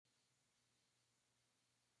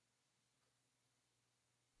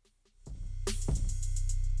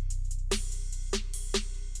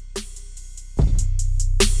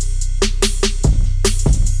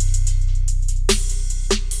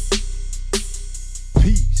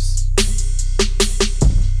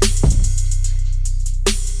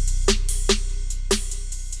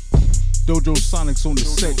JoJo Sonics on the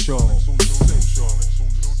set, y'all.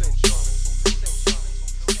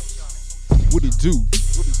 What it do?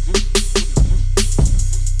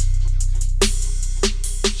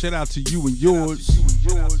 Shout out to you and yours.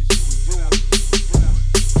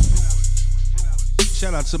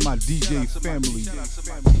 Shout out to my DJ family.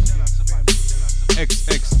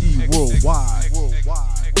 XXE Worldwide.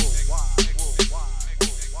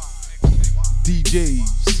 DJs.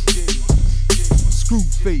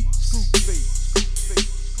 Screwface.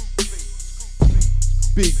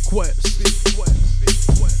 Big Quest.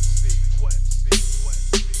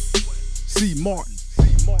 C. Martin.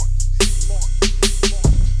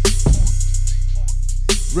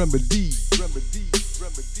 Remedy.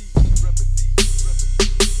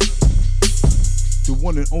 The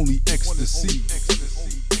one and only Ecstasy.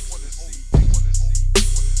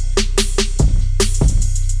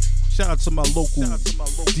 Shout out to my local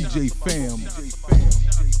DJ fam.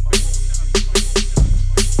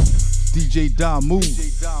 DJ Damu.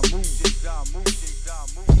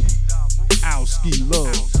 Owski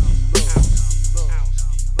Love.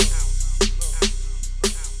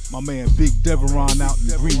 My man Big Deveron out in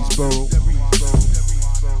Greensboro.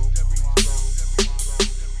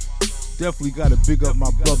 Definitely gotta big up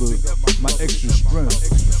my brother, my extra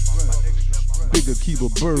strength. Big Akiba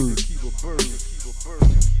Bird.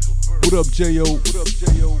 What up, J.O.?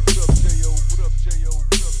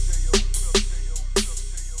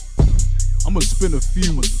 I'm gonna spin a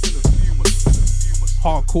few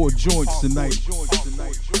hardcore joints tonight.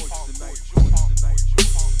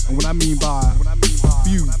 And what I mean by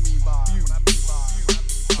few,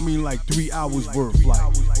 I mean like 3 hours worth, like.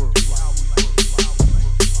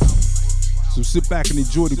 So sit back and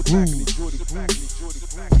enjoy the groove.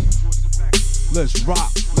 Let's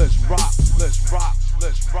rock, let's rock, let's rock,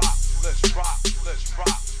 let's rock, let's rock, let's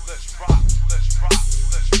rock, let's rock, let's rock,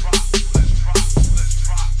 let's rock, let's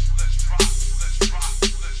rock, let's rock, let's rock,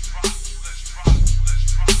 let's rock, let's rock, let's rock,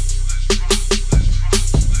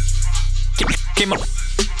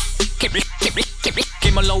 let's rock.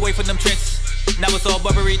 Came a long way from them trends. Now it's all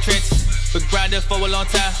Burberry trends. But grinding for a long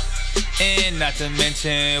time. And not to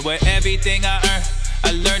mention, with everything I earn,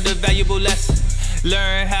 I learned a valuable lesson.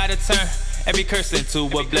 Learn how to turn every curse into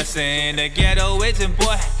a blessing. The ghetto agent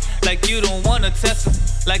boy, like you don't wanna test him.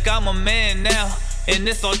 Like I'm a man now, and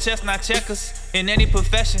this all chess, not checkers. In any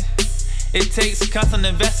profession, it takes constant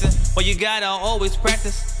investing. Well, you gotta always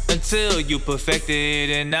practice until you perfect it.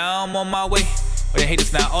 And now I'm on my way. But the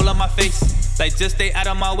haters now all on my face. Like just stay out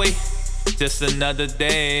of my way. Just another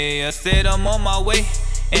day. I said I'm on my way.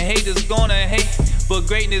 And haters gonna hate, but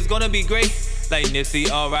greatness gonna be great. Like Nipsey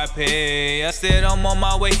R.I.P. I said I'm on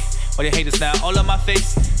my way. But the haters now all on my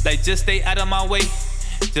face. Like just stay out of my way.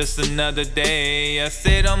 Just another day. I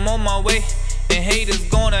said I'm on my way. And haters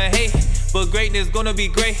gonna hate, but greatness gonna be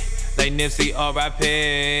great. Like Nipsey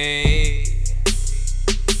R.I.P.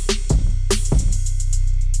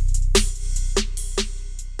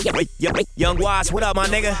 Young Wise, what up, my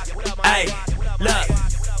nigga? Hey,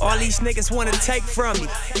 look, all these niggas wanna take from me.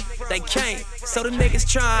 They can't, so the niggas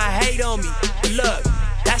try and hate on me. But look,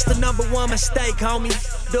 that's the #1 mistake, homie.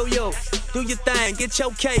 Do your thing, get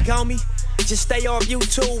your cake, homie. Just stay off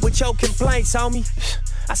YouTube with your complaints, homie.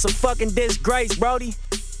 That's a fucking disgrace, brody.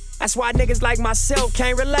 That's why niggas like myself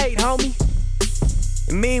can't relate, homie.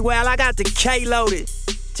 And meanwhile, I got the K loaded.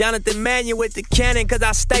 Jonathan Manuel with the cannon, cause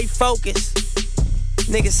I stay focused.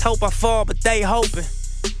 Niggas hope I fall, but they hoping.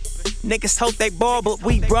 Niggas hope they ball, but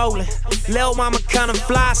we rollin'. Lil' mama kinda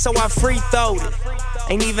fly, so I free throwed it.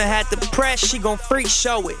 Ain't even had to press, she gon' free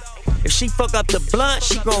show it. If she fuck up the blunt,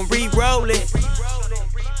 she gon' re-roll it.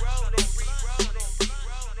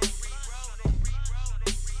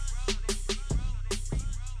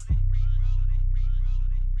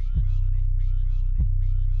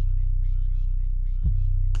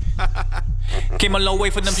 Came a long way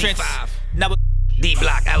from them trends. Now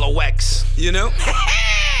D-Block LOX. You know?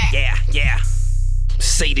 Yeah.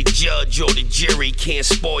 Say the judge or the jury can't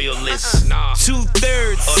spoil this. Nah.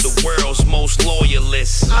 2/3 of the world's most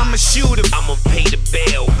loyalists. I'ma shoot him, I'ma pay the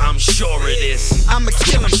bail, I'm sure of this. I'ma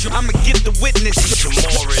kill him, I'ma get the witness. Some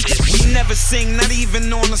more of this. We never sing, not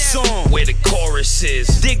even on a song. Where the chorus is.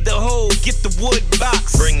 Dig the hole, get the wood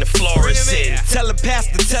box. Bring the florist in. Tell the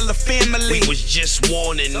pastor, tell the family. We was just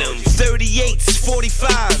warning them. 38s,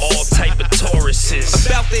 45s. All type of Tauruses.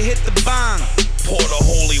 About to hit the bond. Pour the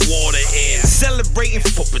holy water in. Celebrating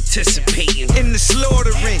for participating in the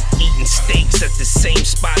slaughtering. Eating steaks at the same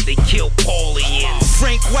spot they killed Paulie in.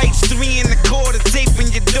 Frank White's 3 1/4,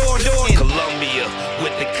 taping your door in. Columbia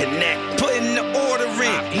with the connect. Putting the order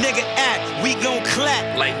in. Nigga act, we gon'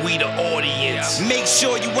 clap like we the audience. Make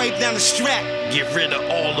sure you wipe down the strap. Get rid of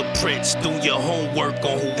all the prints. Do your homework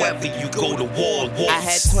on whoever you go to war with. I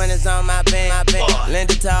had 20s on my bench,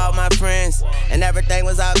 lent it to all my friends, and everything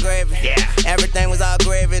was all gravy. Yeah. Everything was all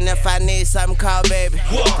gravy, and if I need something, call baby.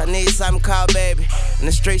 If I need something, call baby. And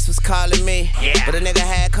the streets was calling me, but a nigga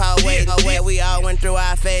had called wait. We all went through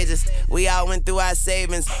our phases, we all went through our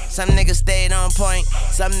savings. Some niggas stayed on point,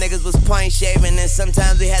 some niggas was point shaving, and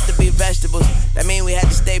sometimes we had to be vegetables. That mean we had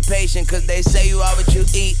to stay patient, cause they say you are what you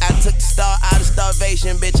eat. I took the star out of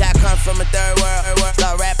starvation, bitch, I come from a third world.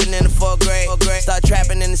 Start rapping in the 4th grade, start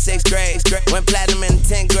trapping in the 6th grade. Went platinum in the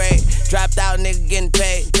 10th grade, dropped out, nigga getting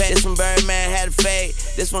paid. This one Birdman had a fade,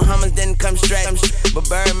 this one Hummers didn't come straight, but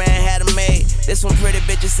Birdman had a made. This one pretty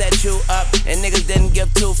bitches set you up, and niggas didn't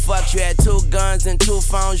give 2 fucks. You had 2 guns and 2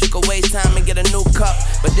 phones, you could waste time and get a new cup.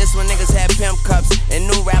 But this one niggas had pimp cups, and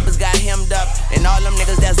new rappers got hemmed up, and all them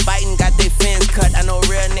niggas that's biting got their fins cut. I know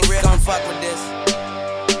real niggas gon' fuck with this.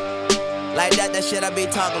 Like that shit I be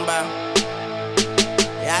talking about.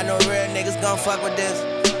 Yeah, I know real niggas gon' fuck with this.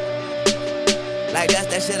 Like that's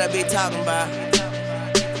that shit I be talking about.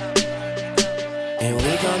 And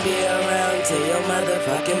we gon' be around till your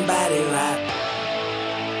motherfucking body rock.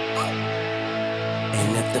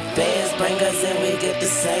 And if the feds bring us in, we get the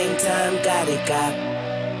same time, got it, got.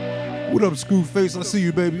 What up, Screwface? I see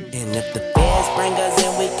you, baby. And if the feds bring us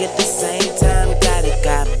in, we get the same time, got it,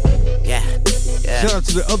 got. Yeah. Shout out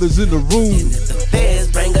to the others in the room. And if the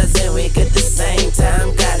feds bring us in, we get the same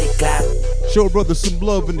time, got it, got. Show brother some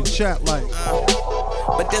love in the chat, like.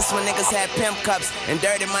 But this one niggas had pimp cups, and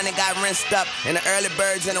dirty money got rinsed up. And the early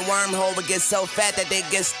birds in the wormhole would get so fat that they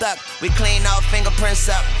get stuck. We clean all fingerprints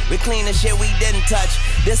up, we clean the shit we didn't touch.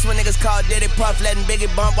 This one niggas called Diddy Puff, letting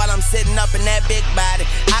Biggie bump while I'm sitting up in that big body.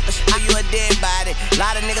 I can show you a dead body. A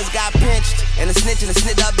lot of niggas got pinched, and the snitch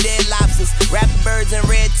up dead lobsters. Rapping birds and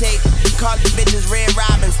red tape, called the bitches Red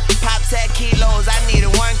Robins. Pops had kilos, I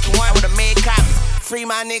needed one with a made copies. Free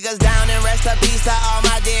my niggas down and rest in peace to all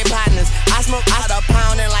my dead partners. I smoke out a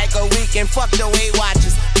pound in like a week and fuck the Weight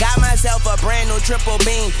Watchers. Got myself a brand new triple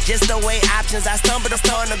beam, just the way options. I stumbled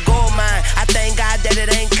upon the gold mine. I thank God that it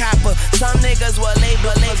ain't copper. Some niggas were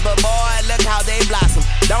labelers, but boy, look how they blossom.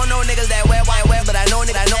 Don't know niggas that wear white wear, but I know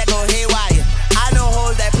niggas that go haywire. I know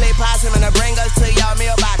hoes that play possum and I bring us to y'all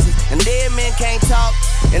mailboxes. And dead men can't talk,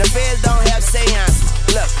 and the feds don't have seances.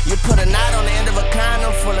 Look, you put a knot on the end of a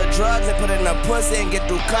condom full of drugs and put it in a pussy and get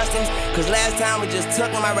through customs. Cause last time we just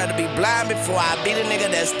took them, I'd rather be blind before I beat a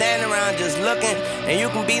nigga that's standing around just looking. And you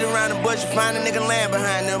can beat around the bush and find a nigga laying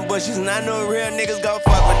behind them bushes. And I know real niggas gon'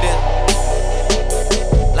 fuck with this.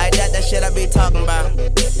 Like that shit I be talking about.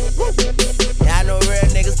 Yeah, I know real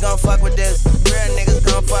niggas gon' fuck with this. Real niggas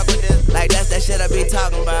gon' fuck with this. Like that's that shit I be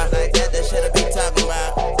talking about. Like that shit I be talking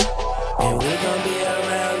about. And we gon' be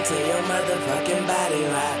around till your motherfucking body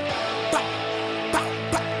rock.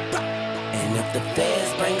 And if the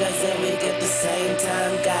feds bring us in, we get the same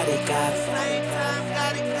time, got it, got.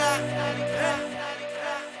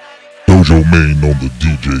 Dojo Main on the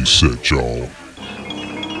DJ set, y'all.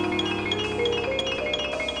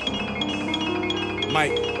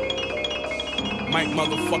 Mike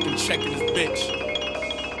motherfucking checking this bitch.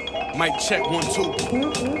 Mike check 1, 2.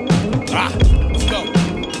 Let's go.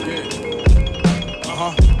 Yeah.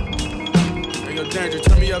 Hey, yo, Danger,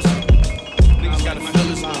 turn me up. Niggas gotta feel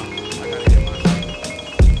this now. I gotta hear my.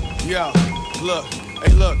 Yeah, look.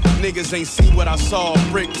 Hey look, niggas ain't see what I saw. A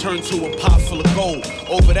brick turned to a pot full of gold.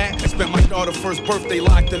 Over that, I spent my daughter's first birthday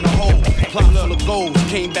locked in the hole. Plot full of goals,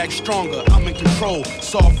 came back stronger, I'm in control.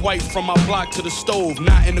 Soft white from my block to the stove,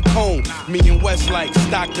 not in the cone. Me and Westlake,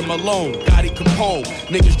 Stockton Malone, Gotti Capone.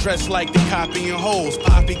 Niggas dressed like they copying hoes.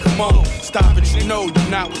 Poppy, come on, stop it, you know you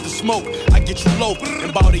not with the smoke. I get you low. In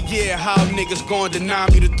about a year, how niggas gon' deny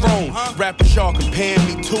me the throne? Rappers y'all comparing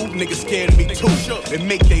me to, niggas scared of me too. It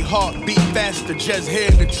make they heart beat faster, just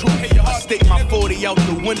hearing the truth. I stick my 40 out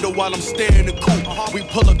the window while I'm staring the coupe. We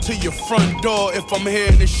pull up to your front door if I'm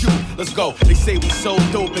hearing the shoot. Let's go. They say we so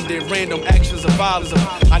dope and did random actions of violence.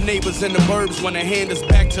 Our neighbors in the burbs wanna hand us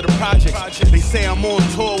back to the projects. They say I'm on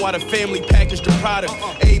tour while the family package the product.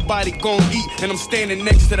 Everybody gon' eat and I'm standing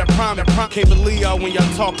next to that prime. Can't believe y'all when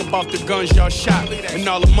y'all talk about the guns y'all shot and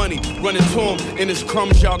all the money running to them and it's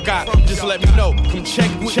crumbs y'all got. Just let me know. Come check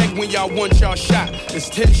when y'all want y'all shot. There's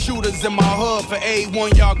 10 shooters in my hood for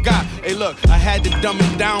A1 y'all got. Hey look, I had to dumb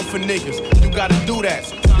it down for niggas. You gotta do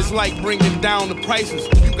that. It's like bringing down the prices.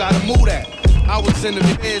 You gotta move that. I was in the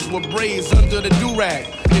feds with braids under the do-rag.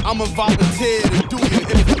 I'm a volunteer to do it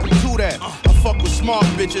if you can do do that. I fuck with smart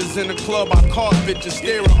bitches in the club, I caught bitches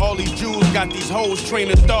staring. All these Jews got these hoes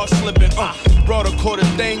training thoughts slipping. Brought a quarter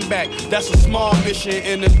thing back, that's a small mission.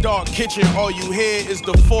 In the dark kitchen, all you hear is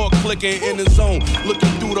the fork clicking in the zone, looking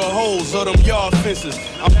through the holes of them yard fences.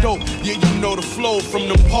 I'm dope, yeah, you know the flow from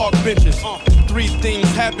them park benches. 3 things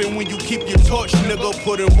happen when you keep your torch, nigga.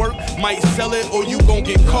 Put in work, might sell it or you gon'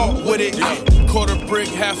 get caught with it. Quarter brick,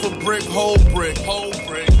 half a brick, whole brick.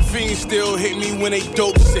 Fiends still hit me when they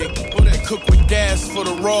dope sick. They cook with gas for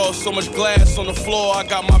the raw, so much glass on the floor. I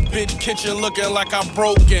got my bitch kitchen looking like I'm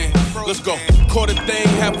broken. Let's go. Quarter thing,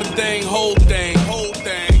 half a thing, whole thing.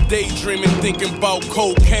 Daydreaming, thinking about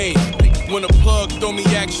cocaine. When the plug throw me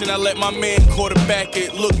action, I let my man quarterback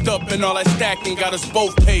it. Looked up and all that stacking got us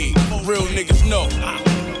both paid. Real niggas know.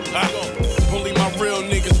 Only my real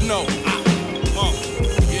niggas know.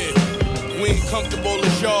 We ain't comfortable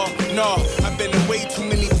as y'all. Nah, I've been in way too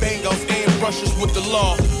many bangouts and brushes with the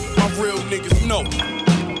law. My real niggas know.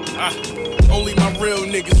 Only my real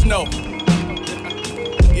niggas know.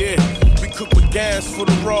 Yeah. Cook with gas for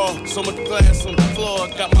the raw, so much glass on the floor.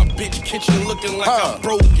 Got my bitch kitchen looking like I'm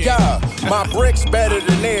broken. Yeah, my bricks better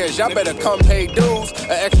than theirs. Y'all better come pay dues.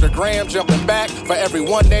 An extra gram jumping back for every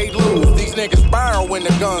one they lose. These niggas borrowing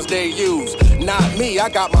the guns they use. Not me, I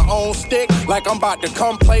got my own stick like I'm about to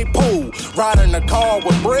come play pool. Riding a car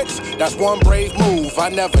with bricks, that's one brave move. I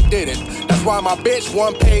never did it. That's why my bitch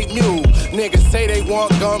one paid mule. Niggas say they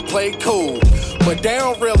want gunplay cool, but they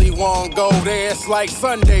don't really want go there. It's like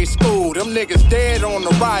Sunday school. Them niggas dead on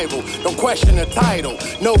arrival. Don't question the title.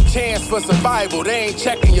 No chance for survival. They ain't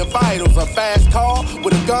checking your vitals. A fast car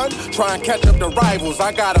with a gun, try and catch up the rivals.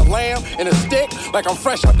 I got a lamb and a stick like I'm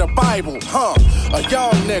fresh out the Bible. A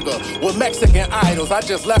young nigga with Mexican idols. I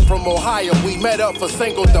just left from Ohio. We met up for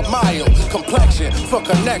Cinco de Mayo. Complexion for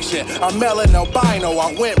connection. I'm melon albino.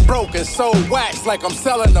 I went broke and sold wax like I'm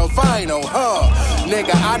selling a vinyl.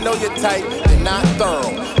 Nigga, I know you're tight and not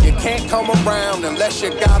thorough. You can't come around unless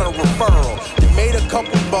you got a referral. You made a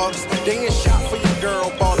couple bucks, then you shot for your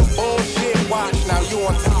girl. Bought a bullshit watch, now you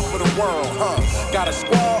on top of the world, Got a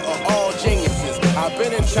squad of all geniuses. I've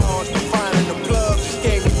been in charge of finding the plug, just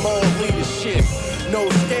gave me more leadership. No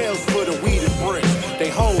scales for the weed and bricks, they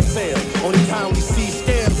wholesale. Only time we see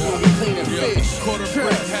scales when we cleaning fish. Quarter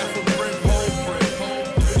brick, half a brick, whole brick.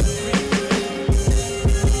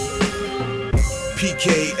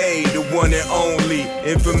 PKA, the one and only,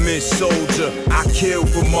 infamous soldier. I killed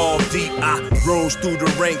from all deep, I rose through the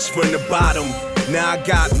ranks from the bottom. Now I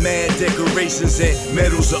got mad decorations and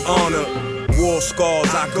medals of honor. War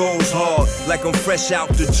scars, I goes hard, like I'm fresh out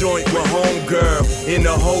the joint with homegirl in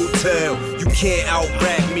the hotel. You can't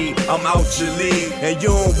out-rap me, I'm out your league, and you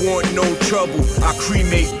don't want no trouble, I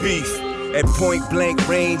cremate beef. At point blank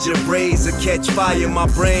range, your braids will catch fire. My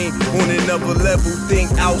brain on another level,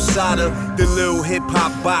 think outside of the little hip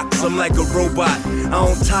hop box. I'm like a robot, I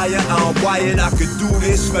don't tire, I don't wired. I could do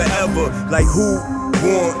this forever. Like who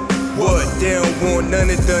want what? They don't want none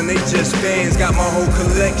of them, they just fans. Got my whole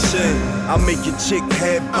collection. I make your chick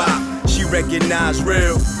head bop. She recognize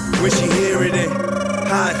real when she hear it in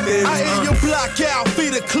high things. I hear your block out,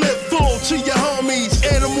 feed a clip full to your homies.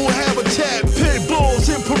 Animal habitat, pit bulls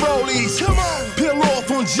and parolees. Come on, peel off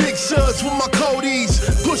on jigsaws with my codies.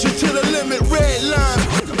 Push it to the limit, red line,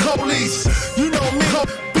 police. You know me,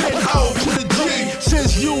 been out with a G.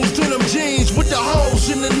 Since used to them jeans with the holes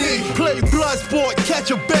in the knee. Play blood sport,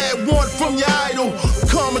 catch a bad one from your idol.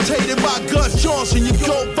 Commentated by Gus Johnson, you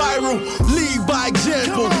go viral. Lead by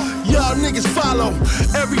example, y'all niggas follow.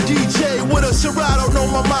 Every DJ with a Serato, know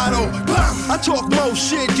my motto. I talk more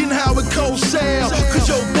shit than how it goes sell. Cause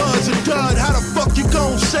your buzz a dud, how the fuck you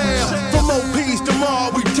gon' sell? From OPs to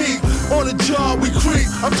Mar, we deep. On the job, we creep.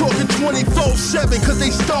 I'm talking 24/7 cause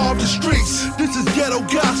they starve the streets. This is ghetto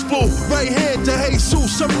gospel. Right hand to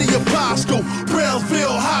Jesus, I'm the apostle.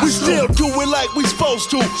 Brownsville high. We still do it like we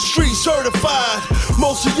supposed to. Street certified.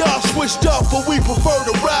 Most of y'all switched up, but we prefer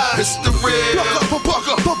to ride. It's the real.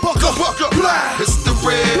 It's the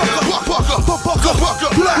real.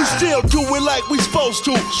 We still do it like we supposed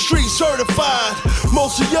to. Street certified.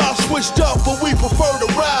 Most of y'all switched up, but we prefer to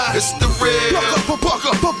ride. It's the real.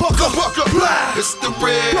 It's the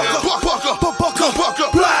real.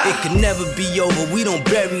 It could never be over, we don't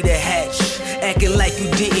bury the hatch. Acting like you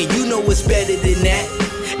didn't, you know it's better than that.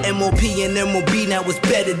 MOP and MOB, now it's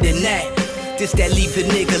better than that. This that leave a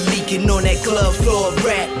nigga leaking on that club floor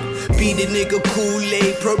rap. Beat a nigga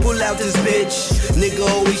Kool-Aid, purple out this bitch. Nigga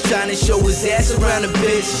always tryna show his ass around a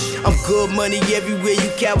bitch. I'm good money everywhere, you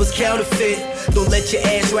cowards counterfeit. Don't let your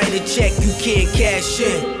ass write a check, you can't cash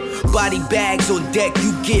in. Body bags on deck,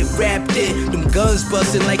 you get wrapped in. Them guns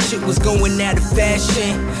bustin' like shit was going out of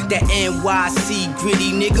fashion. that NYC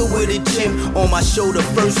gritty nigga with a gym on my shoulder.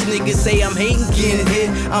 First nigga say I'm hating, getting hit.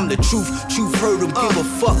 I'm the truth hurt him, give a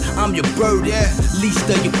fuck, I'm your burden. Least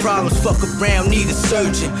of your problems, fuck around, need a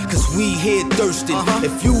surgeon. Cause we here thirsting.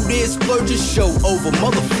 If you this splurge, show over,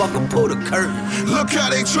 motherfucker, pull the curtain. Look how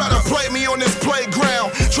they try to play me on this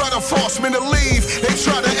playground, try to force me to leave, they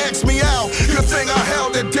try to X me out. Good thing I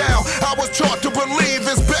held it down. I was taught to believe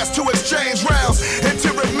it's best to exchange rounds and to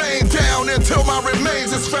remain down until my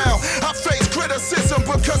remains is found. I face criticism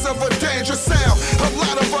because of a dangerous sound, a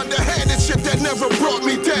lot of underhanded shit that never brought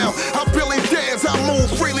me down. I'm Billy Danz, I move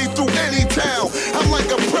freely through any town. I'm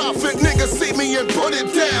like a prophet, niggas see me and put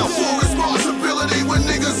it down. Full responsibility when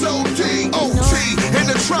niggas OD. OT in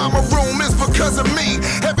the trauma room is because of me.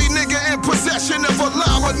 Every nigga in possession of a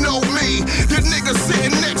llama know me. The nigga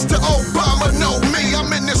sitting next to Obama know me.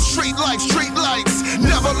 I'm in the street like street lights,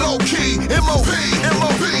 never low key. MOB,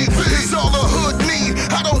 it's all the hood need.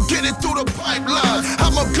 I don't get it through the pipeline.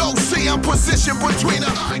 I'm a go-see, I'm positioned between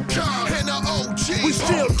an icon and an OG. We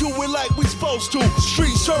still do it like we supposed to,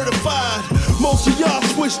 street certified. Most of y'all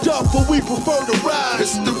switched up, but we prefer to ride.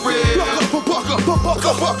 It's the red, bucka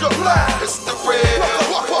black. It's the red,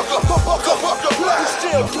 bucka black. We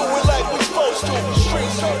still do it like we supposed to,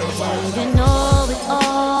 street certified. I don't even know it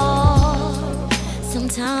all.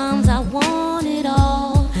 Sometimes I want it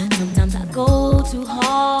all. Sometimes I go too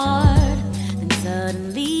hard. Then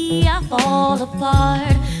suddenly I fall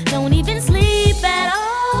apart. Don't even sleep at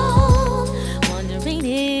all. Wondering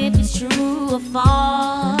if it's true or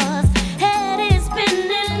false. Head is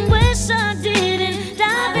spinning, wish I didn't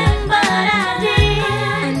dive in, but I did.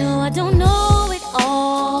 I know I don't know it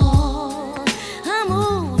all. I'm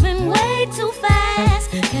moving way too fast,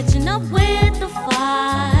 catching up with the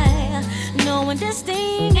fire. Knowing this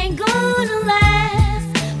thing ain't gonna last,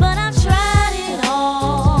 but I've tried it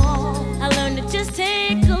all. I learned to just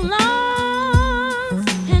take a loss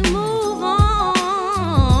and move on.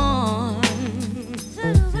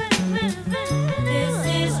 This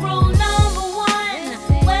is rule number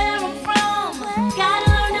 1, where I'm from. Gotta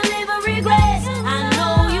learn to live with regrets. I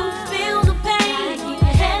know you feel the pain, keep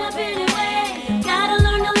your head up anyway. Gotta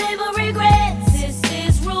learn to live with regrets. This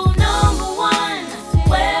is rule number 1,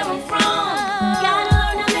 where I'm from. Gotta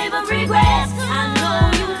learn to live with regrets. I know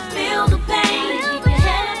you feel the pain, keep your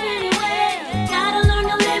head up anyway. Gotta learn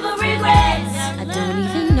to live with regrets. I don't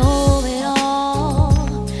even know it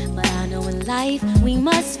all, but I know in life we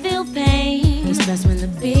must feel pain, especially when the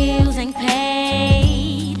bills ain't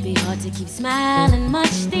paid. Be hard to keep smiling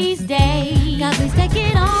much these days. God, please take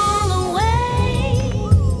it all away,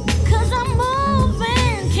 'cause I'm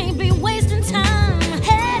moving, can't be wasting time.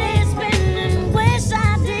 Head is spinning, wish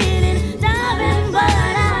I didn't dive in, but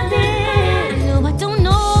I did. I know I don't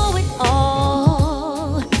know it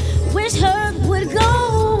all. Wish hurt would go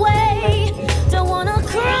away. Don't wanna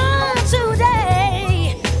cry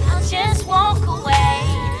today. I'll just walk away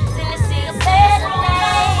till I see a better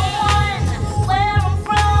day. Where I'm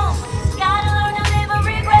from, gotta learn to live with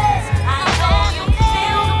regrets. I know you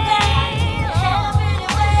feel the pain, head up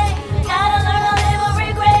anyway. Gotta learn to live with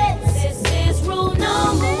regrets. This is rule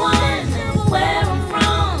number 1, where I'm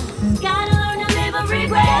from. Gotta learn to live with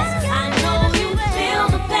regrets. I know you feel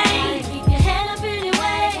the pain, keep your head up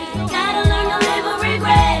anyway. Gotta learn to live with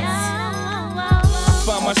regrets.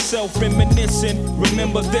 Find myself reminiscing,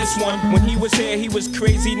 remember this one. When he was here, he was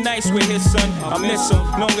crazy nice with his son. I miss him,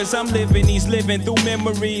 long as I'm living, he's living through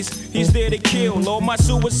memories. He's there to kill all my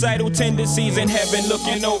suicidal tendencies. In heaven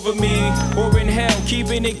looking over me, or in hell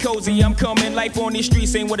keeping it cozy. I'm coming, life on these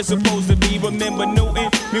streets ain't what it's supposed to be. Remember Newton,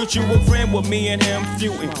 mutual friend with me and him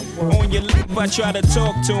feuding. On your lip I try to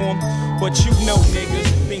talk to him, but you know niggas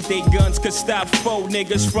think they guns could stop faux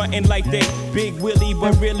niggas frontin' like they Big Willie,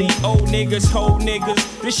 but really old niggas, whole niggas.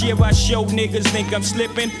 This year I show niggas think I'm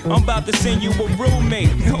slipping. I'm about to send you a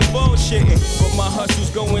roommate, no bullshitting. But my hustle's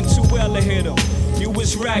going too well to hit 'em. You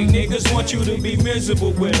was right, niggas want you to be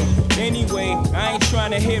miserable with them. Anyway, I ain't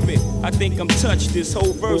trying to hear it. I think I'm touched. This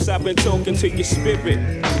whole verse I've been talking to your spirit.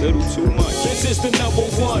 Little too much. This is the number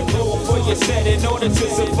 1 rule for your set. In order to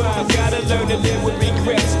survive, gotta learn to live with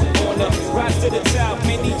regrets. On the rise to the top,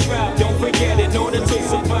 many drop. Don't forget, in order to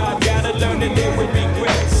survive, gotta learn to live with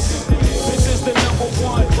regrets. This is the number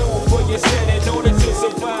 1 rule for your set. In order to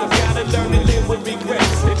survive, gotta learn to live with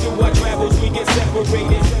regrets. And through our travels, we get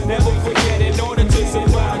separated. Never forget, in order to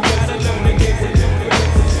survive, gotta learn to live with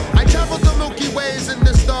regrets. I traveled the Milky Ways and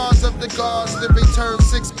the stars of the gods, then returned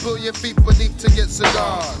 6 billion feet beneath to get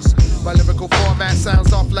cigars. My lyrical format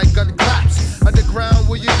sounds off like gun claps. Underground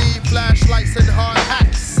where you need flashlights and hard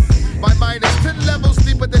hats. My mind is 10 levels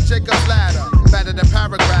deeper than Jacob's ladder. Better than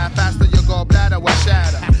paragraph, faster your gallbladder will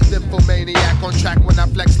shatter. nymphomaniac on track when I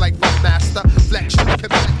flex like Funk Master. Flexion,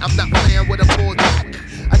 I'm not playing with a full deck.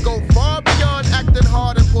 I go far beyond acting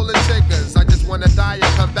hard and pulling triggers. I just wanna die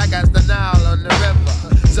and come back as the Nile on the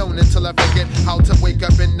river. Zone until I forget how to wake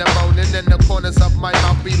up in the morning. And the corners of my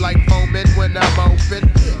mouth be like foaming when I'm open.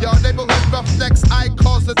 Y'all neighborhood roughnecks, I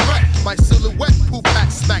cause a threat. My silhouette poop hat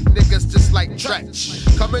smack niggas just like Tretch.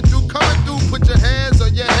 Coming through, put your hands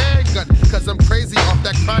on your handgun. Cause I'm crazy off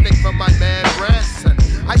that chronic from my man Branson.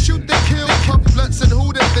 I shoot the kill, puff blunts and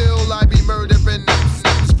Hooterville. I be murdering them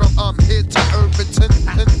sims from here to Irvington.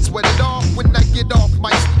 And sweat it off when I get off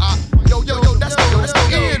my spot. Yo, that's the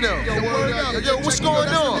Ian. Yo, what's going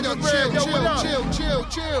on?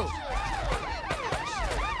 Chill.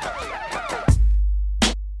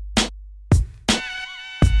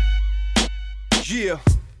 Yeah,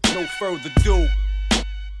 no further ado.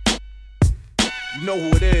 You know who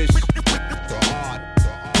it is.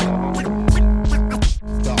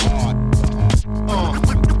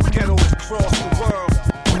 Ghettos across the world.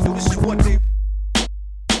 So this is what they.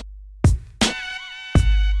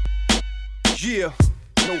 Yeah,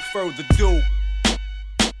 no further ado.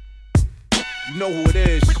 You know who it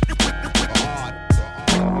is.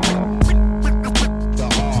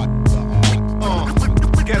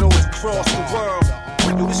 Ghettos across the world.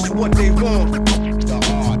 Yo, this is what they want.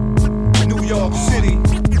 New York City.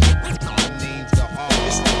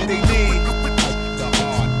 This is what they need.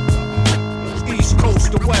 East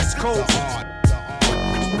Coast to West Coast.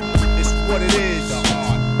 It's what it is.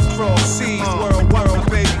 Cross seas, world,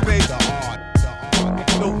 baby.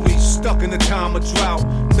 No, we stuck in the time of drought.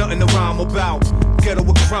 Nothing to rhyme about. Ghetto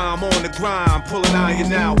with crime on the grind, pulling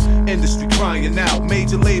iron out. Industry crying out,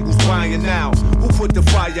 major labels buying out. Who put the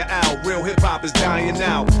fire out? Real hip hop is dying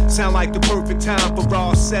out. Sound like the perfect time for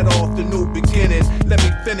Ross set off the new beginning. Let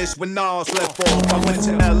me finish when Nas left off. I went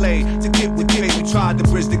to LA to get with Jay. We tried to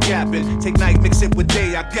bridge the gap and take night, mix it with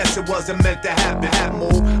day. I guess it wasn't meant to happen. Had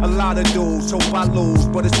move a lot of dudes, hope I lose,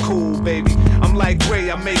 but it's cool, baby. I'm like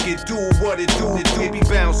Ray, I make it do what it do. It baby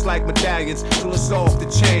bounce like medallions till it's off the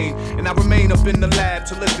chain, and I remain up in the lab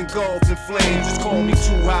till it's engulfed in flames. Just call me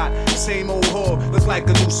too hot. Same old whore, look like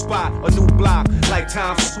a new spot, a new block, like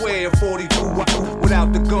Times Square, 42.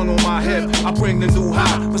 Without the gun on my hip, I bring the new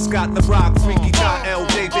high. For Scott the Rock, Freaky Ty,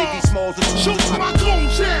 LJ, Biggie Smalls, and show to my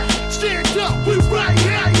goons, yeah. Stand up, we right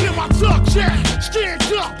here. Hear my thugs, yeah. Stand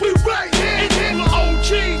up, we right here. And my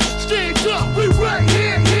OGs, stand up, we right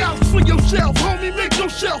here. Hear out for yourself, homie, make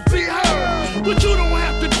yourself be heard. But you don't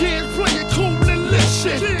have to dance, play it cool and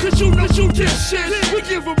listen. Cause you know you this shit. We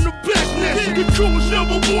give them the business. The crew is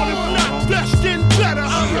number one, if not best, then better.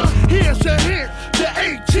 Here's a hint, the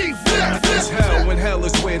 18th letter. It's hell when hell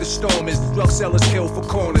is where the storm is. Drug sellers kill for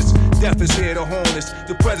corners. Death is here to haunt us.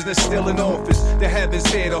 The president's still in office. The heavens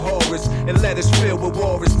here to horrors. And let us fill with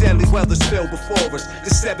wars. Deadly weather's filled before us. The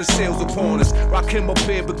seven sails upon us. Rock him up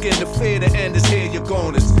here, begin to fear. The end is here, you're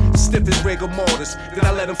goners. Stiff as rigor mortis. Then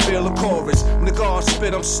I let him feel a chorus. When the guards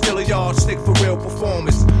spit, I'm still a yardstick for real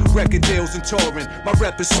performance. Record deals and touring. My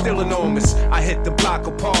rep is still enormous. I hit the block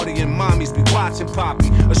of party and mommies be watching Poppy.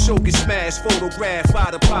 A show gets smashed, photographed by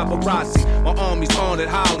the paparazzi. My army's honored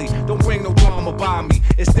highly. Don't bring no drama by me.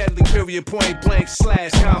 It's deadly period, point blank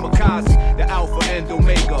slash kamikaze. The alpha and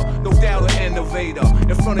omega, no doubt an innovator.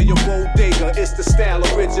 In front of your bodega, it's the style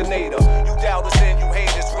originator. You doubt us and you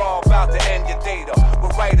hate us, raw about to end your data.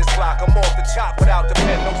 With writer's block, I'm off the top without the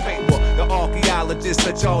pen, no paper. The archaeologist,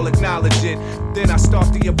 let y'all acknowledge it. Then I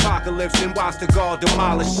start the apocalypse and watch the guard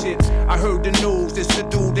demolish it. I heard the news, it's the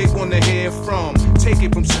dude they wanna hear from. Take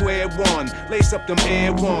it from square one, lace up them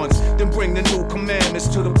air ones. Then bring the new commandments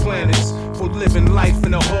to the planets. For living life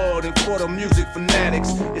in the hood and for the music fanatics.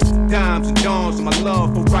 It's the dimes and dawns of my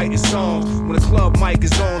love for writing songs. When the club mic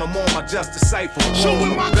is on, I'm on my Justice Cypher.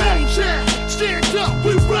 Showing my goons, yeah. Stand up,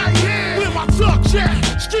 we right here. Where my thugs,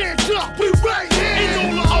 yeah. Stand up, we right here.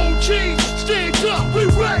 And all the OGs, stand up, we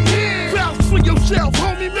right here. Vouch for yourself,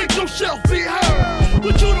 homie, make yourself be heard.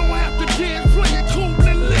 But you don't have to dance, play it cool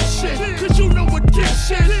and listen. Cause you know what this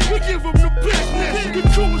is. We give them the business. The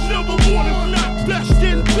crew is number one, if not best,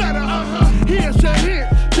 then better. Here's a hint,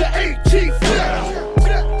 the 18th letter.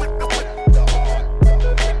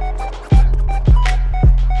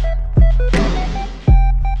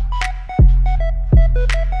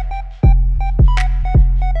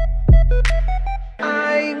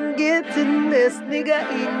 I'm getting this nigga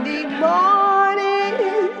in the morning.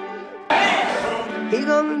 He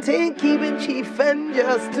gonna take keeping chief and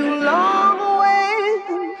just too long away.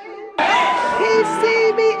 He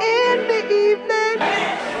see me in the evening,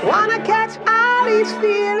 wanna catch all he's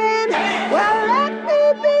feeling. Well, let me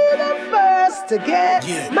be the first to get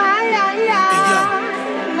my eye.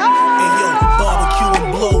 No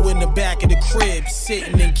crib,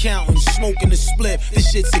 sitting and counting, smoking the split.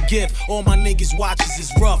 This shit's a gift. All my niggas watches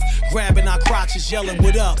is rough. Grabbing our crotches, yelling,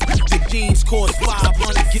 what up? The jeans cost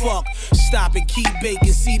 500, fuck. Stop it, keep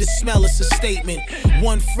baking, see the smell, it's a statement.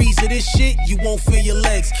 One freeze of this shit, you won't feel your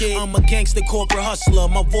legs, kid. I'm a gangster corporate hustler,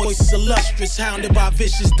 my voice is illustrious. Hounded by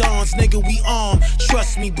vicious dons, nigga, we armed.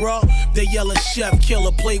 Trust me, bro. They yelling chef,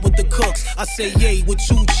 killer, play with the cooks. I say yay with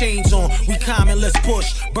 2 chains on. We common, let's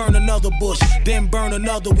push. Burn another bush, then burn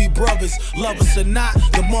another. We brothers, love us or not.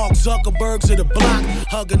 The Mark Zuckerbergs of the block.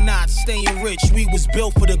 Hug or not, staying rich. We was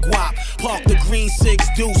built for the guap. Park the green 6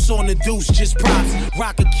 deuce on the deuce, just props.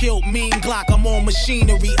 Rock a kilt, mean Glock. I'm on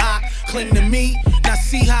machinery. I cling to me. Now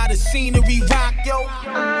see how the scenery rock, yo.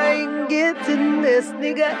 I ain't getting this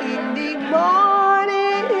nigga in the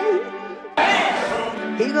morning.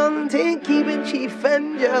 He gon' take keeping chief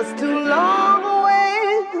and just too long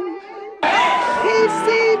away. He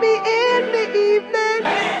see me in the evening,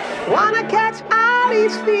 wanna catch all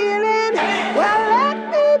he's feeling. Well, let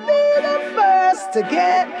me be the first to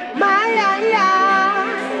get my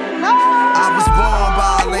I was born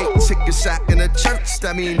by a late chicken shack in a church.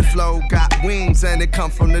 That mean the flow got wings and it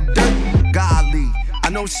come from the dirt. Golly, I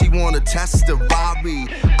know she wanna test the Rari.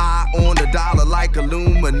 Eye on the dollar like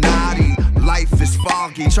Illuminati. Life is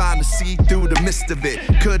foggy, trying to see through the mist of it.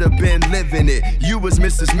 Could've been living it, you was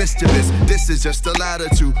Mrs. Mischievous. This is just a ladder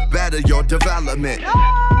to better your development.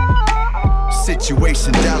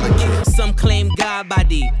 Situation delicate. Some claim God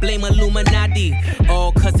body, blame Illuminati.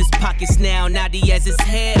 All cause his pockets now naughty as his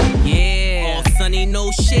hair. Yeah, all sunny,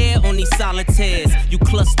 no share on these solitaires. You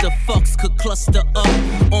cluster fucks could cluster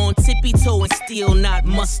up on tippy toe and still not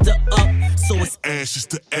muster up. So it's ashes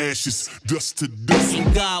to ashes, dust to dust.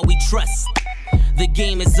 In God we trust. The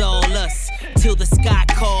game is all us till the sky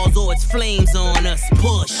calls or it's flames on us.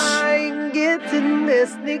 Push. I ain't getting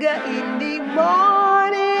this nigga in the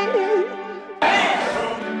morning.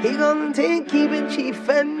 He gon' take keeping chief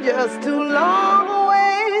and just too long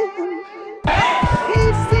away. He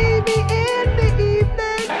see me in the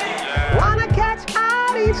evening, wanna catch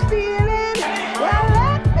all he's feeling. Well,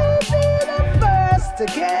 let me be the first to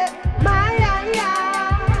get my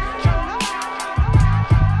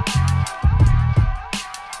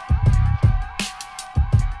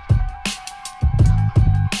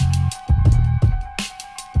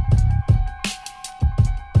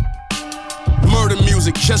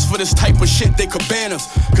music just for this type of shit they could ban us.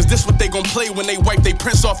 Cause this what they gon' play when they wipe they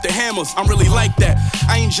prints off their hammers. I'm really like that.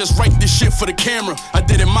 I ain't just write this shit for the camera. I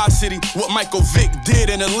did in my city what Michael Vick did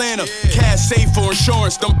in Atlanta. Cash saved for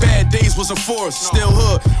insurance, them bad days wasn't for us. Still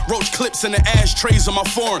hood, roach clips in the ashtrays on my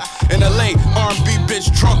foreign. In LA, R&B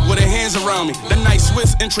bitch drunk with her hands around me. The night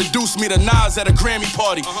Swiss introduced me to Nas at a Grammy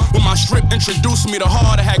party. When my strip introduced me to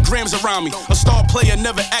Hard, I had grams around me. A star player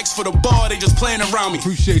never asked for the bar, they just playing around me.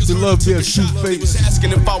 Appreciate the love there, shoot face.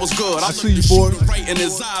 Asking if I was good. I see you, boy. Right in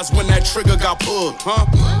his eyes when that trigger got pulled, huh?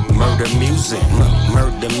 Murder music,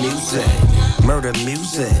 murder music, murder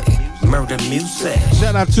music, murder music.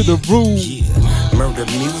 Shout out to the room. Yeah. Murder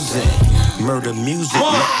music, murder music,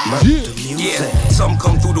 murder music. Yeah, some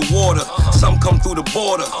come through the water, some come through the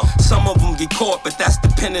border. Some of them get caught, but that's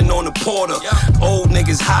depending on the porter. Old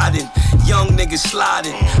niggas hiding, young niggas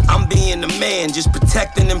sliding. I'm being the man, just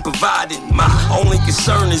protecting and providing. My only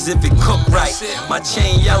concern is if it cooked right. My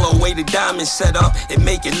chain yellow, way the diamond set up, it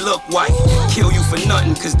make it look white. Kill you for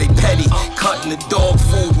nothing, cause they petty. Cutting the dog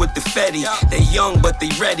food with the fetty. They young, but they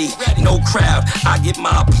ready. No crowd, I get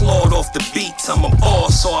my applaud off the beats. I'm a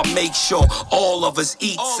boss, so I make sure all of us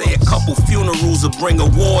eat. Say a couple funerals will bring a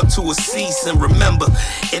war to a cease. And remember,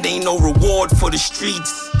 it ain't no reward for the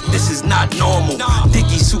streets. This is not normal.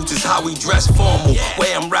 Dickie suits is how we dress formal.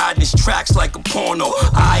 Way I'm riding these tracks like a porno.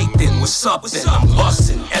 Aight then, what's up then? I'm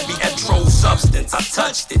busting every controlled substance. I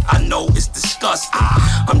touched it, I know it's disgusting.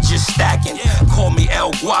 I'm just stacking, call me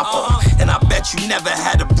El Guapo. And I bet you never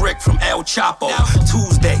had a brick from El Chapo.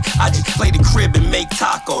 Tuesday, I just play the crib and make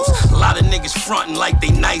tacos. A lot of niggas frontin' like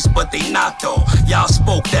they nice, but they not though. Y'all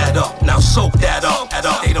spoke that up, now soak that up.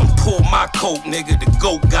 They done pulled my coat, nigga, the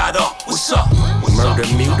goat got up. What's up? Murder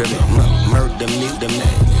music, murder music,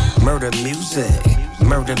 murder music,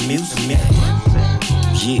 murder music.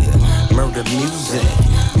 Yeah, murder music,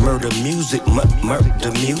 murder music,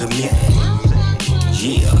 murder music.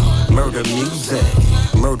 Yeah, murder music,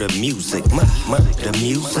 murder music, murder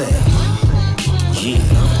music. Yeah,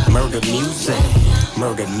 murder music,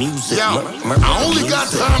 murder music. Yo, I only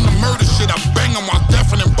got time to murder shit. I bang on my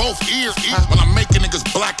deafening both ears. When I'm making niggas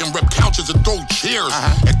black and rip couches and throw cheers. tears.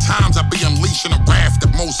 At times I be unleashing a wrath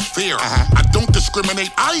that most fear. I don't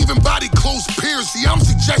discriminate, I even body close peers. See, I'm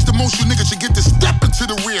suggesting most you niggas should get to step into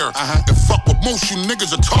the rear. And fuck what most you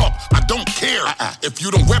niggas are talk, I don't care. If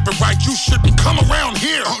you don't rep it right, you shouldn't come around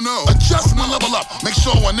here. Oh no. Adjustment level up, make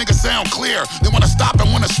sure a nigga sound clear. They wanna stop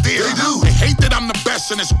and wanna steer. They do. They hate that I'm the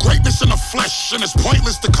best and it's greatness in the flesh and it's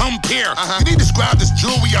pointless to compare. You need to describe this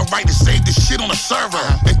jewelry I write to save this shit on a server.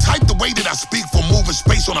 And type the way that I speak for moving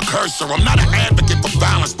space on a cursor. I'm not an advocate for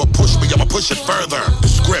violence, but push me, I'ma push it further. The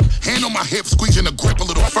script, hand on my hip, squeezing the grip a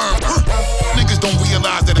little firmer. Niggas don't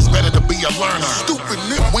realize that it's better to be a learner. Stupid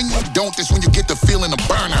nip, when you don't, that's when you get the feeling of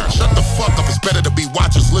burner. Shut the fuck up, it's better to be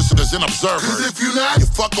watchers, listeners, and observers. Cause if you not, you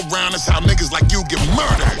fuck around, that's how niggas like you get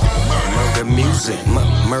murdered. Murder music,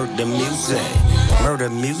 murder music, murder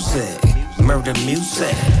music, murder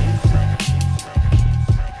music.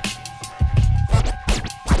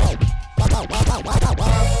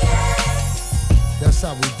 That's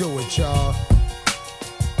how we do it, y'all.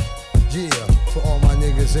 Yeah, for all my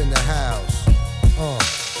niggas in the house.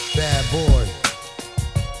 Bad boy.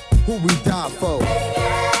 Who we die for?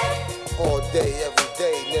 All day, every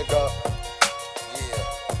day, nigga.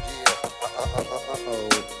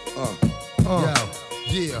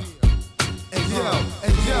 Yeah.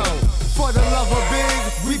 And yo, for the love of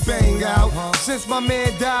big, we bang out. Since my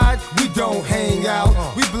man died, we don't hang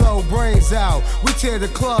out. We blow brains out. We tear the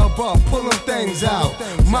club up, pull them things out.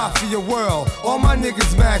 Mafia world, all my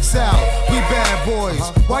niggas max out. We bad boys,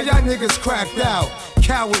 why y'all niggas cracked out?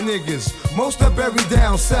 Coward niggas, most are buried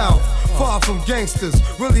down south. Far from gangsters,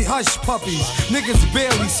 really hush puppies. Niggas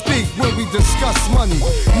barely speak when we discuss money.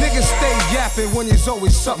 Niggas stay yapping when there's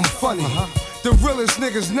always something funny. The realest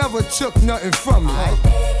niggas never took nothing from me.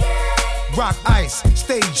 Rock ice,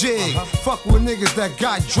 stay jig. Fuck with niggas that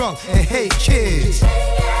got drunk and hate kids.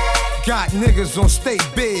 Got niggas on state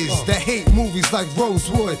biz that hate movies like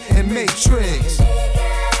Rosewood and Matrix.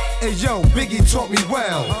 Hey yo, Biggie taught me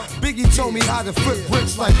well. Biggie told me how to flip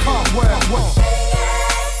bricks like Cartwell.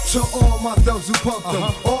 To all my thugs who pumped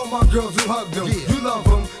them, all my girls who hugged them, you love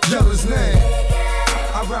them, yell his name.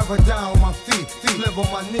 I'd rather die on my feet, live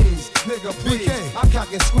on my knees, nigga please, I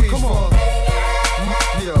cock and squeeze. Come on.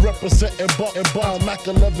 Representing Buck and Bomb, Mac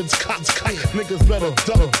 11's cops, niggas better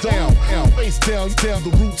duck down, face down,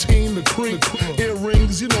 the routine, the cream,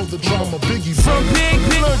 earrings, you know the drama, Biggie. From big,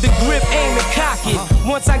 learn the grip, aim and cock it.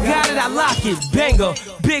 Once I got it, I lock it. Banger,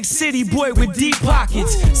 big city boy with deep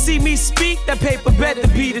pockets. See me speak, that paper better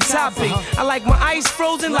be the topic. I like my ice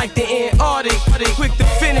frozen like the Antarctic. Quick to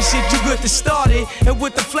finish it, you good to start it. And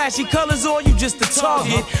with the flashy colors on, you just a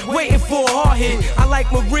target. Waiting for a hard hit. I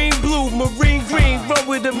like marine blue, marine green. Run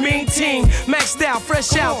with a mean team. Maxed out,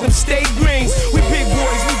 fresh out from state greens. We big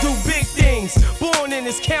boys, we do big things. Born in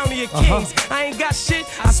this county of kings. I ain't got shit,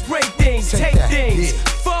 I spray things, take things.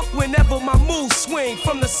 Fuck whenever my moves swing.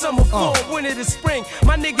 From the summer, fall, winter to spring.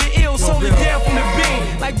 My nigga ill's only down from the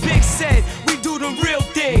beam. Like Big said, we do the real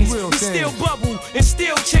things. We still bubble and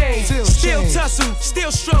still change. Still tussle,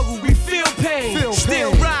 still struggle, we feel pain.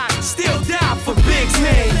 Still ride, still die for Big's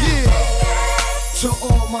name. To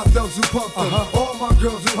all my thugs who pumped them, all my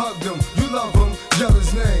girls who hugged them, you love them, yell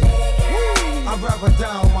his name. I'd rather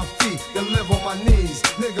die on my feet than live on my knees.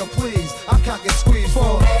 Nigga, please, I cock and squeeze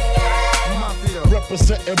for Mafia.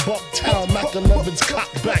 Representing Bucktown, Mac 11's cock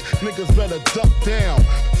back, niggas better duck down,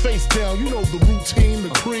 face down, you know the routine, the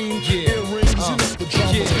cream, earrings, you know the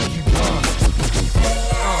drama.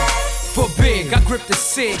 For big, I grip the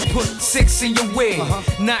SIG, put 6 in your wig.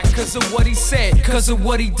 Not cause of what he said, cause of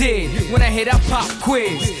what he did. When I hit, I pop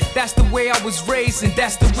quiz. That's the way I was raised and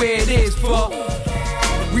that's the way it is, fuck.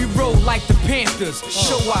 We roll like the Panthers,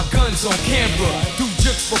 show our guns on camera. Do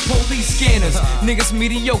jokes for police scanners. Niggas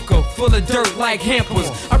mediocre, full of dirt like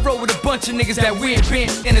hampers. I roll with a bunch of niggas that we ain't been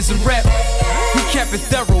in as a rep. We kept it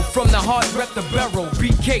thorough, from the heart, rep the barrel.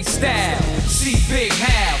 BK style, see Big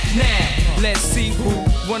Hal, now. Let's see who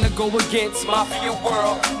wanna go against Mafia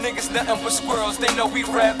World. Niggas nothing but squirrels, they know we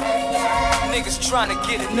rep. Niggas tryna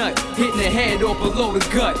get a nut, hitting the head or below the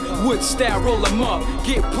gut. Wood style, roll 'em up,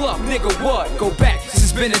 get plucked, nigga what? Go back,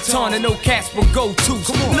 since been a ton and no cats will go to.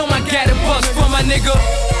 No, I got a bus for my nigga.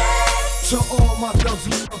 To all my thugs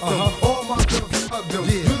who fuck them, all my girls who hug them,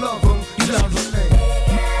 you love them, you love them.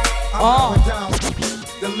 I'm going down,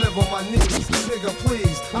 then live on my knees, nigga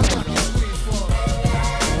please, I got to squeeze for.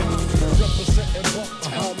 Representing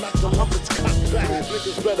Bucktown, Mac 11's cock back,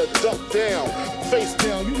 niggas better duck down, face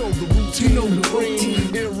down, you know the routine, the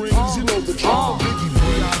cream, earrings, you know the drama,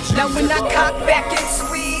 Biggie. Now when I cock back and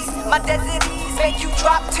squeeze, my desert ease make you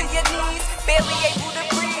drop to your knees, barely able to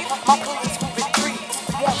breathe, my police moving breeze.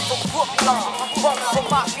 One for Brooklyn, one for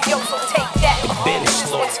Mafioso, take that.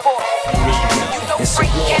 what's for. It's a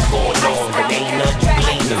war going on, but ain't nothing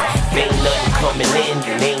bleeding. Ain't nothing coming in,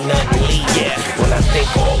 and ain't nothing leaving. When I think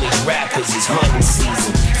all these rappers is hunting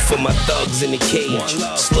season. For my thugs in the cage,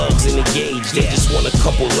 slugs in the gauge. They just want a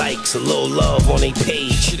couple likes, a little love on their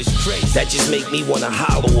page. That just make me wanna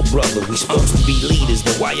hollow a brother. We supposed to be leaders,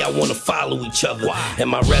 then why y'all wanna follow each other? And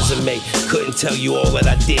my resume couldn't tell you all that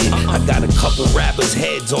I did. I got a couple rappers'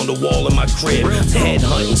 heads on the wall in my crib. Head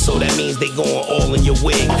hunting, so that means they going all in your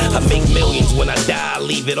wig. I make millions, when I die, I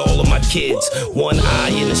leave it all on my kids. One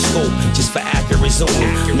eye in the scope, just for accurate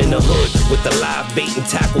zooming. I'm in the hood with the live bait and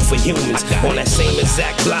tackle for humans. On that same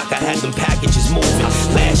exact block, I had them packages moving.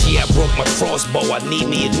 Last year I broke my crossbow, I need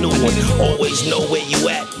me a new one. Always know where you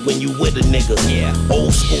at when you with a nigga.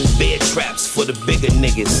 Old school bear traps for the bigger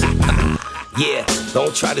niggas. Yeah,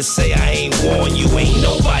 don't try to say I ain't warned you, ain't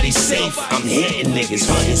nobody safe. I'm hitting niggas,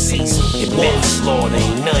 hunting season. It been slaughtered,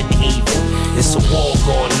 ain't nothing even. It's a war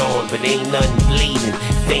going on, but ain't nothing bleeding.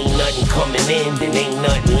 If ain't nothing coming in, then ain't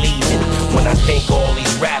nothing leaving. When I think all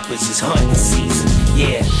these rappers is hunting season.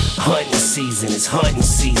 Yeah, hunting season is hunting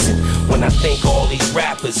season. When I think all these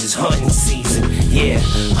rappers is hunting season. Yeah,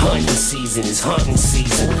 hunting season is hunting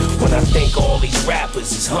season. When I think all these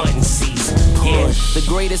rappers is hunting season. Yeah, the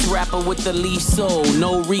greatest rapper with the least soul,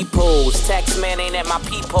 no repos. Tax man ain't at my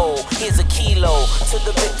peephole. Here's a kilo. To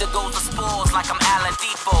the victor goes the spores like I'm Alan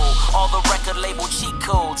Depot. All the record label cheat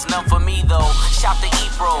codes, none for me though. Shout to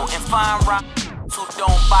Ebro and fine rock. Who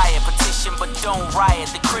don't buy it, petition but don't riot.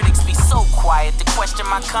 The critics be so quiet to question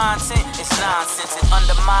my content. It's nonsense, it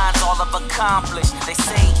undermines all I've accomplished. They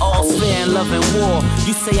say all's fair in love and war.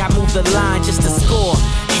 You say I move the line just to score.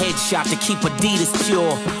 Headshot to keep Adidas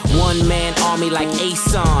pure. One man army like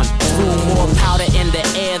Ason. Threw more powder in the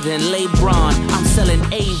air than LeBron. I'm selling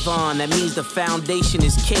Avon, that means the foundation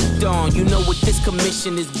is caked on. You know what this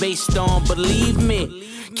commission is based on, believe me.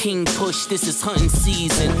 King Push, this is hunting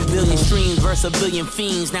season. Billion streams versus a billion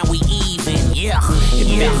fiends, now we even. Yeah, it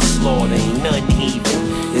been slaughtered, ain't nothing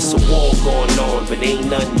even. It's a war going on, but ain't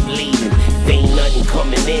nothing bleeding. If ain't nothing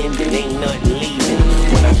coming in, then ain't nothing leaving.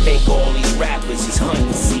 When I think all these rappers is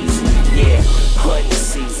hunting season. Yeah, hunting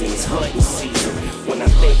season is hunting season. When I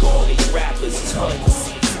think all these rappers is hunting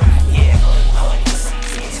season. Yeah, hunting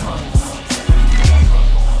season is hunting season.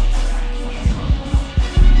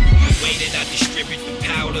 The way that I distribute the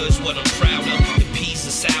powder is what I'm proud of. The peas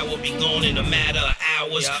and sour be gone in a matter of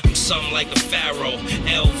hours. I'm something like a pharaoh.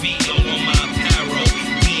 LV all on my apparel.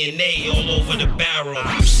 DNA all over the barrel.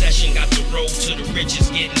 Obsession got the road to the riches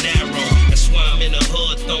getting narrow. That's why I'm in the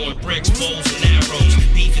hood throwing bricks, bows, and arrows.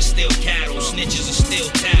 Beef is still cattle, snitches are still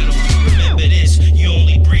tattle. Remember this, you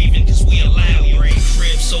only breathing cause we allow you.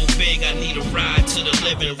 Crib so big, I need a ride to the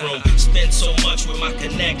living room. Spend so much with my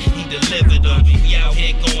connect, he delivered them. We out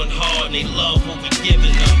here going hard and they love what we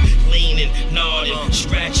giving them. Leaning, nodding,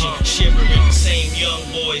 scratching, shivering. Same young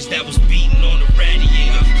boys that was beating on the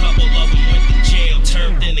radiator. Couple of them went to jail,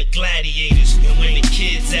 turned into gladiators. And when the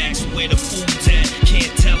kids ask where the food's at, can't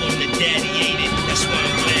tell them the daddy ate it. That's why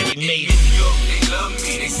I'm glad he made it. New York, they love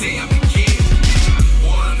me, they say I'm a kid.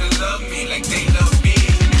 Want them to love me like they love me.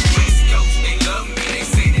 West Coast, they love me, they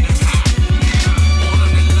say that I'm hot. Want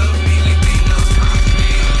them to love me like they love rock.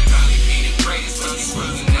 Probably be the greatest, but these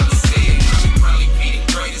screws will never say it. Probably be the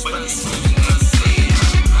greatest, but these screws will never say it.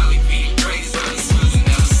 Probably be the greatest, but these screws will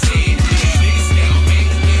never say it. Bitches gon' make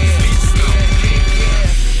it, bitches gon' make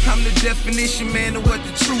it. I'm the definition, man, of what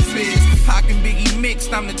the truth is. Pac and Biggie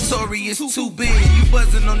mixed, I'm notorious, too big. You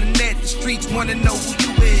buzzing on the net, the streets wanna know who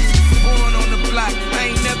you is. Born on the block, I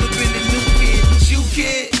ain't never been a new kid. But you,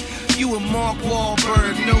 kid, you a Mark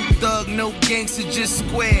Wahlberg. No thug, no gangster, just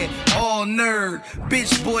square. All nerd,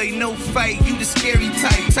 bitch boy, no fight. You the scary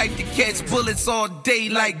type to catch bullets all day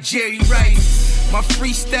like Jerry Rice. My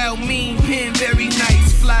freestyle mean, pen very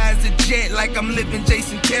nice. Fly as a jet like I'm living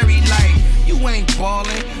Jason Terry life. You ain't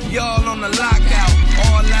ballin', y'all on the lockout.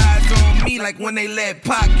 All eyes on me like when they let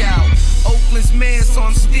Pac out. Oakland's man, so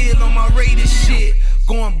I'm still on my Raiders shit.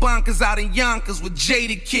 Going bonkers out in Yonkers with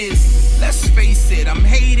Jadakiss. Let's face it, I'm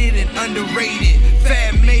hated and underrated.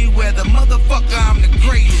 Fat Mayweather, motherfucker, I'm the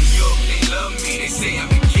greatest. New York, they love me, they say I'm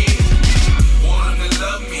a kid. Want them to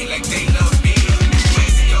love me like they love me.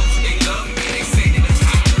 West Coast, they love me, they say that I'm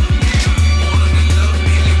hot. Want them to love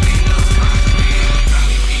me like they love rock.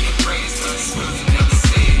 Probably be the greatest, but these screws will never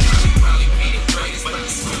say it. Probably be the greatest, but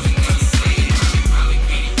these screws will never say it. Probably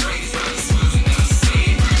be the greatest, but these screws will never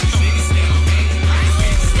say it. Bitches gon' make it.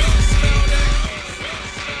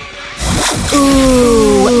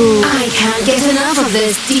 Ooh, I can't get enough of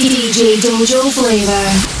this DJ Dojo flavor.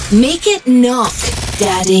 Make it knock,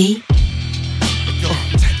 daddy.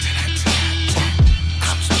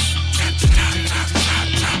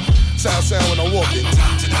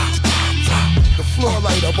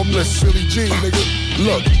 nameless. Billy G, nigga.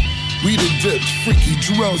 Look, we the dips, freaky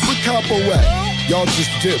drills, with capo at. Y'all just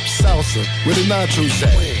dip salsa where the nachos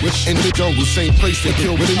at. In the jungle, same place they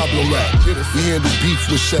kill with the Pablo at. We handle beef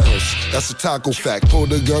with shells, that's a taco fact. Pulled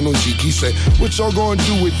the gun on Zeke, he said, what y'all gonna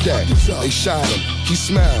do with that? They shot him, he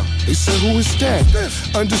smiled. They said, who is that?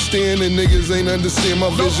 Understand the niggas ain't understand my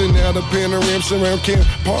vision. Now the panorams around can't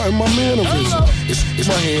pardon my mannerism. It's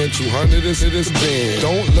my hand, 200 is it is band.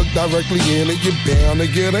 Don't look directly in it, you're bound to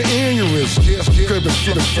get an aneurysm. Cribbin'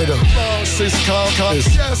 for the 6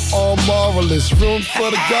 cars, all marvelous. Room for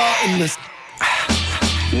the godliness.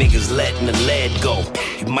 Niggas letting the lead go.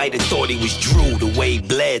 You might have thought he was Drew the way he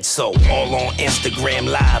bled so. All on Instagram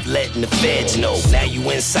live letting the feds know. Now you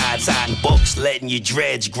inside hiding books letting your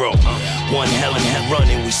dreads grow. One hell and hell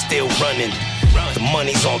running, we still running. The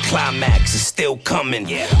money's on climax, it's still coming.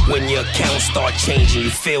 When your accounts start changing, you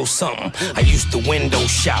feel something. I used to window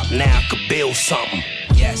shop, now I could build something.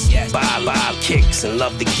 Buy live kicks and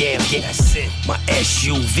love the gambling. My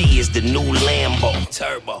SUV is the new Lambo.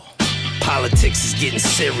 Turbo. Politics is getting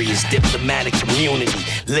serious. Diplomatic community,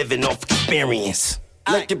 living off experience.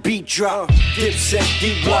 Let the beat drop. Dipset,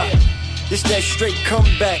 D-Block. This that straight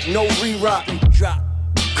comeback, no re-rock.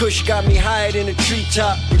 Kush got me higher than a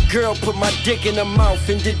treetop. Your girl put my dick in her mouth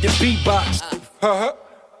and did the beatbox.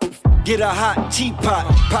 Get a hot teapot.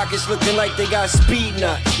 Pockets looking like they got speed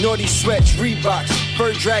knot. Naughty sweats, Reeboks.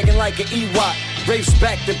 Bird dragging like an Ewok. Race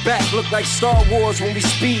back to back, look like Star Wars when we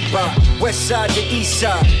speed by. West side to east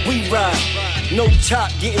side, we ride. No top,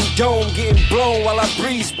 getting dome, getting blown while I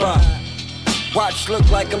breeze by. Watch look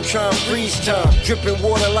like I'm trying to freeze time. Dripping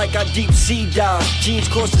water like I deep sea dive. Jeans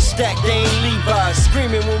cost a stack, they ain't Levi's.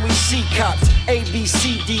 Screaming when we see cops. A, B,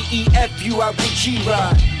 C, D, E, F, U out the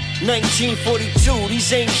G-Ride. 1942,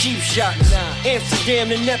 these ain't cheap shots. Amsterdam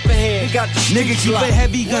to Nepperham, we got the nigga keep locked. a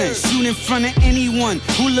heavy gun, shoot in front of anyone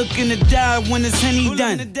who looking to die when it's Henny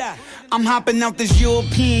done. I'm hopping out this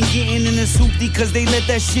European, getting in this hoopty, cause they let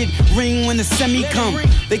that shit ring when the semi come.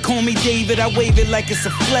 They call me David, I wave it like it's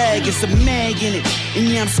a flag, it's a mag in it, and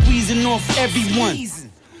yeah, I'm squeezing off everyone.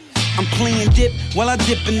 I'm playing dip while I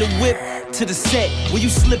dip in the whip. To the set, where you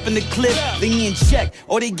slip in the clip, they in check,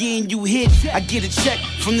 or they getting you hit. I get a check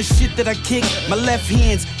from the shit that I kick. My left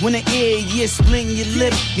hand's when the air, yeah, splitting your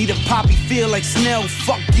lip. Need a poppy feel like Snell,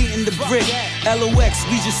 fuck getting the brick. LOX,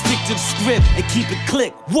 we just stick to the script and keep it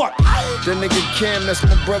click. What? That nigga Cam, that's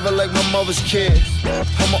my brother like my mother's kid.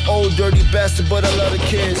 I'm an old dirty bastard, but I love the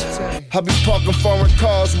kids. I be parking foreign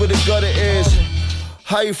cars where the gutter is.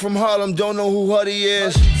 How you from Harlem, don't know who Huddy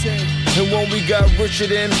is. And when we got richer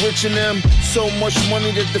than them, so much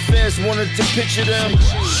money that the fans wanted to picture them.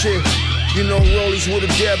 Shit, you know Rollies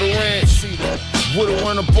would've gathered ranch. Would've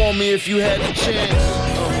run up on me if you had the chance.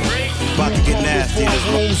 About to get nasty. There's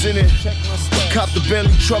rooms in it. Cop the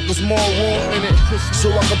Bentley truck, there's more room in it.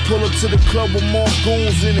 So I can pull up to the club with more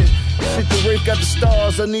goons in it. Shit, the Wraith got the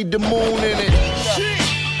stars, I need the moon in it. Shit!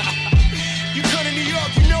 You come to New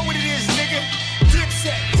York, you know what it is, nigga.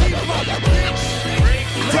 Dipset, D-Block, bitch.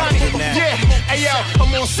 Yeah, hey yo,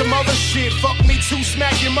 I'm on some other shit. Fuck me too,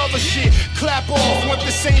 smack your mother shit. Clap off, want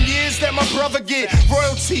the same years that my brother get.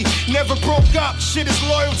 Royalty, never broke up, shit is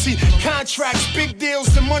loyalty. Contracts, big deals,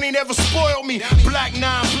 the money never spoiled me. Black 9,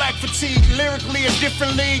 black fatigue, lyrically a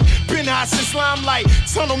different league. Been hot since Limelight,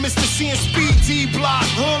 Tunnel, Mr. C and Speed, D-Block,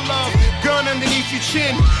 hood love, gun underneath your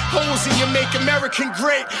chin. Holes in your make American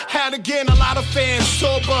great. Had again a lot of fans,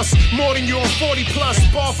 tour bus, more than you on 40 plus.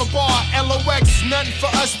 Bar for bar, LOX, nothing for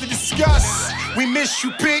us to discuss. We miss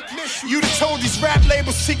you, Big. You done told these rap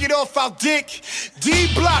labels to get off our dick.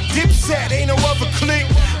 D-Block, Dipset, ain't no other clique.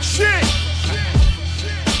 Shit.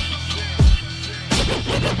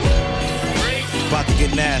 About to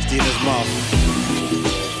get nasty in this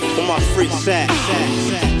motherfucker. For my free sack.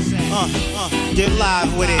 Get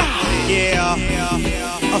live with it. Yeah.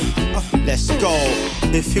 Let's go.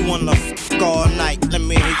 If you wanna f all night, let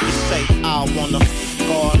me hear you say, I wanna f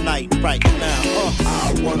all night right now.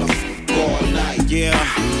 I wanna f all night. Yeah.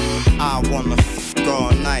 I wanna f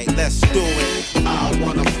all night. Let's do it. I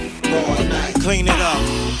wanna f all night. Clean it up.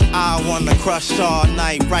 I wanna crush all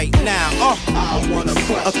night right now. I wanna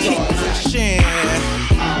crush keep all crushing.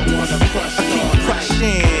 I wanna crush keep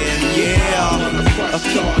crushing. Yeah.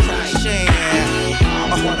 Keep crushing.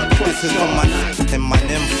 This is for my and my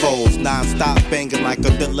nymphos. Non-stop banging like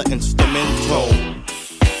a Dilla instrumental.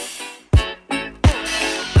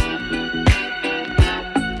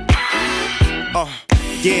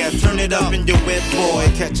 Yeah, turn it up in your whip, boy.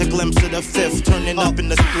 Catch a glimpse of the fifth, turning up in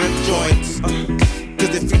the strip joints.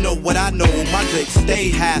 Cause if you know what I know, my drinks stay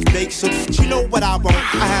half-baked. So you know what I want,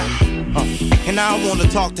 and I don't wanna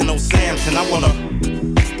talk to no Samson. I wanna,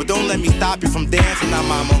 but don't let me stop you from dancing now,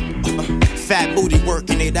 mama. Fat booty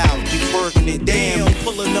working it out, you working it, damn.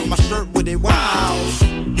 Pulling up my shirt with it, wow.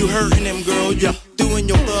 You hurting them, girl, yeah. Doing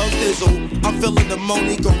your thug thizzle. I'm feeling the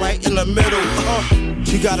money go right in the middle.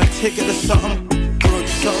 You got a ticket or something? Girl, you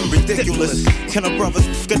something ridiculous. Can a brother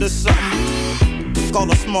get us something?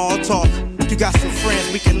 Call a small talk. You got some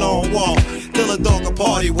friends, we can all walk. Till a dog a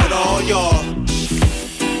party with all y'all.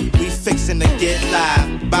 We fixin' to get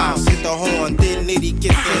live. Bounce, hit the horn, then Nitty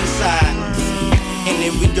gets inside. And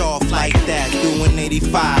then we off like that, doing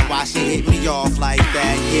 85. Why she hit me off like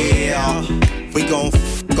that? Yeah, we gon'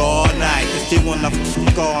 f*** all night. If you wanna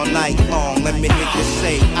f*** all night long, let me hear you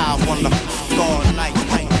say, I wanna f*** all night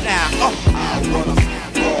right now. I wanna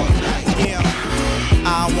f*** all night, yeah.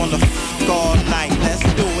 I wanna f*** all night, let's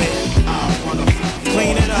do it. I wanna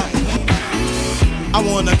clean it up. I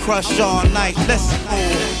wanna crush all night, let's go.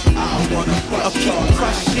 I wanna keep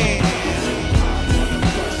crushing.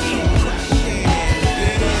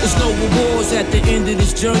 There's no rewards at the end of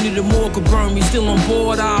this journey. The more could burn me. Still on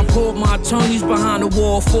board, I pulled my attorneys behind the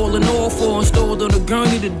wall, falling off or installed on a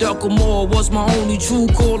gurney. The duck or more was my only true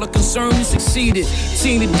call. A concern me succeeded.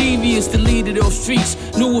 Seen the devious deleted off streets.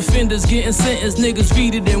 New offenders getting sentenced. Niggas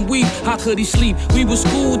feeded and weep. How could he sleep? We was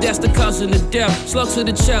schooled, that's the cousin of death. Slug to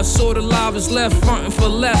the chest, saw the live is left. Frontin' for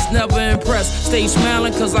less, never impressed. Stay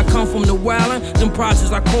smiling cause I come from the wildin'. Them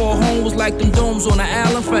projects I call home was like them domes on the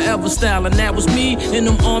island. Forever styling, that was me in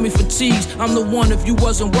them army fatigues. I'm the one, if you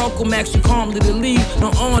wasn't welcome, ask you calmly to leave.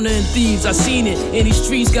 No honor in thieves, I seen it. In these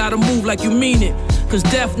streets, gotta move like you mean it. Cause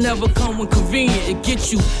death never come when convenient, it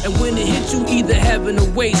gets you. And when it hits you, either heaven or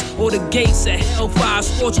waste, or the gates of hellfire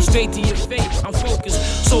scorch you straight to your face. I'm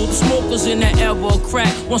focused, so the smokers in that ever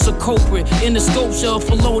crack. Once a culprit, in the sculpture of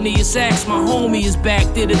felonious acts. My homie is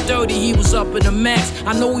back, did it dirty, he was up in the max.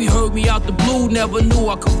 I know he heard me out the blue, never knew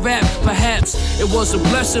I could rap. Perhaps it was a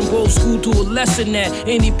blessing, both school to a lesson that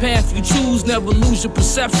any path you choose, never lose your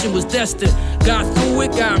perception was destined. Got through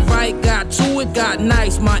it, got right, got to it, got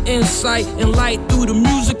nice. My insight and light through the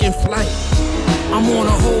music and flight. I'm on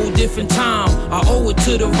a whole different time. I owe it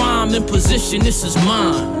to the rhyme and position, this is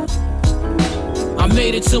mine. I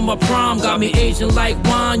made it to my prime, got me aging like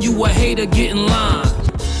wine. You a hater, get in line.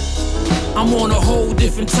 I'm on a whole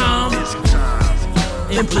different time.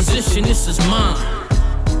 In position, this is mine.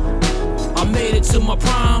 I made it to my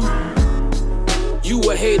prime. You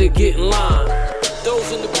a hater, get in line.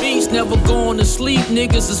 Those in the beast never going to sleep.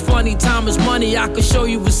 Niggas is funny, time is money. I can show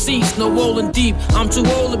you receipts, no rolling deep. I'm too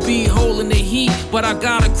old to be holding the heat, but I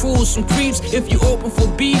got a crew with some creeps. If you open for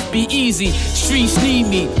beef, be easy. Streets need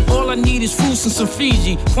me. All I need is fruits and some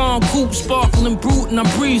Fiji. Farm coupe, sparkling brute, and I'm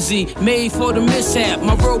breezy. Made for the mishap,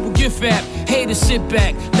 my road will gift wrap. Haters sit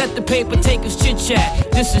back, let the paper take us chit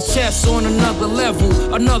chat. This is chess on another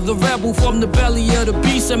level. Another rebel from the belly of the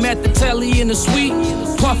beast. I'm at the telly in the suite,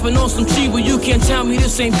 puffing on some Chiba. You can't tell me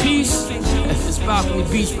this ain't peace. It's balcony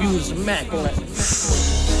beach views, Mac on it.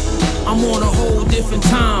 I'm on a whole different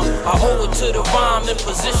time. I owe it to the rhyme and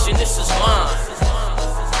position, this is mine.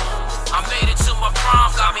 I made it to my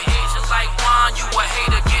prime, got me aging like wine. You a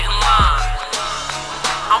hater, get in line.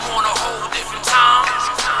 I'm on a whole different time.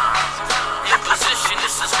 In position,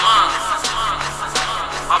 this is mine.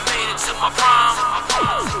 I made it to my prime.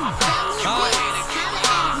 You a hater, get in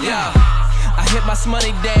line. Yeah. I hit my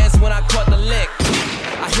smoney dance when I caught the lick.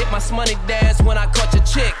 I hit my smoney dance when I caught your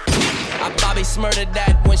chick. I Bobby smurdered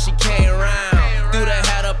that when she came around. Threw the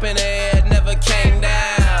hat up in the air, never came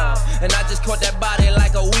down. And I just caught that body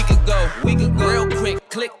like a week ago. Real quick,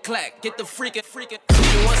 click, clack, get the freakin'.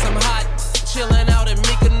 You want some hot, chillin' out in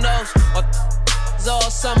Mykonos? Or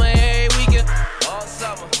all summer, every weekend. All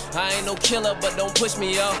summer. I ain't no killer, but don't push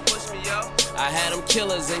me, yo. I had them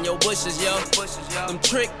killers in your bushes, yo. Them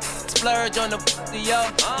trick, splurge on the yo.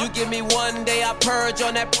 You give me one day, I purge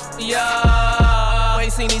on that yo. I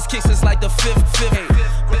ain't seen these kicks since like the fifth.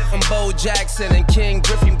 From Bo Jackson and King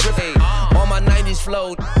Griffin. On my 90s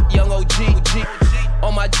flow, young OG.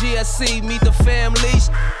 On my GSC, meet the families.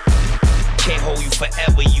 Can't hold you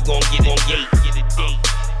forever, you gon' get on gate. Get a date.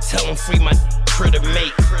 Tell them free my critter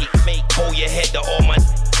mate. Hold your head to all my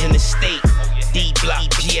in the state. D-Block,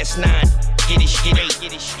 GS9, get it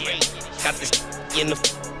straight. Got this in the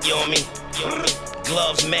on me.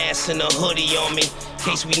 Gloves, mask, and a hoodie on me. In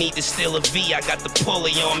case we need to steal a V, I got the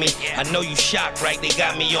pulley on me. I know you shocked, right? They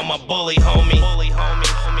got me on my bully, homie.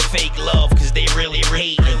 Fake love, cause they really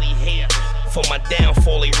hatin'. For my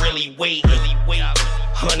downfall, they really waiting.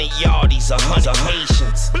 100 yardies, 100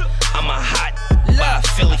 Haitians. I'm a hot by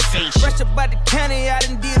Philly face. Fresh up by the county, I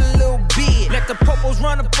done did a little bit. Let the popos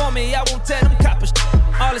run up on me, I won't tell them coppers.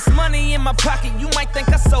 All this money in my pocket, you might think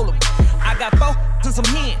I sold them. I got 4 and some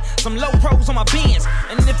hen, some low pros on my bins.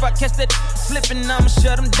 And if I catch that slipping, I'ma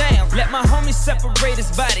shut him down. Let my homie separate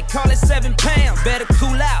his body, call it 7 pounds. Better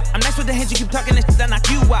cool out. I'm nice with the hands, you keep talking that shit, I knock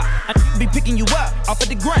you out. I be picking you up off of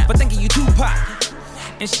the ground, but thinking you Tupac.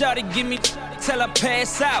 And shawty give me till I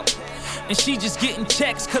pass out. And she just getting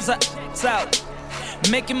checks cause I out.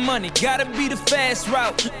 Making money, gotta be the fast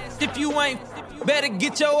route. If you ain't, better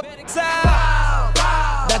get your ass out.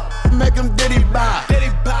 That make him diddy bow.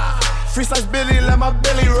 Free slice Billy, let my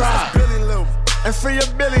Billy ride. And free your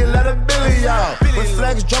Billy, let a Billy out. When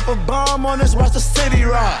Flex drop a bomb on us, watch the city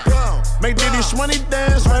rock. Make Diddy Shmoney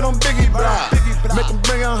dance right on Biggie block. Make him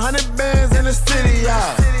bring 100 bands in the city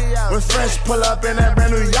out. When Fresh pull up in that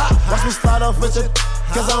brand new yacht, watch me start off with your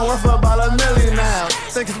cause I'm worth about $1 million now.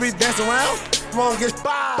 Think it's me dancing around? Won't get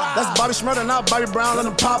that's Bobby Shmurda, not Bobby Brown. Let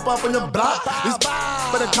him pop up on your block. These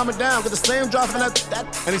better coming down, get the same drop from that.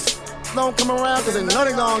 And these don't come around cause they know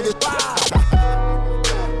they gon' get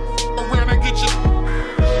Where'd I get you?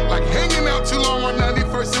 Like hanging out too long on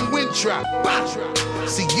 91st and Winthrop.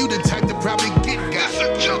 See, you the type to probably get got.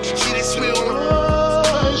 See, they smell on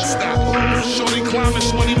the stop. Shorty climbing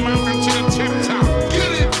Smoney Mountain to the tip top.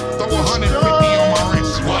 Get it? Throw 150 on my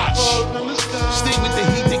wrist watch. Stay with the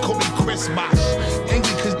heat, they call me Chris Bosh.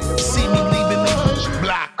 Angry cause they see me leaving the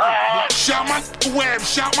block. Shout my web,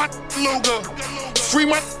 shout my logo. Free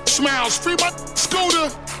my smiles, free my scooter.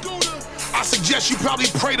 I suggest you probably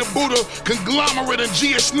pray to Buddha. Conglomerate and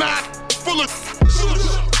GS9 full of.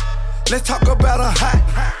 Let's talk about a hot.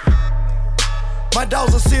 My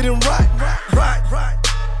dogs are sitting right.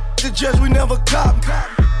 The judge we never cop.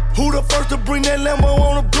 Who the first to bring that Lambo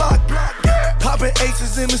on the block? Popping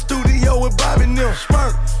aces in the studio with Bobby Nim.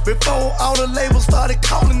 Before all the labels started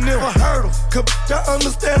calling them. I heard them. Cause I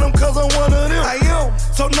understand them cause I'm one of them. I am.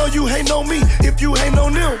 So no, you ain't on me if you ain't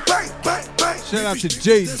on them. Bang. Shout out to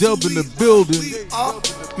J Dub in the building.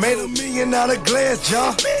 Made $1 million out of glass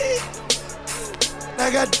jar.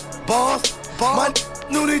 I got boss. My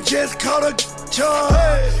knew they just caught a charge.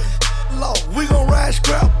 Hey. Law, we gon' ride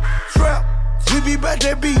scrap. We be back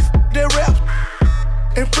that beef, that rap.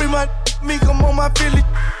 And free my me come on my Philly.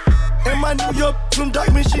 And my New York from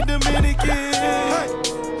Dykeman, she Dominican. Hey.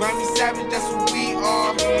 Grammy Savage, that's what we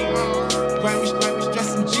are. Grammy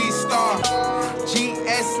stressing G-Star.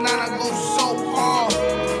 GS9, I go so hard.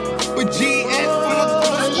 But GS full of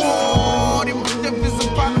squad. If the is a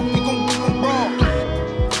problem, we gon' do them raw.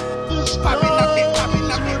 Poppin' out there.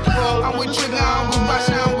 I'm with Trigger, I'm with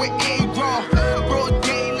Basha, I'm with A-Raw. Broad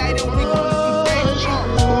daylight and we gon' do some things raw.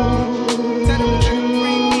 Tell them to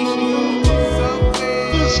bring me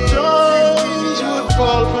somewhere. The stars will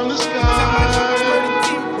fall from the sky.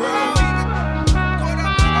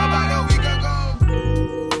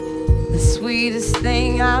 The sweetest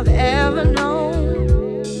thing I've ever known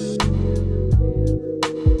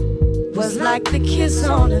was like the kiss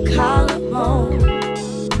on a collarbone.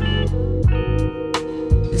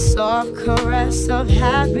 The soft caress of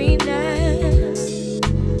happiness.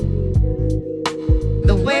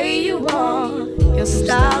 The way you walk, your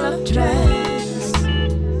style of dress.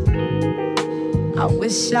 I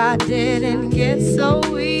wish I didn't get so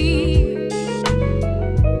weak.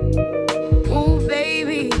 Ooh,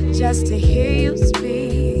 baby, just to hear you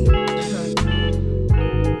speak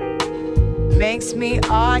makes me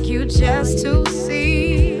argue just to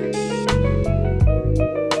see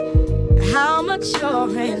how much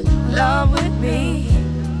you're in love with me.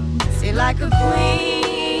 See, like a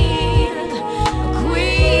queen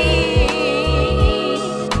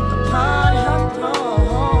upon her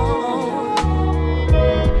throne.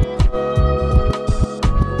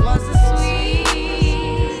 It was the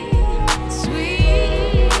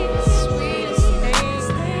sweetest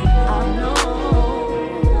thing I know.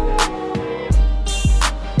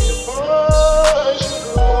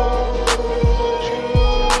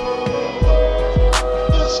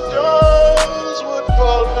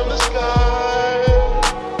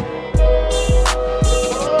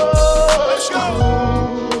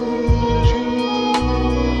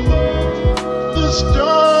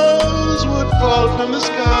 From the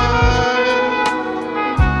sky.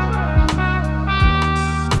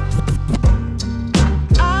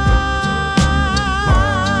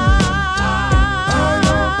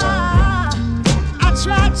 I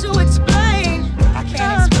tried to explain. I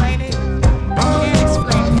can't explain it.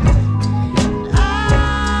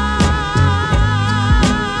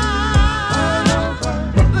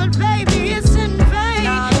 But baby, it's in vain.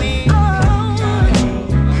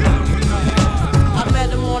 I met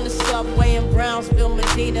him on the subway in Brownsville,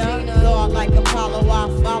 Medina. Lord like Apollo, I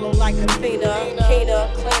follow like Athena. Keener,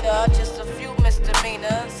 cleaner, just a few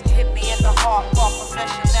misdemeanors.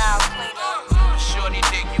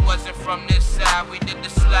 from this side, we did the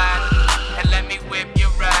slide. And let me whip your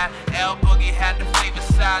ride. L Boogie had the flavor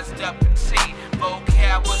sized up and tea.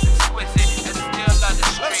 Vocab was exquisite and still on the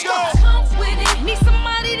street. Come with it. Need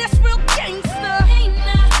somebody that's real gangster. Ain't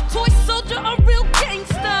nah. Toy soldier, a real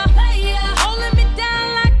gangster. Holding me down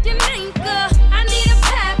like an anchor. I need a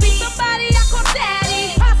pappy, somebody I call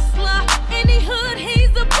daddy. Hustler, any hood,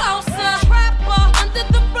 he's a bosser. Trapper, under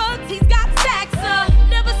the rugs, he's got saxer.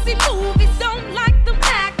 Never see movies, don't like them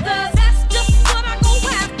actors. That's just what I go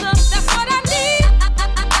after. That's what I need.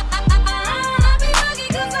 I be lucky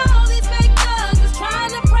 'cause all these fake thugs is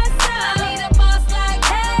trying to press up. I need a boss like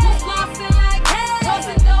hey, who's flossing like hey,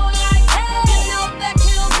 tossing dough like hey. You know that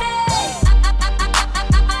kills me.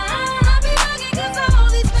 I be lucky 'cause all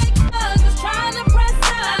these fake thugs is trying to press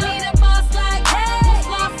up. I need a boss like hey, who's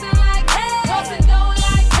flossing like hey, tossing dough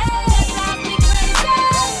like hey. That drives me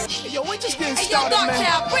crazy. Yo, we just getting Hey, yo, started, Dark man.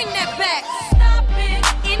 Child, bring that back. Stop it.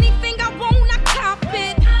 Anything I want, I cop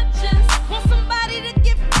it. I just want somebody to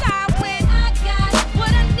get fly with. I got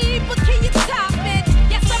what I need, but can you top it?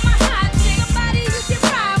 Yes, I'm a hot chick. Somebody you can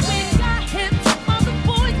ride with. Got hips, all the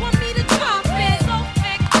boys want me to drop it. So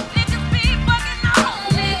thick, niggas be bugging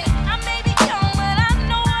on it. I may be young, but I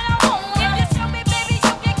know what I want. If you show me, baby,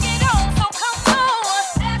 you can get on. So come on.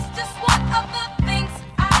 That's just one of the things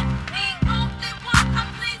I need. Only one I'm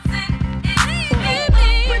pleasing is me, baby.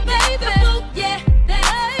 Yeah,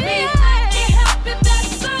 that's me. I can't help it,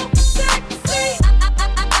 that's so sexy.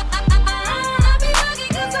 I be lucky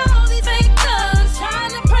 'cause all these fake thugs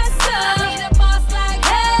trying to press up. I need a boss like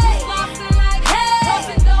hey, flossing like hey,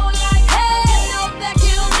 tossing dough like hey. You know that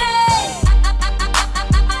kills me.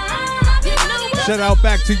 You know what? Shout out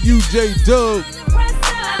back to you, J Dub. I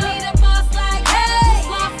need a boss like hey,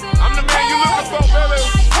 flossing I'm the man you looking for, baby.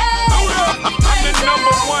 I'm the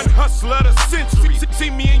number one hustler of the century. See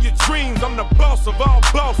me in your dreams, I'm the boss of all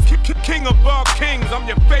boss, king of all kings. I'm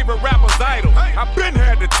your favorite rapper's idol. I've been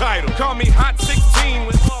had the title. Call me Hot 16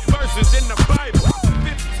 with more verses in the Bible.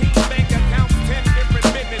 15 bank accounts, 10 different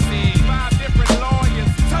businesses, 5 different lawyers.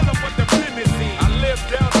 Tell them what the business is. I live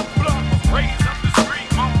down the block, raised up the street.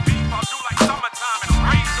 More beef, I'll do like summertime and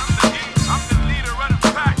raise up the heat. I'm the leader of the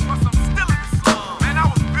pack, plus I'm still in the slum. Man, I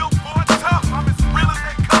was built for it tough, I'm as real as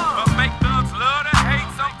they come. But make thugs love to hate,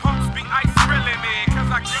 some punks be ice grilling me. 'Cause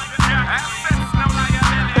I give the jack assets, no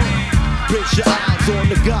liability. Bitch, your eyes on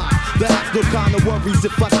the guy. That's no kind of worries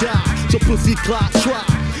if I die. So pussy clock try.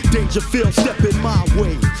 Dangerfield stepping my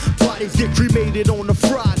way. Bodies get cremated on a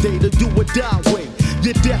Friday to do a die way.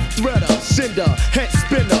 Your death threader, sender, head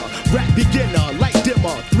spinner, rap beginner, light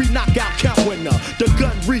dimmer, 3 knockout count winner, the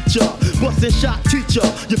gun reacher, busting shot teacher,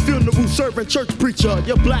 your funeral servant church preacher,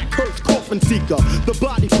 your black hearse coffin seeker, the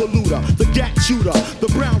body polluter, the gat shooter, the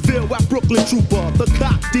Brownville West Brooklyn trooper, the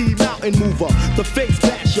Cock D mountain mover, the face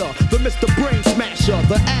basher, the Mr. Brain smasher,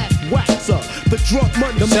 the ass waxer, the drunk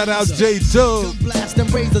money. Shout out J Dub. Blast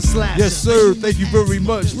and razor slash. Yes, sir. Thank you very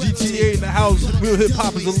much. GTA in the house. Real hip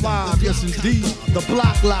hop is alive. Yes, indeed. The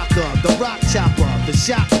block locker, the rock chopper, the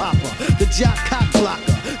shot popper, the jock cock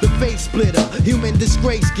blocker, the face splitter, human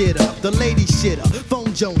disgrace getter, the lady shitter,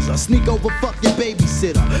 phone joneser, sneak over, fuck your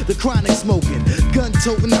babysitter, the chronic smoking, gun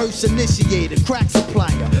toting, hearse initiator, crack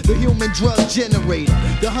supplier, the human drug generator,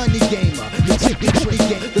 the honey gamer, the chicken tree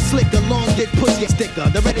game, the slicker, long dick pussy sticker,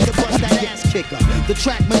 the ready to bust that ass kicker, the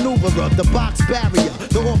track maneuverer, the box barrier,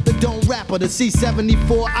 the off the dome rapper, the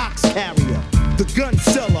C-74 ox carrier. The gun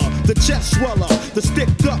seller, the chest sweller, the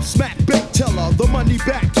sticked up smack bank teller, the money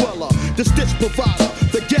back dweller, the stitch provider,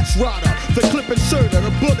 the guest rider, the clip inserter, the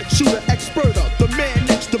bullet shooter experter, the man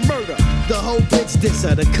next to murder. The whole bitch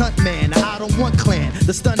disser, the cunt man, the I don't want clan,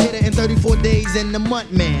 the stun hitter in 34 days and the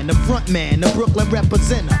month man, the front man, the Brooklyn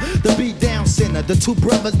representer, the beat down sinner, the 2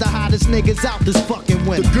 brothers, the hottest niggas out this fucking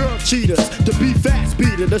winter. The girl cheaters, the beat fast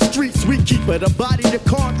beater, the street sweet keeper, the body, the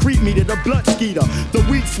concrete meter, the blunt skeeter, the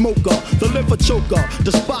weed smoker, the liver choker,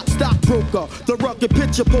 the spot stockbroker, the rugged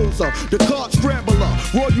picture poser, the card scrambler,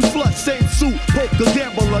 royal flush, same suit, poker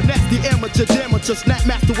gambler, nasty amateur, damager, snap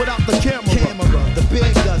master without the camera, the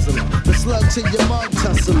beer guzzler, the slug to your mug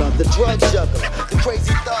tussler, the drug juggler, the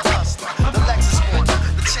crazy thug hustler, the Lexus sporter,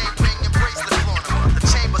 the chain ring and bracelet corner, the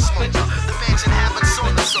chamber smoker, the mansion having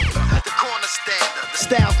sauna soaker, the corner stander, the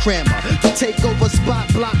style crammer, the takeover spot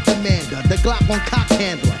block commander, the Glock on cock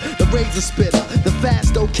handler, the razor spitter, the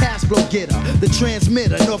fast old cash flow getter, the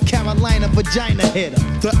transmitter, North Carolina vagina hitter,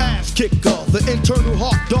 the ass kicker, the internal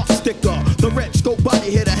heart dart sticker, the red scope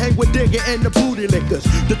body hitter, hang with digger and the booty lickers,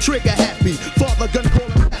 the trigger happy, father gun call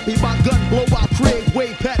happy, my gun blow out crib,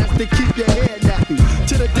 way patterns to keep your hair nappy,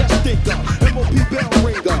 to the death thinker, MOP bell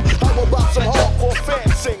ringer, how about some hardcore fan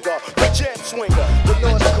singer, the jam swinger, the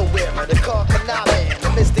nautical wearer,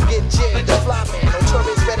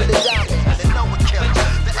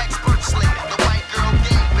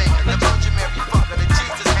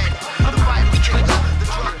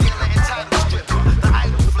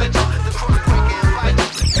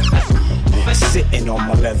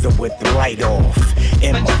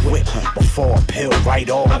 right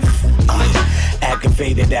off.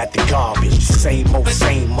 Aggravated at the garbage, same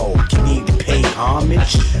old, you need to pay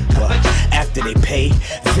homage. But after they pay,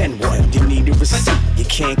 then what? You need a receipt, you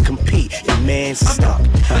can't compete, your man's stuck.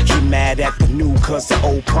 He mad at the new cause the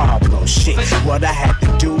old problem. Shit, what I had to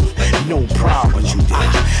do, no problem. You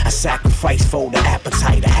did. I sacrificed for the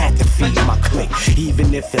appetite, I had to feed my clique,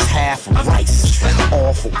 even if it's half of rice.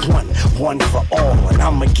 All for one for all, and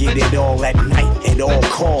I'ma get it all at night at all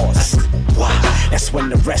costs. Wow, that's when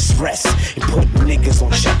the rest and put niggas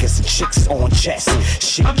on checkers and chicks on chess.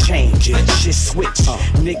 Shit changes, shit switch.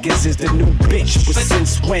 Niggas is the new bitch, but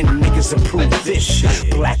since when niggas approve this?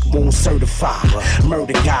 Black Moon certified,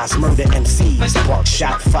 murder guys, murder MCs,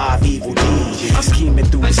 buckshot 5 evil deeds. Scheming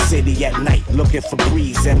through the city at night, looking for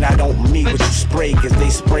breeze, and I don't mean what you spray, cause they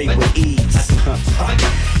spray with ease.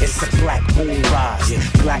 It's a black moon rise,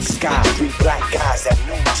 black sky, 3 black guys at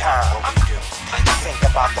noontime. Think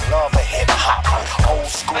about the love of hip-hop, old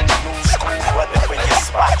school, new school, whatever your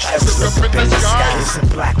spot, just look up in the sky. It's a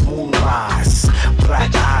black moonrise,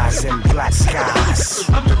 black eyes and black skies.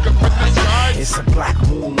 It's a black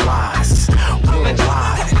moonrise,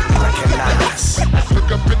 worldwide, recognize.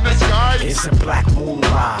 It's a black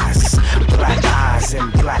moonrise, black eyes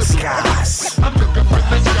and black skies.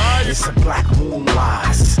 It's a black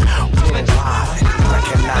moonrise, worldwide,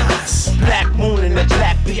 recognize. Black moon and the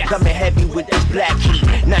black beat coming heavy with this black heat.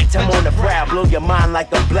 Nighttime on the prowl, blow your mind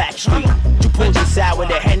like a black street. You pulls inside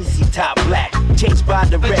with a Hennessy top black. Chased by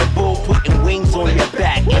the Red Bull, putting wings on your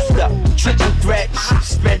back. It's the triple threat,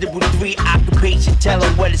 spread it with 3 occupation. Tell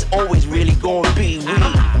them what it's always really gonna be. We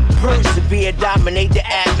persevere, dominate the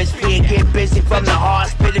atmosphere. Get busy from the heart,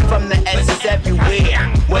 spit it from the essence everywhere.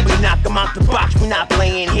 When we knock them out the box, we not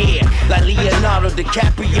playing here. Like Leonardo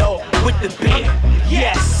DiCaprio with the beer.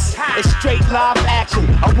 Yes, it's straight live action.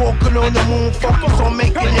 I'm walking on the moon, focus on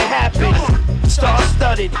making it happen.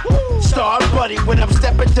 Star-studded, star-budded. When I'm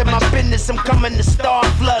stepping to my business, I'm coming to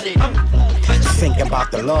star-flooded. Think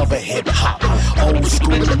about the love of hip-hop, old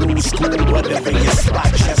school, new school, whatever your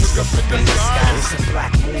spot. Just look up in the sky. It's a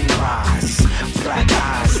black moonrise, black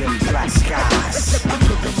eyes and black skies. It's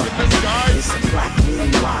a black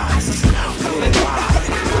moonrise, worldwide,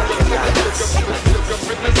 recognize. It's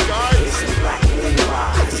a black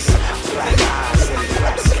moonrise, black eyes and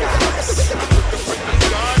black skies.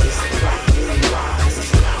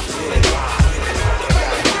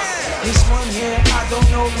 This one here, I don't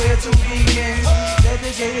know where to begin.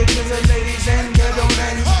 Dedicated to the ladies and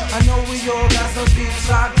gentlemen. I know we all got some beats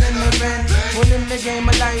locked in the bend. Well, in the game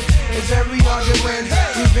of life, it's very hard to win.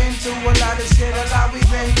 We've been through a lot of shit, a lot we've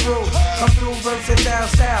been through. Come through versatile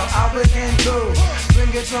style, I begin to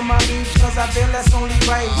bring it to my beats, cause I feel that's only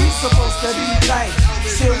right. We supposed to be tight,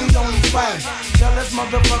 still we only fight. Jealous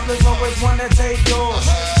motherfuckers always wanna take yours.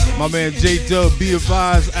 My man J-Dub, be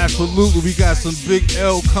advised, absolutely, we got some Big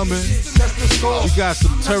L coming. We got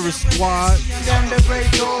some Terror Squad,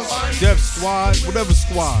 Death Squad, whatever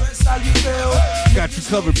squad. Got you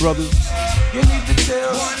covered, brothers. You need to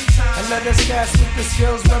chill and let us cast with the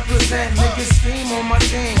skills represent. Niggas scheme on my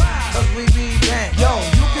team, cause we be bent. Yo,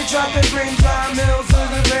 you can drop the green dime mills to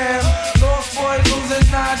the rim. Lost boys losing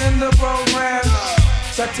not in the program.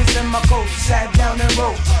 Touches in my coat, sat down and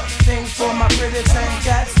wrote things for my critics and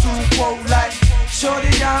cats to quote like,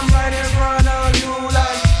 shorty, I'm right in front of you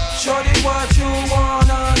like, shorty, what you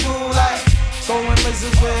wanna do like, going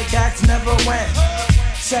places where cats never went.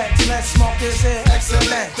 Sex, let's smoke this here,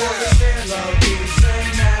 excellent. Love peace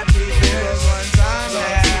and happiness. One time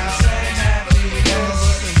now.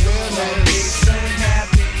 Love peace and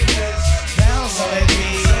happiness. Bounce with me.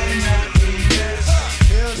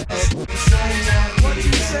 What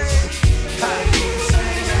you say? I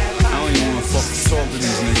don't even wanna fucking talk to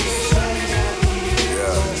these niggas.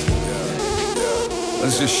 Yeah.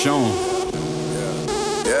 Let's just show them.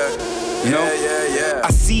 You know? I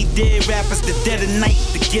see dead rappers the dead of night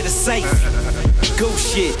to get a sight.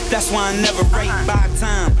 Ghost shit, that's why I never write by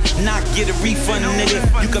time. Not get a refund, nigga.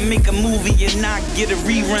 You can make a movie and not get a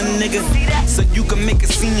rerun, nigga. So you can make a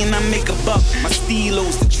scene and I make a buck. My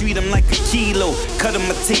stilos to treat them like a kilo. Cut them,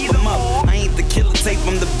 I tape them up. I ain't the killer type,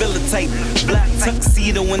 I'm the villa type. Black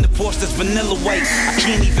tuxedo in the Porsche that's vanilla white. I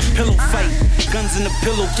can't even pillow fight. Guns in the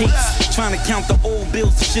pillowcase. Trying to count the old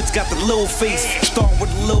bills, the shit's got the little face. Start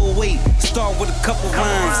with a little weight, start with a couple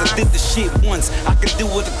rhymes. I did the shit once, I could do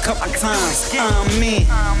it a couple times. I'm in.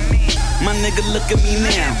 My nigga, look at me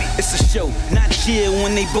now. It's a show, not chill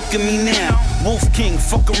when they booking me now. Wolf King,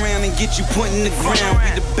 fuck around and get you put in the ground.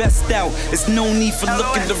 We the best out, there's no need for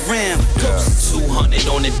looking around. 200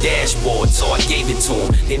 on the dashboard, so I gave it to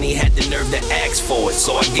him. Then he had the nerve to ask for it,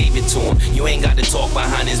 so I gave it to him. You ain't got to talk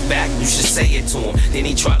behind his back, you should say it to him. Then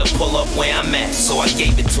he tried to pull up where I'm at, so I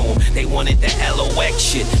gave it to him. They wanted the LOX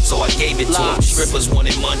shit, so I gave it to him. Strippers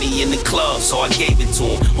wanted money in the club, so I gave it to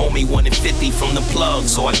him. Homie wanted 50 from the plug,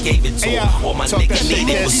 so I gave it to him. All my niggas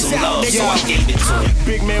needed was some love, so I gave it to him.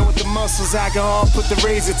 Big man with the muscles, I can all put the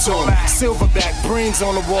razor to him. Silverback, brains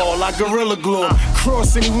on the wall, like Gorilla Glue.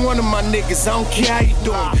 Cross any one of my niggas, I don't care how you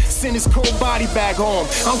do him. Send his cold body back home,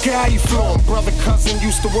 I don't care how you flow him. Brother, cousin,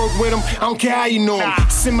 used to work with him, I don't care how you know him.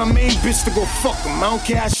 Send my main bitch to go fuck him, I don't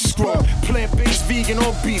care how she screw him. Plant-based, vegan,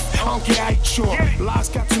 or beef, I don't care how you chew him. Lies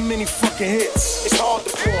got too many fucking hits, it's hard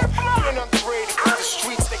to pour. Been underrated, cause the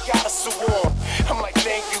streets, they got us so warm. I'm like,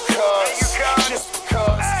 thank you, cuz. Just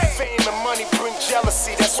because fame and money bring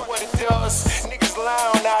jealousy, that's what it does. Niggas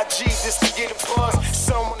lie on IG just to get a buzz.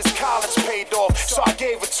 Someone his college paid off, so I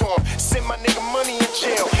gave it to him. Sent my nigga money in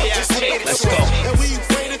jail, just made it to him. And we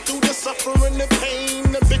waited through the suffering and pain.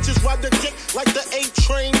 The bitches ride the dick like the A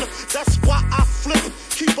train. That's why I flip,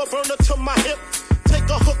 keep a burner to my hip. Take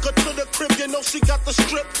a hooker to the crib, you know she got the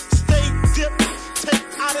strip. Stay dip, take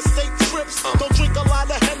out of state trips. Don't drink a lot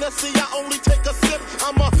of Hennessy, I only take a sip.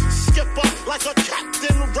 I'm a skipper like a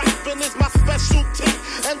captain. Rapping is my specialty,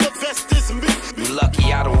 and the best is me. You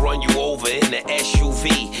lucky I don't run you over in the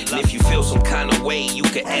SUV. And if you feel some kind of way, you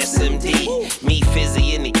can SMD. Me,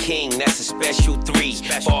 Fizzy, and the King, that's a special 3.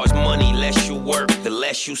 Far as money, less you work, the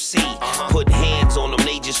less you see. Put hands on them,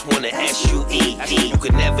 they just wanna SUE. You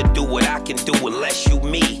can never do what I can do unless you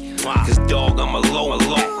me. Cause dog, I'm alone.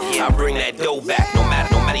 I bring that dough back, no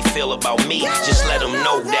matter how they feel about me. Just let them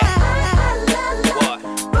know that. What?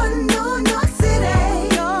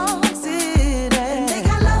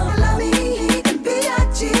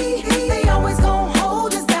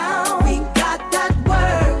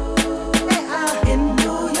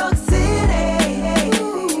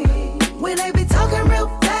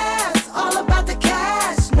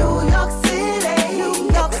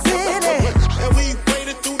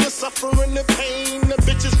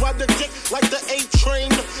 Like the A train,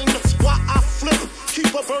 that's why I flip.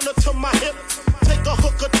 Keep a burner to my hip. Take a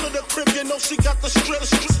hooker to the crib, you know she got the strip.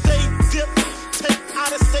 Stay dip, take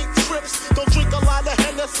out of state trips. Don't drink a lot of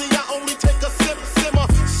Hennessy, I only take a sip. Simmer,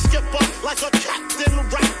 skipper like a captain.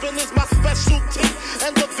 Rapping is my specialty,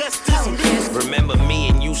 and the best is me. Remember me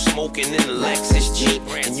and you smoking in the Lexus Jeep,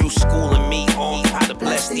 and you schooling me on how to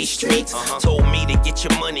bless these streets. Told me to get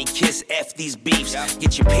your money, kiss F these beefs.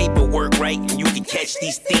 Get your paperwork right, and you can catch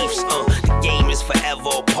these thieves. The game is forever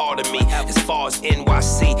a part of me. As far as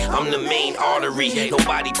NYC, I'm the main artery.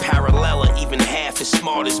 Nobody parallel or even half as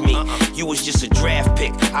smart as me. You was just a draft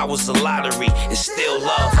pick, I was a lottery. It's still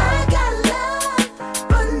love. I got love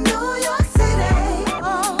for New York City.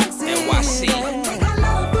 NYC.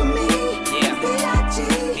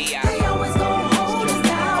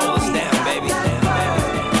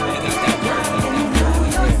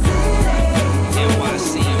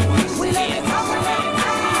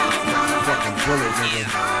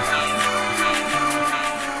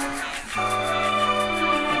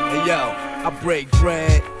 Yo, I break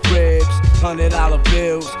bread, ribs, $100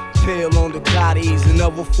 bills, pill on the Gottis and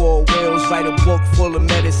other 4 wheels. Write a book full of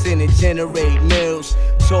medicine and generate meals.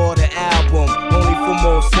 Tour the album, only for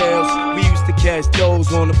more sales. We used to catch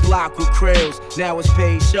those on the block with krills. Now it's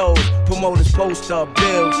paid shows, promoters post up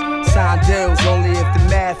bills. Sign deals only if the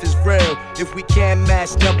math is real. If we can't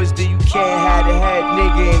match numbers, then you can't have the head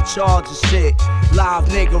nigga in charge of shit. Live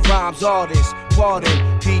nigga rhymes artists.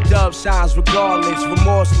 Pardon, P-Dub shines regardless,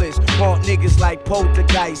 remorseless. Want niggas like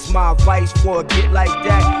poltergeist. My advice for a get like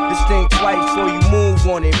that, this thing twice before you move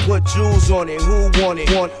on it. Put jewels on it, who want it?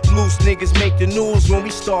 Want loose niggas make the news when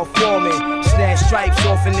we start forming. Snatch stripes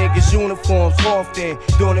off of niggas' uniforms often.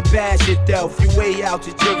 Doing the bad shit though, if you way out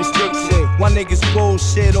your jurisdiction. Why niggas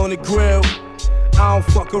bullshit on the grill? I don't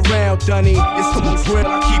fuck around, Dunny. It's the grill,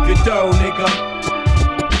 I keep it thorough, nigga.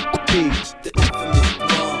 Peace.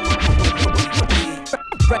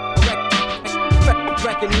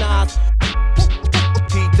 Recognize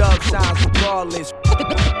P-Dub shines regardless.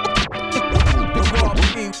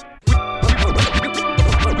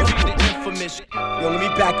 Yo, let me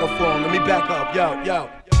back up for him, let me back up, yo.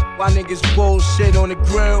 Why niggas bullshit on the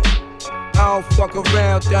grill? I don't fuck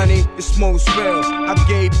around, Dunny, it's smooth spill. I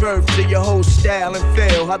gave birth to your whole style and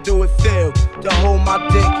feel. How do it feel to hold my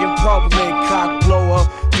dick in public? Cock blower,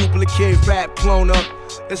 duplicate rap cloner.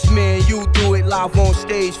 That's me and you do it live on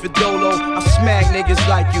stage for Dolo. I smack niggas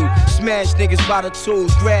like you, smash niggas by the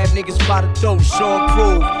tools, grab niggas by the dope, show and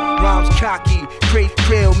prove. Rhyme rhymes cocky, crazy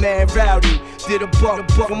krill, man rowdy. Did a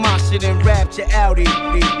buck of my shit and rapped your Audi.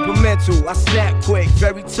 But mental, I snap quick,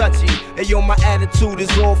 very touchy. And yo, my attitude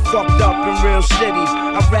is all fucked up and real shitty.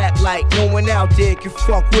 I rap like no one out there can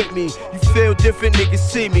fuck with me. You feel different, niggas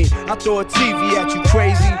see me. I throw a TV at you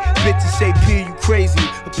crazy. Bitches say P, you crazy.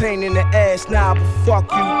 A pain in the ass, nah, but fuck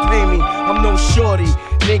you, pay me. I'm no shorty,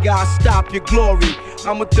 nigga, I stop your glory.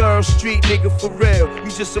 I'm a third street nigga for real. You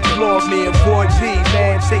just applaud me, avoid B,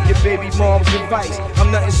 man. Take your baby mom's advice. I'm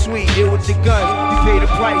nothing sweet, ill with the gun. You pay the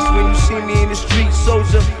price when you see me in the street,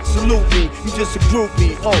 soldier. Salute me, you just a group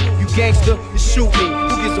me. Oh, you gangster, you shoot me.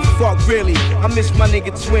 Who gives a fuck, really? I miss my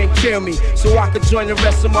nigga twin, kill me, so I could join the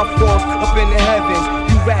rest of my force up in the heavens.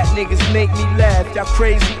 You rap niggas make me laugh, y'all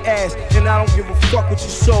crazy ass, and I don't give a fuck what you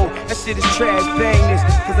sold. That shit is trash, bang this,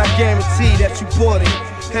 cause I guarantee that you bought it.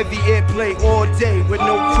 Heavy airplay all day with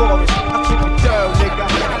no chorus. I keep it down, nigga.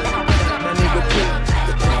 My nigga P.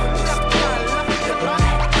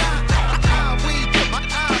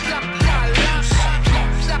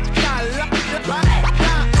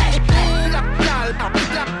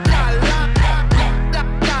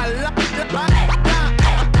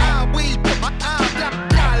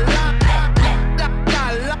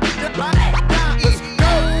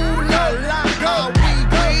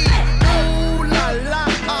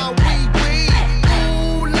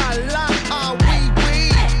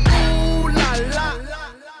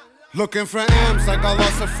 Looking for M's like I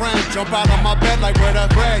lost a friend. Jump out of my bed like where the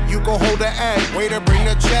bread. You go hold the egg, waiter bring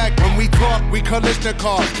the check. When we talk, we collision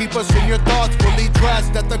cars. Keep us in your thoughts, fully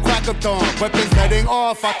dressed at the crack of dawn. Weapons letting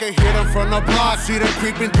off, I can hear them from the block. See them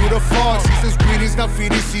creeping through the fog. Season's greetings, now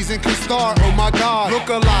feeding season can start. Oh my God, look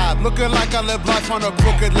alive, looking like I live life on a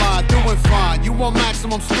crooked line. Doing fine, you want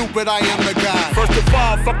maximum stupid, I am the guy. First of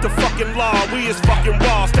all, fuck the fucking law. We is fucking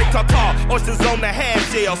raw, stay tartar. Oysters on the half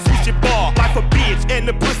shell, sushi bar. Life a bitch and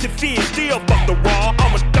the pussy fish. Still fuck the raw.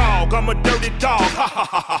 I'm a dog, I'm a dirty dog. Ha ha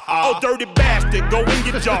ha ha ha. Oh, dirty bastard, go in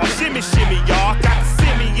your jaw. Shimmy, shimmy, y'all. Got the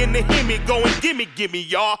simmy in the hemi, go and gimme,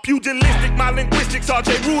 y'all. Pugilistic, my linguistics,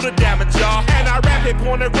 RJ Ruder damage, y'all. And I rap it,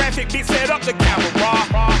 pornographic, bitch, set up the camera.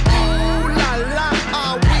 Ooh la la,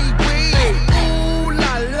 ah wee wee. Ooh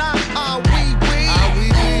la la, ah wee wee.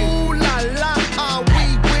 Ooh la la, ah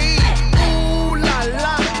wee wee. Ooh la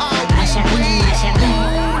la, ah wee wee.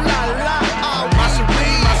 Ooh la la, ah wee wee.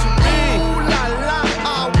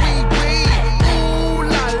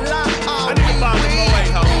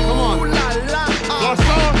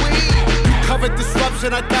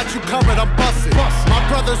 Disruption, I got you covered, I'm bustin'. My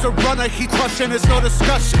brother's a runner, he crushing, there's no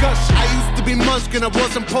discussion. I used to be Munchkin, I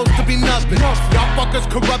wasn't supposed to be nothing. Y'all fuckers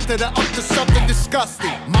corrupted and up to something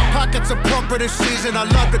disgusting. My pockets are plumper this season, I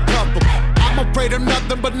love the couple. I'm afraid of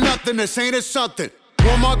nothing but nothing, this ain't it something.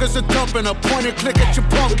 Warmongers are dumping, a point and click at your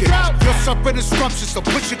pumpkin. You're suffering disruption, so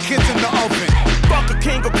put your kids in the oven. Fuck a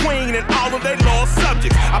king or queen and all of their lost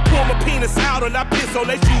subjects. I pull my penis out and I piss on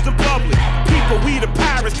their shoes in public. People, we the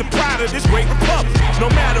pirates, the pride of this great republic. No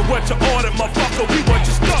matter what you order, motherfucker, we what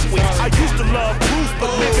you stuck with. I used to love Bruce, but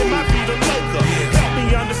living might be the loca. Help me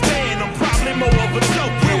understand, I'm probably more of a joke.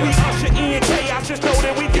 When we usher in chaos, just know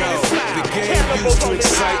that we get it slide. The game used to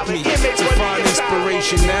excite me. To find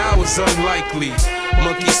inspiration now is unlikely.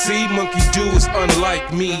 Monkey see, monkey do is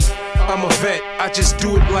unlike me. I'm a vet, I just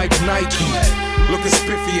do it like Nike. Looking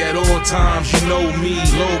spiffy at all times, you know me.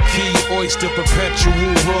 Low key, oyster perpetual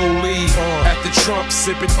rollie. At the Trump,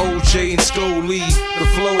 sipping OJ and Stoli. The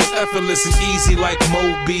flow is effortless and easy like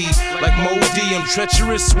Moby. Like Mo D, I'm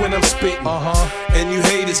treacherous when I'm spitting. And you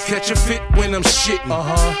haters catch a fit when I'm shitting.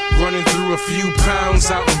 Running through a few pounds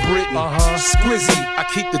out in Britain. Squizzy, I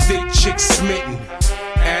keep the thick chicks smitten.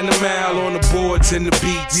 Animal on the boards and the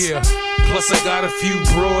beats. Plus I got a few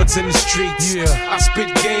broads in the streets. I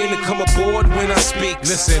spit game to come aboard when I speak.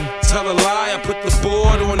 Listen, tell a lie, I put the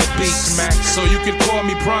board on the beat. Smack. So you can call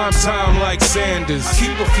me prime time like Sanders. I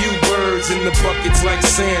keep a few birds in the buckets like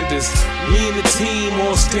Sanders. Me and the team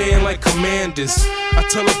all stand like commanders. I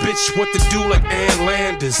tell a bitch what to do like Ann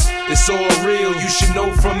Landers. It's all real, you should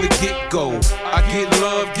know from the get-go. I get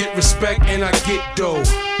love, get respect, and I get dough.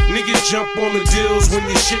 Niggas jump on the deals when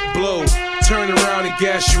your shit blow. Turn around and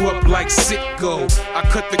gas you up like sicko. I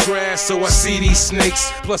cut the grass so I see these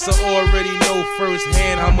snakes. Plus I already know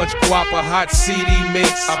firsthand how much guap a hot CD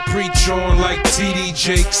makes. I preach on like TD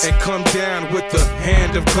Jakes and come down with the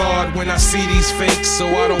hand of God when I see these fakes. So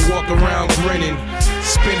I don't walk around grinning.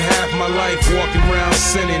 Spend half my life walking around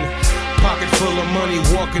sinning. Pocket full of money,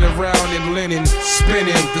 walking around in linen.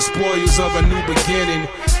 Spinning the spoils of a new beginning.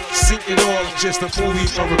 See it all, just a movie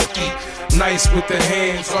for repeat. Nice with the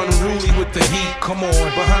hands, unruly with the heat. Come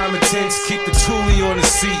on, behind the tents, keep the toolie on the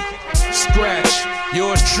seat. Scratch,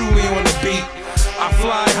 yours truly on the beat. I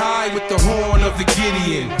fly high with the horn of the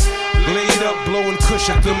Gideon, laid up blowing kush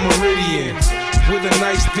at the Meridian, with a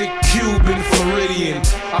nice thick Cuban Floridian.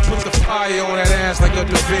 I put the fire on that ass like a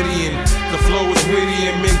Davidian. The flow is witty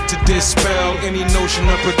and meant to dispel any notion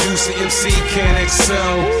a producer MC can't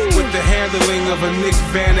excel with the handling of a Nick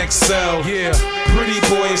Van Excel. Yeah, pretty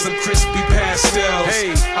boy and some crispy pastels.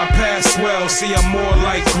 Hey, I pass well, see I'm more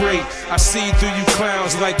like great. I see through you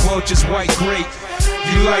clowns like Welch's white grape.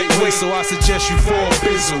 You lightweight, so I suggest you fall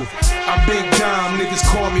bizzle. I'm big dime, niggas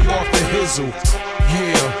call me off the hizzle.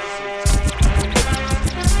 Yeah.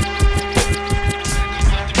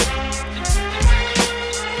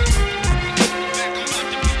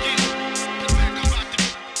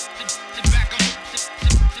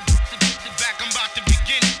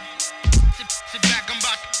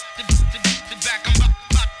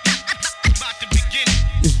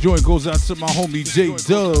 This joint goes out to my homie J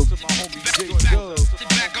Dub.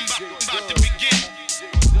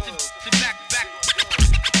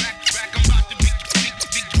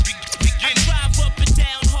 I drive up and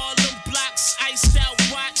down Harlem blocks, iced out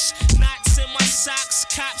watch, knots in my socks.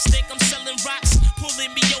 Cops think I'm selling rocks,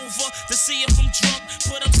 pulling me over to see if I'm drunk.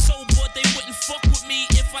 But I'm sober, they wouldn't fuck with me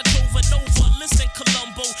if I drove a Nova. Listen,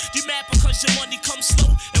 Columbo, you mad because your money comes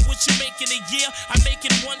slow? And what you make in a year, I'm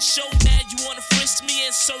making one show. Now you wanna frisk me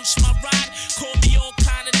and search my ride? Call me all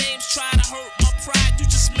kind of names, try to hurt my pride. You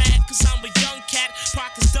just mad cause I'm a young cat,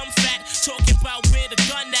 pockets dumb fat, talking about where the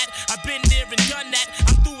gun at. I've been there and done that.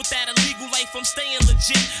 I'm through with that illegal life, I'm staying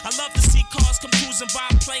legit. I love to see cars come cruising by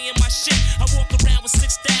playing my shit. I walk around with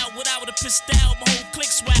 6 style without a pistol, my whole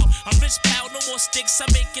clique's wow. I'm rich pal, no more sticks,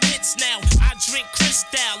 I'm making hits now. I drink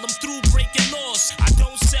Cristal, I'm through breaking laws. I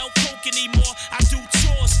don't sell coke anymore, I do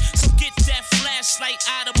tours. So get that flashlight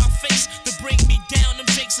out of my face to bring me down. Them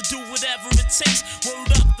jakes will do whatever it takes.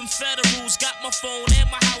 Word up, them federals got my phone and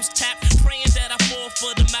my house tapped, praying that I fall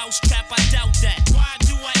for the mouse trap. I doubt that. Why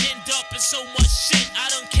do I end up in so much shit? I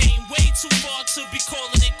done came way too far to be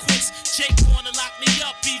calling it quits. Jake wanna lock me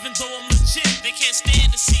up even though I'm legit. They can't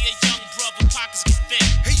stand to see a young brother pockets get thick.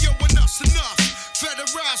 Hey yo, enough's enough.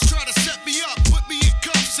 Federals try to set me up, put me in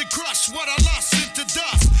cuffs and crush what I lost into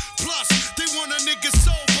dust. Plus, they want a nigga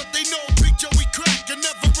soul, but they know Big Joey crack and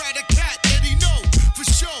never ride a cat that he know for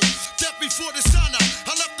sure. Death before the sun up.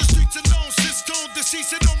 I left the streets alone since Stone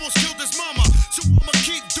deceased and almost killed his mama. So I'ma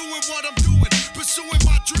keep doing what I'm doing, pursuing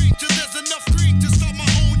my dream till there's enough green to start my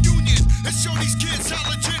own union and show these kids how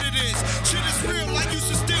legit it is. Shit is real, I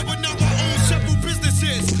used to steal, but now I own several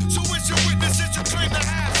businesses. So it's your witnesses you claim to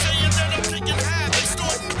have, saying that I'm taking half,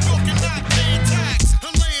 extorting, walking, not paying tax.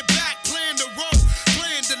 I'm laying back, playing the role,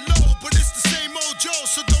 playing the low, but it's the same old Joe,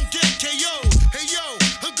 so don't get KO. Hey yo,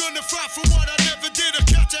 I'm gonna fight for what I never did, or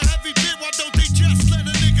catch a heavy bit. Why don't they just let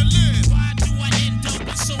a nigga live? Why do I end up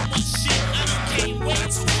with so much shit? I done came way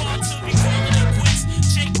too far to be calling it quits.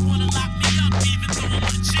 Jake wanna lock me up even though I'm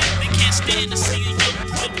legit. They can't stand to see a young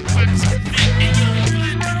brother pockets get thick. Hey yo,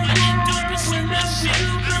 why do I end up with so much shit?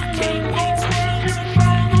 I done came way too far to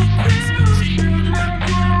be calling it quits. Jake wanna lock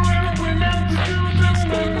me up even though I'm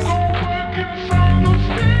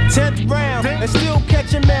legit. 10th round, and still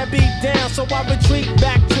catching man beat down. So I retreat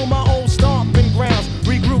back to my old stomping grounds,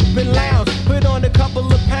 regroup and lounge, put on a couple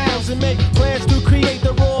of pounds, and make plans to create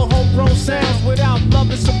the raw homegrown sounds. Without love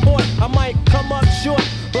and support, I might come up short,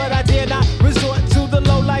 but I dare not resort to the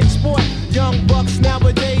low life sport. Young bucks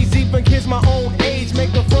nowadays, even kids my own age,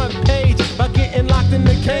 make the front page by getting locked in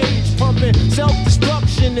the cage, pumping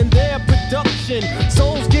self-destruction in their production.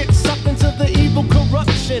 Souls get sucked into the evil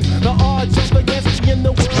corruption. The odds just against me in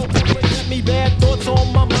the world. Me bad thoughts on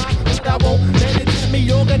my mind, but I won't let it just me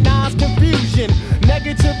organized confusion,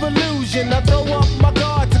 negative illusion. I throw up my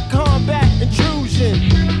guard to combat intrusion.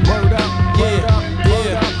 Word up,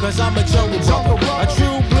 yeah, cause I'm a jungle brother, a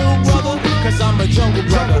true blue brother, cause I'm a jungle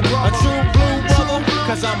brother, a true blue brother,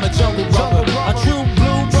 cause I'm a jungle brother, a true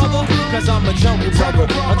blue brother, cause I'm a jungle brother,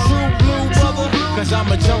 a true blue brother, cause I'm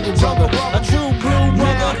a jungle brother, a true blue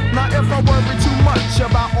brother. Now if I worry too much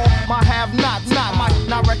about all my have-nots, I might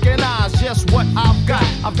not recognize just what I've got.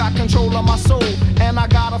 I've got control of my soul, and I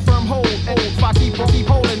got a firm hold. If I keep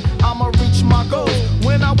holding, I'ma reach my goal.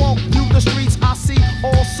 When I walk through the streets, I see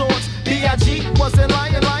all sorts. B.I.G. wasn't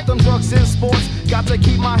lying like them drugs in sports. Got to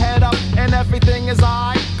keep my head up, and everything is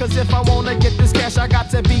alright. Cause if I wanna get this cash, I got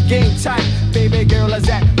to be game tight. Baby girl is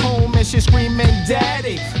at home, and she's screaming,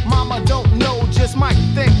 Daddy. Mama don't know, just might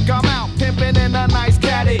think I'm out pimping in a nice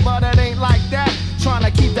caddy. But it ain't like that. Trying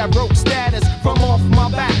to keep that broke status from off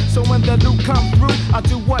my back. So when the loot come through, I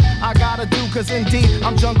do what I gotta do. Cause indeed,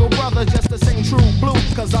 I'm jungle brother, just to sing true blue.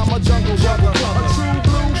 Cause I'm a jungle brother, a true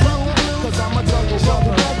blue, cause I'm a jungle brother.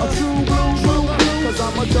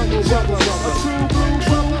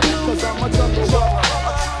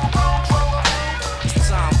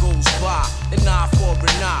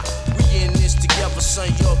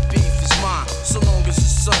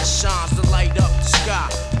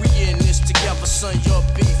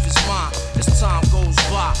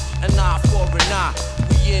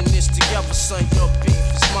 son, your beef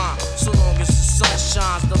is mine. So long as the sun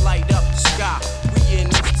shines to light up the sky. We in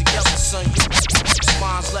this together, son, your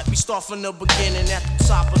minds. Let me start from the beginning at the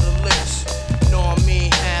top of the list. Know what I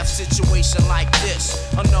mean? Have situation like this.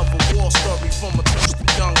 Another war story from a thirsty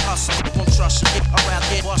young hustler. Won't trust you, I'd rather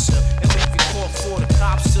get buster and leave you caught for the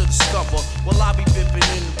cops to discover. Well, I be bipping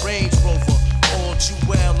in the Range Rover. All you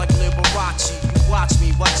well like Liberace. You watch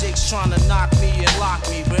me while Jake's trying to knock me and lock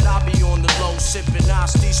me. But I be on the low sipping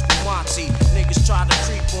ice tea spumante. Niggas try to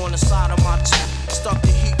creep on the side of my Jeep. Stuck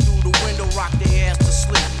the heat through the window, rock their ass to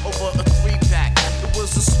sleep over a 3-pack. It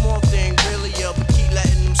was a small thing, really, but keep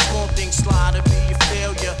letting them small things slide to be a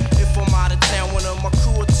failure. If I'm out of town, one of my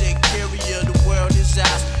crew will take care of you. The world is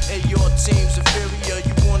ours, and your team's inferior.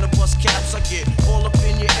 You wanna bust caps, I get all up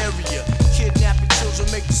in your area. Kidnapping children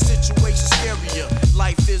make the situation scarier.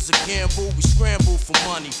 Life is a gamble, we scramble for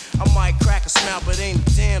money. I might crack a smile, but ain't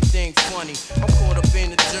a damn thing funny. I'm caught up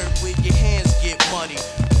in the dirt where your hands get muddy.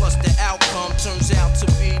 Plus the outcome turns out to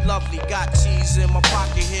be lovely. Got cheese in my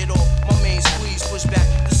pocket, hit off my main squeeze. Push back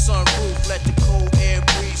the sunroof, let the cold air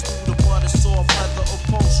breeze through the butter soft leather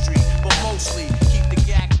upholstery. But mostly, keep the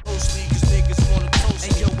gag closely, cause niggas wanna toast.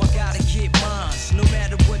 Hey yo, I gotta get mines, no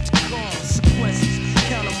matter what the consequences.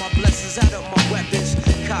 Count on my blessings, out of my weapons.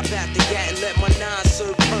 Cop out the gat and let my nine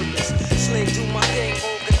serve purpose. Sling do my thing,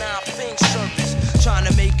 organize thing service. Trying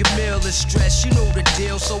to make a meal is stress, you know the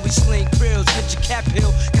deal. So we sling grills, get your cap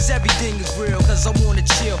hill, cause everything is real. Cause I wanna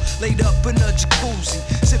chill, laid up in a jacuzzi,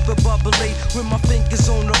 sipping bubbly with my fingers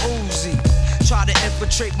on the Uzi. Try to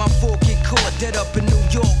infiltrate my fork, get caught dead up in New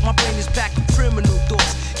York. My brain is back with criminal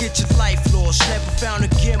thoughts. Get your life lost, never found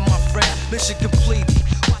again, my friend. Mission completed.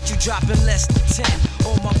 Watch you dropping less than 10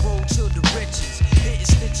 on my road to the riches. Hitting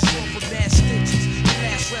stitches over mad stitches. The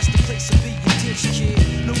last rest the place will be your ditch, kid.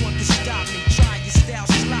 No one can stop me. Try your style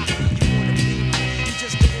sloppy. You wanna be me? You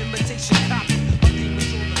just an imitation copy. My thing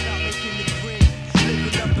was all about making it green.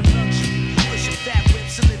 Living up in luxury. Pushing fat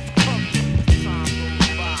whips and living comfy. Time goes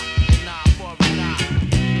by, and I for an eye.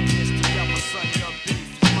 It's the young son, your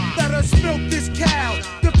beef is mine. Let us milk this cow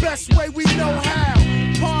the best way we know how.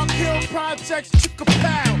 Park Hill Projects,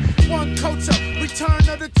 Chick-a-Pow. One culture, return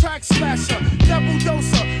of the track slasher. Double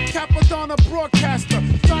doser, Capadonna broadcaster.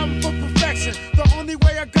 Striving for perfection. The only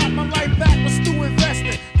way I got my life back was through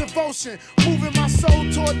investing. Devotion, moving my soul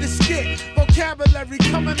toward the skit. Vocabulary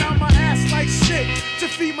coming out my ass like shit. To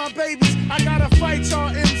feed my babies, I gotta fight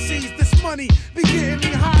y'all MCs. This money be getting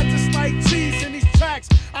me high just like cheese in these tracks.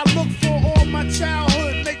 I look for all my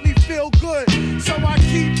childhood, make me feel good. So I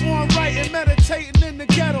keep on writing, meditating in the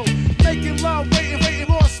ghetto. Making love, waiting,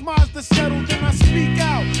 lost minds to settle. Then I speak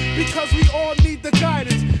out, because we all need the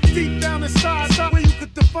guidance. Deep down inside, where you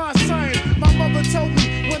could define science. My mother told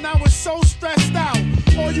me when I was so stressed out,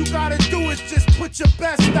 all you gotta do is just put your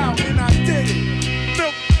best out. And I did it.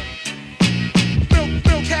 Milk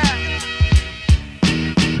cow.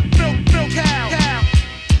 Milk cow.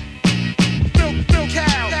 Milk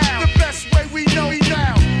cow. The best way we know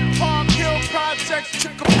now. Park Hill Projects,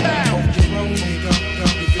 Chick-a-Pow. Hold your own nigga,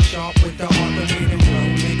 keep it sharp with the alternating flow,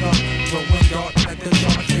 nigga. Throwing dark like the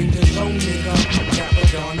shark change the zone, nigga.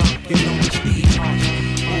 Capadonna, you know it's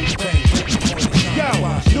Yo,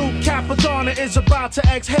 new Capadonna is about to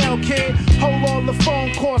exhale, kid. Hold all the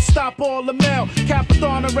phone calls, stop all the mail.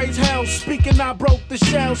 Capadonna raise hell, speaking I broke the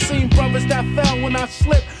shell. Seen brothers that fell when I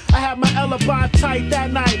slipped. I had my alibi tight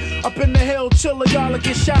that night. Up in the hill, chiller, y'all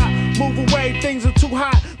get shot. Move away, things are too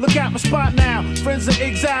hot. Look at my spot now. Friends are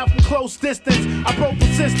exiled from close distance. I broke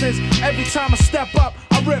persistence. Every time I step up,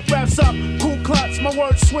 I rip raps up. Cool clutch, my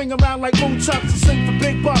words swing around like moon chucks. I sing for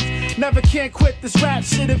big bucks. Never can quit this rap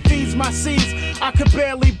shit, it feeds my seeds. I could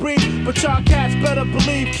barely breathe, but y'all cats better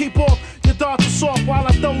believe. Keep off your darts are soft while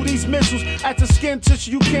I throw these missiles at the skin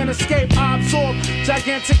tissue. You can't escape, I absorb.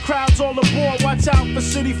 Gigantic crowds all aboard. Watch out for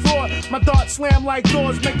city fraud. My darts slam like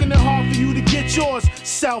doors, making it hard for you to get yours.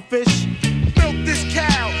 Selfish. Milk this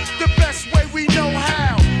cow the best way we know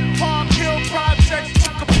how. Park Hill Projects,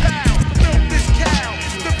 Chick-a-Pow. Milk this cow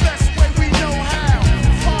the best way we know how.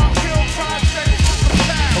 Park Hill Projects,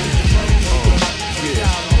 Chick-a-Pow.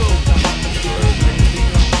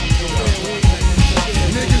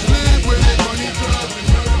 Niggas live with it, money drugs and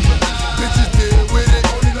murder. Bitches deal with it,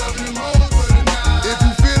 only loving them hoes for the night. If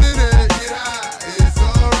you feeling it, get high, it's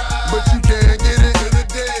alright. But you can't get it till the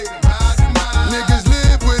day. Niggas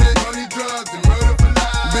live with it, money drugs.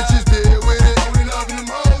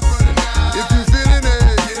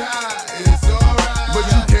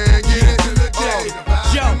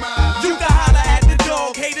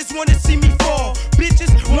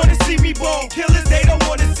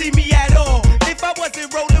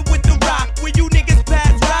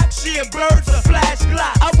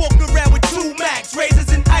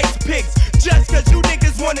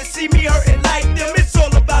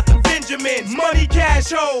 in. Money,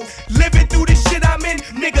 cash holes. Living through the shit I'm in.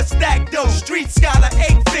 Nigga stack those. Street scholar,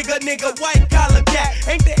 8-figure nigga, white collar cat.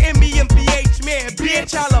 Ain't the MEMPH man,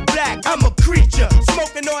 bitch, holla black. I'm a creature.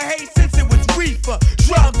 Smoking on hate since it was reefer.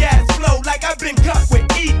 Drug ass flow like I've been cut with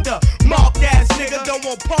ether. Marked ass nigga, don't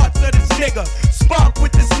want parts of this nigga. Spark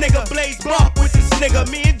with this nigga, blaze bark with this nigga.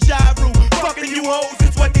 Me and Jaru, fucking you hoes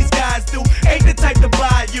is what these guys do. Ain't the type to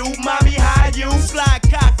buy you, mommy high you. Slide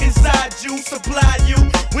cock inside you, supply you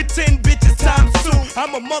with 10 bitches times 2.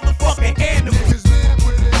 I'm a motherfucking animal.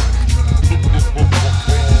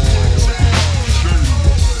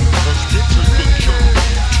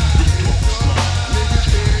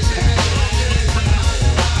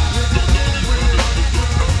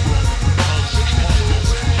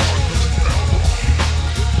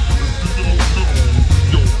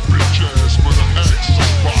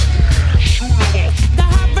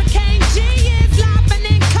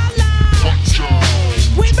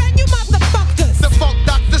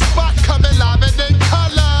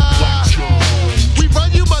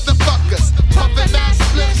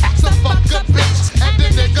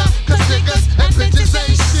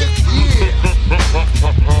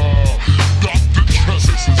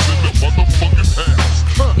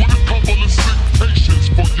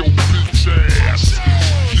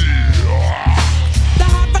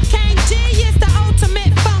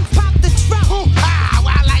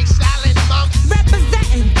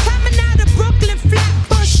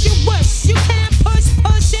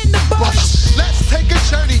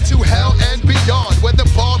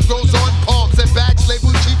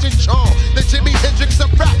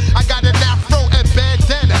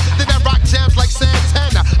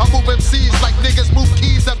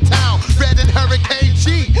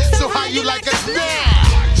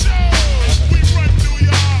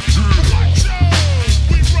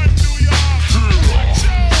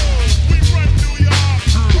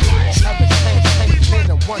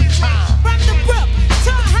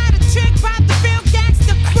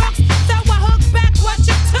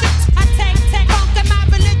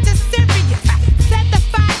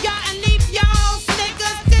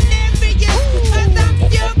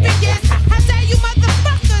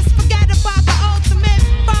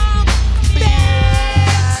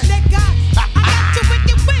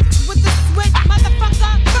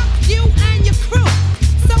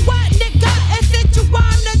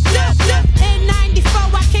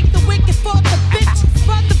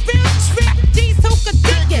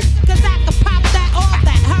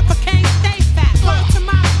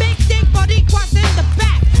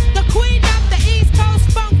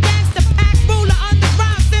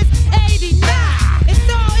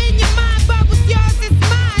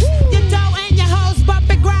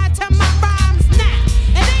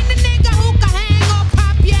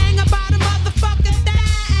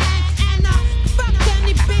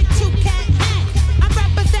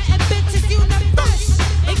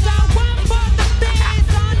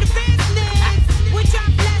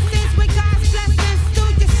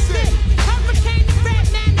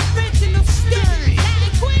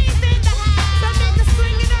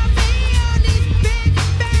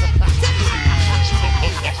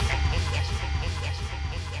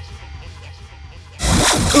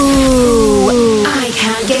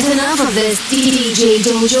 DJ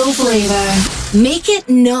Dojo flavor. Make it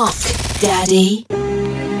knock, daddy.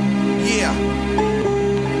 Yeah.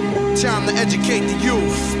 Time to educate the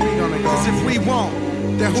youth. Cause if we won't,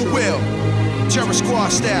 then who will? Terror Squad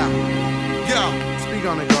style. Yo.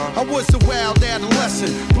 I was a wild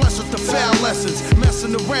adolescent, blessed with the foul lessons.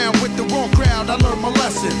 Messing around with the wrong crowd, I learned my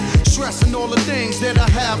lesson. Stressing all the things that I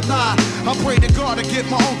have not. I pray to God to get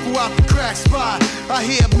my uncle out the crack spot. I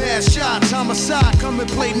hear mad shots, homicide, come and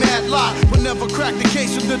play mad lot. But never crack the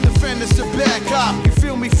case with the defendant's a bad cop. You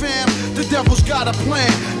feel me, fam? The devil's got a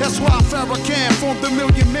plan. That's why Farrakhan formed the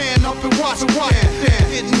Million Man up in Washington.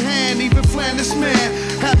 Hidden hand, even Flanders man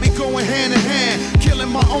had me going hand in hand, killing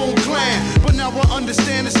my own clan. But now I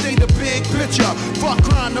understand and stay the big picture. Fuck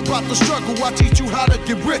crying about the struggle, I teach you how to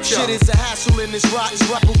get richer. Shit is a hassle in this rotten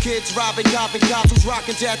struggle. Kids robbing, copping cops who's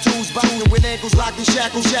rocking tattoos, banging with ankles locked in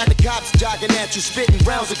shackles. The cops jogging at you, spitting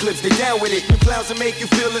rounds of clips, they down with it. You clowns that make you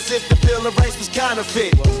feel as if the bill of rights was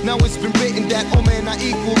counterfeit. Now it's been written that all men are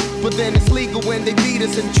equal, but then it's legal when they beat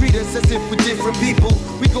us and treat us as if we're different people.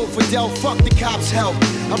 We go for Del, fuck the cops' help.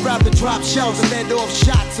 I'd rather drop shells and let off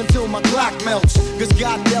shots until my Glock melts. Cause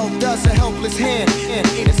God dealt us a helpless hand, and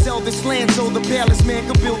to sell this land so the palace man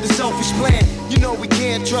can build a selfish plan. You know we can't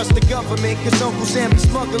can't trust the government, cause Uncle Sam be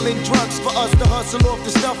smuggling drugs for us to hustle off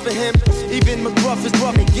the stuff for him. Even McGruff is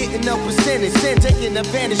rough and getting up percentage, taking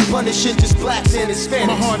advantage, punishing just blacks and Hispanics.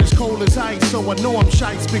 My heart is cold as ice, so I know I'm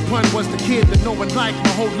shites. Big Pun was the kid that no one liked.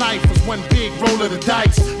 My whole life was one big roll of the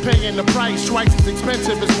dice. Paying the price twice as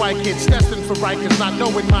expensive as white kids. Destined for Rikers, not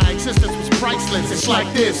knowing my existence was priceless. It's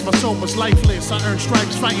like this, my soul was lifeless. I earned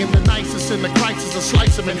stripes fighting the nicest in the crisis. I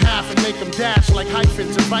slice them in half and make them dash like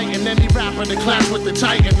hyphens. Inviting any rapper to clash with the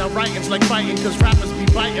titan. Now writing's like fighting, cause rappers be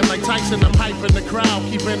biting like Tyson. I'm hyping the crowd,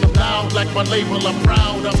 keeping them loud like my label. I'm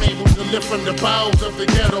proud, I'm able to lift from the bowels of the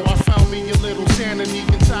ghetto. I found me a little sanity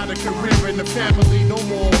inside a career in the family. No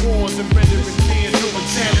more wars and better than fear, no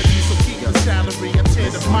insanity. So keep the salary and tear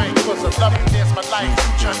the mic, cause I love you, there's my life.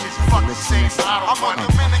 Judges fucking say so I don't want it. I'm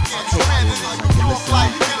a Dominican, humanity, your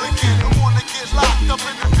flight, Milligan. I wanna get locked up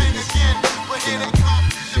in the bin again, but here they come.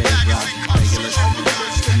 The magazine comes, so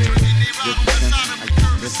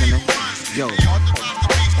listening? Yo.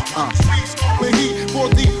 When he for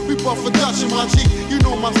the we buff a Dutch in my G. You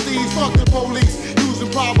know my steez, fuck the police.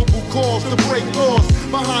 Using probable cause to break laws.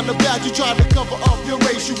 Behind the badge, you try to cover up your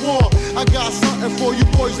racial war. I got something for you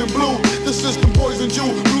boys in blue. The system poisoned you.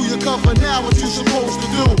 Blew your cover, now what you supposed to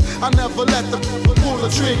do? I never let the pull the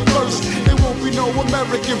trigger first. There won't be no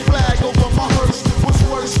American flag over my hearse. What's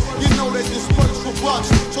worse, you know they disperse for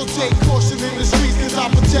bucks. So take caution in the streets, cause I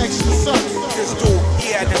protect the sun. This dude,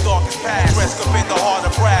 he had the darkest past. Dressed up in the heart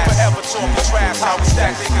of brass. Forever talking trash, how we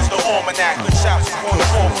stack niggas, the almanac. Good shots from corner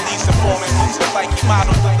for police informants. Looks like he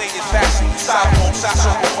modeled the latest fashion. Sidewalk,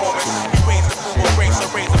 Sasha performance. He raised the blue of race, I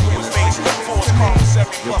raised the blue of space. Force Congress,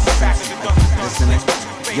 every plus the fact that the guns.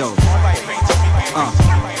 Yo,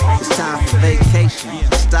 it's time for vacation.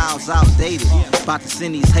 Styles outdated. About to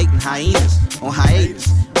send these hating hyenas on hiatus.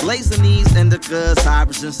 Blazing these indicas,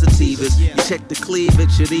 hybrids, and sativas. You check the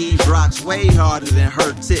cleavage of these rocks way harder than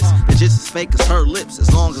her tits. They're just as fake as her lips,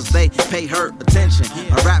 as long as they pay her attention.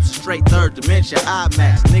 My rap's a straight third dimension.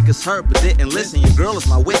 IMAX, niggas heard but didn't listen. Your girl is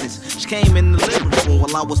my witness. She came in the living room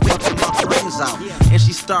while I was puffing my brains out, and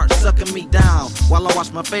she started sucking me down while I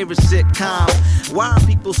watched my favorite sitcom. Why are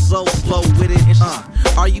people so slow with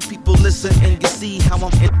it? Are you people listening? You see how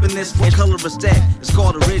I'm infinite? What color is that? It's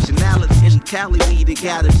called originality. In Cali, weed, it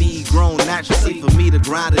gotta be grown naturally for me to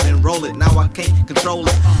grind it and roll it. Now I can't control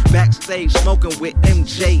it. Backstage smoking with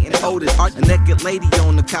MJ and Otis. A naked lady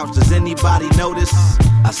on the couch. Does anybody notice?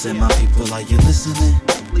 I said, my people, are you listening?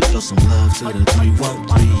 Please show some love to the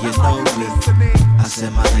 313. You know me. I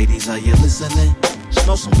said, my ladies, are you listening?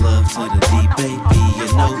 Show some love to the D, baby. You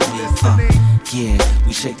know me. Yeah,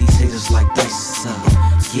 we shake these haters like dice.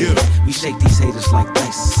 Yeah, we shake these haters like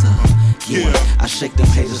dice. Yeah, I shake them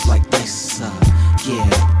haters like dice. Yeah.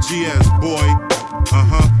 GS boy,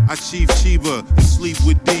 I Chief Chiba and sleep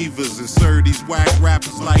with divas and serve these whack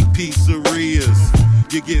rappers like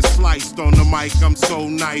pizzerias. You get sliced on the mic, I'm so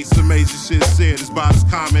nice. Amazing shit said is about as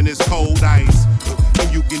common as cold ice.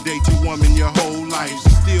 And you can date your woman your whole life, she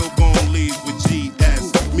still gon' leave with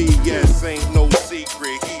GS. Me, yes, ain't no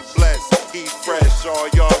secret. He blessed, he fresh, all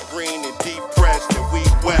y'all green and depressed, and we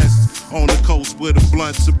west. On the coast where the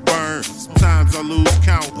blunts are burned. Sometimes I lose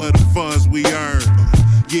count of the funds we earn.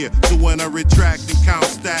 Yeah, so when I retract and count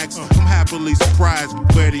stacks, I'm happily surprised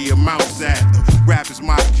where the amount's at. Rap is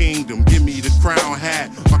my kingdom, give me the crown hat.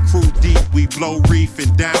 My crew deep, we blow reef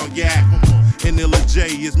and down yak. And Illa J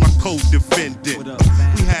is my co-defendant.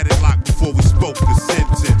 We had it locked before we spoke the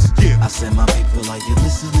sentence. Yeah. I said, my people, are you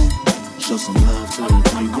listening? Show some love to the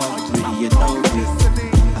 313, you know me.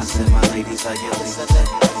 I said, my ladies, are you listening?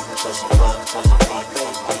 Show some love to the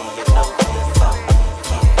 313, you know me.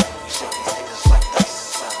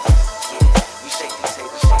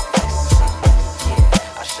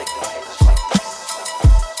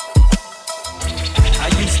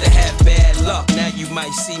 Now you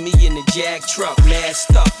might see me in the Jag truck,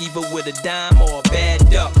 masked up, either with a dime or a bad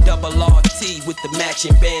duck. Double RT with the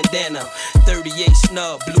matching bandana, 38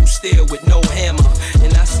 snub, blue steel with no hammer.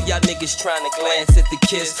 And I see y'all niggas trying to glance at the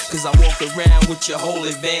kiss, cause I walk around with your whole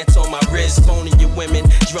advance on my wrist. Phoning your women,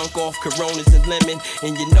 drunk off Coronas and lemon.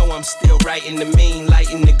 And you know I'm still writing the mean,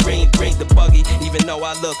 lighting the green, bring the buggy, even though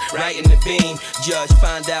I look right in the beam. Judge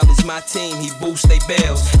find out it's my team, he boost they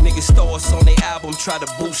bells. Niggas throw us on their album, try to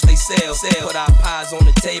boost they sales. Put our eyes on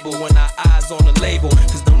the table when our eyes on the label.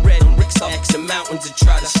 Cause them red bricks up the mountains to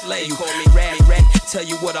try to slay you. Call me Rat, tell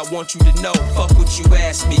you what I want you to know. Fuck what you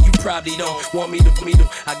ask me, you probably don't want me to.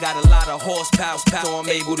 I got a lot of horsepower, so I'm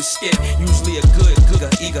able to skip. Usually a good,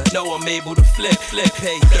 eager. Know I'm able to flip.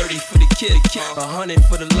 Pay 30 for the kid, 100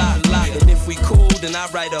 for the lot. And if we cool, then I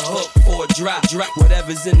write a hook for a drop.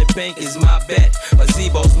 Whatever's in the bank is my bet. A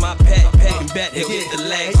Zebo's my pet. And bet he'll hit the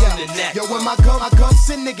legs and the neck. Yo, when my gun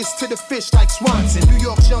send niggas to the fish like Swanson. New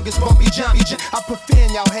York's youngest bumpy Johnny. I put fear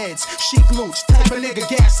in y'all heads. Chic Looch, type of nigga,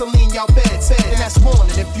 gasoline y'all beds. And that's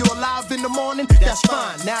morning. If you're alive in the morning, that's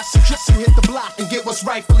fine. Now I suggest you hit the block and get what's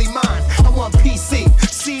rightfully mine. I want PC.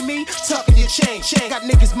 See me? Tucking your chain. Got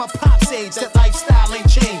niggas my pop's age. That lifestyle ain't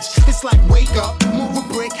changed. It's like wake up, move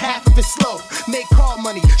a brick, half of it slow. Make car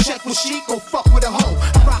money, check with Sheik, go fuck with a hoe.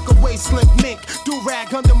 I rock a waist link mink, do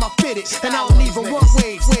rag under my fitted. And I don't even want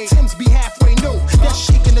waves. Tim's be halfway new. That's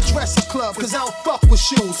Sheik in the dresser club, cause I don't fuck with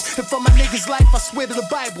shoes. And for my niggas' life, I swear to the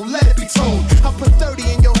Bible, let it be told. I put 30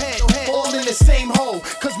 in your head, all in the same hole.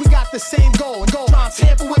 Cause we got the same goal. And go try and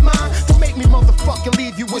tamper with mine, don't make me motherfucking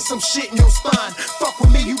leave you with some shit in your spine. Fuck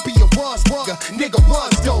with me, you be a was bugger. Nigga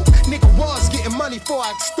was dope. Nigga was getting money before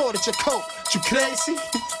I extorted your coat. You crazy?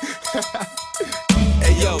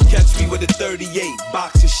 Hey yo, catch me with a 38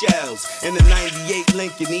 box of shells and a 98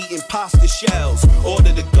 Lincoln eating pasta shells.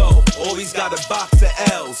 Order to go, always got a box of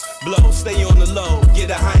L's. Blow, stay on the low, get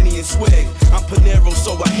a Heine and swig. I'm Panero,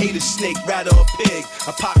 so I hate a snake, rather a pig.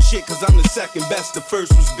 I pop shit cause I'm the second best, the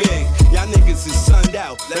first was big. Y'all niggas is sunned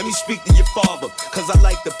out, let me speak to your father. Cause I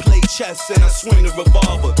like to play chess and I swing the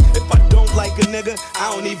revolver. If I don't like a nigga,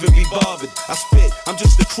 I don't even be bothered. I spit, I'm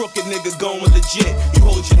just a crooked nigga going legit. You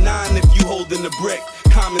hold your 9 if you holding the brick.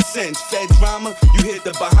 Common sense, fed drama, you hit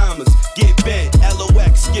the Bahamas. Get bent,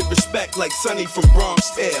 LOX, get respect like Sonny from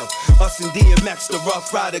Bronx Tale. Us and DMX, the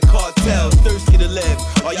Rough Rider cartels, thirsty to live.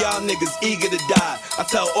 Are y'all niggas eager to die? I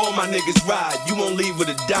tell all my niggas ride, you won't leave with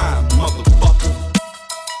a dime, motherfucker.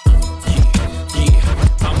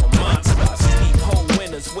 Yeah, I'm a monster. Sleep whole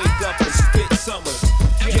winters, wake up and spit summers.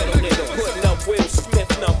 Ghetto nigga putting up Will Smith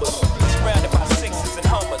numbers. Surrounded by sixes and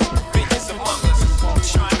hummers, bitches among us.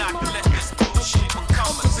 Trying not to let this bullshit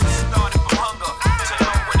become us. Started from hunger to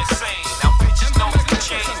know when it's sane. Now bitches know the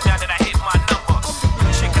change now that I hit my number.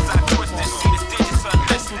 Chickens I twisted, see the digits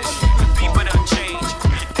unlisted. The beeper done changed.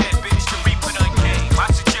 You dead bitch, the reaper done came. I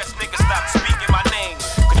suggest niggas stop speaking my name.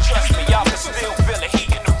 Cause trust me, y'all can still feel the heat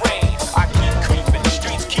in the rain. I keep creeping, the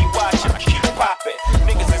streets keep watching, I keep popping.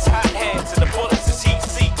 Niggas is hot heads and the bullets is heat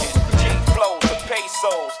seeking. Jake flows, the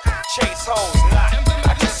pesos, chase hoes, not.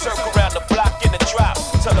 I can circle around the block in the drop.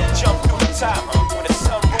 Tell them jump through the top where the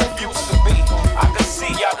sunroof used to be. I can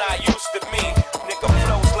see y'all not used to me. Nigga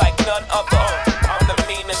flows like none other. I'm the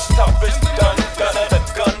meanest, toughest gunner, the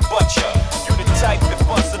gun butcher. You the type that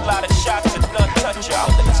busts a lot of shots and none touch ya.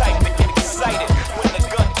 I'm the type that get excited when the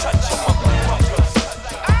gun touch ya, motherfuckers.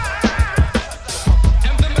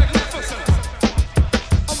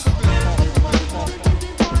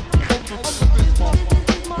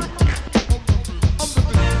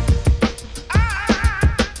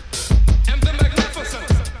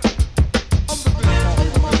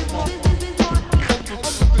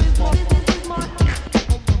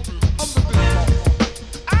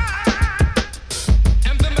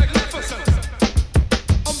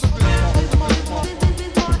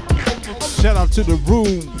 Shout out to the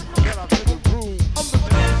room.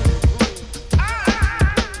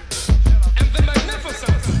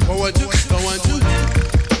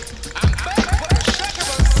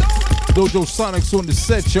 Dojo Sonics on the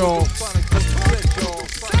set, y'all.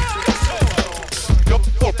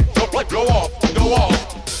 Go off, go off.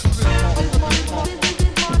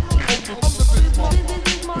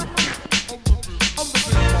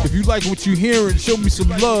 If you like what you're hearing, show me some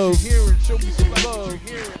love.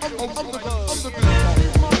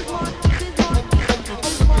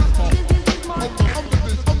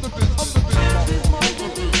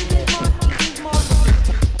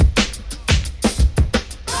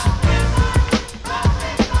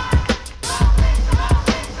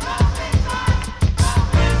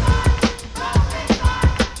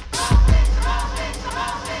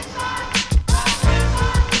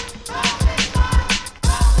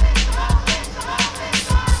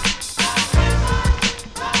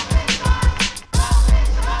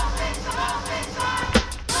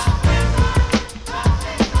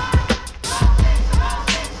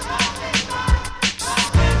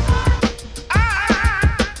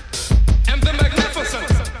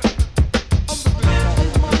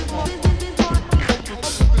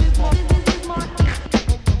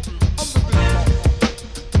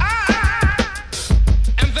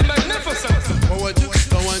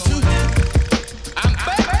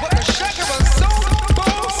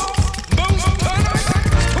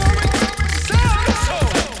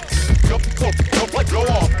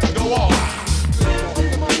 walk.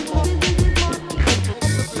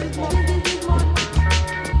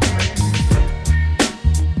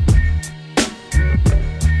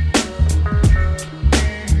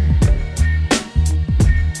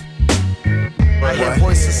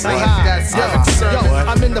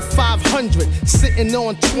 I'm in the 500, sitting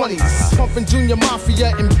on 20s, pumping Junior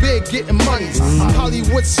Mafia and big, getting monies.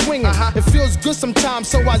 Hollywood swinging, it feels good sometimes,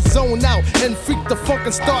 so I zone out and freak the funk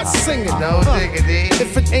and start singing.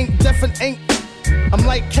 If it ain't deaf, it ain't. I'm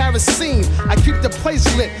like kerosene, I keep the place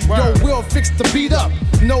lit. Yo, Will fix the beat up.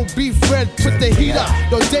 No beef, Red, put the heat up.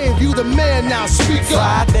 Yo, Dave, you the man now, speak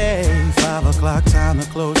up. Friday, 5 o'clock, time to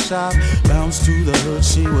close shop. Bounce to the hood,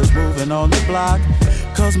 she was moving on the block.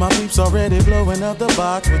 Cause my peeps already blowing up the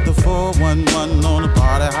box with the 411 on the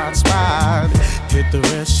party hot spot. Hit the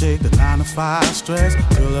rest, shake the 9 to 5 stress.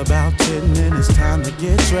 Till about 10 minutes, time to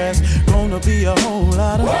get dressed. Gonna be a whole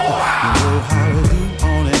lot of you know how we do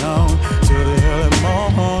on and on till the early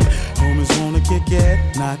morning. Homies wanna kick it,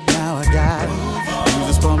 not now I got it.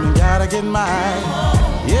 Music's pumping, gotta get mine.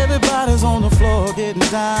 Everybody's on the floor getting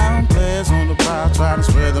down. Players on the prowl trying to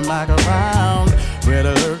spread the mic around. Red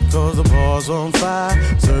alert cause the bar's on fire.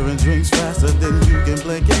 Serving drinks faster than you can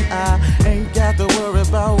blink an eye. Ain't got to worry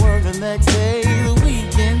about work the next day. The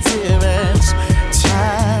weekend's here and it's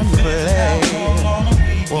time to play.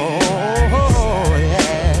 Whoa,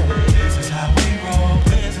 yeah. This is how we roll.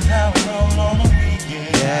 This is how we roll on the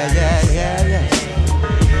weekend. Yeah, yeah, yeah, yeah.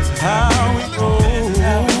 This is how we roll. This is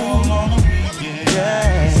how we roll on the weekend.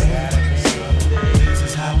 Yeah. This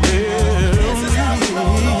is how we roll. This is how we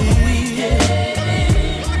roll on the weekend.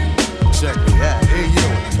 Check me out. Hey,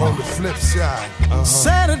 yo, on the flip side.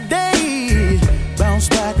 Saturday, bounce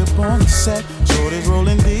back up on the set. Shorty's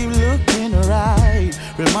rolling deep, looking right.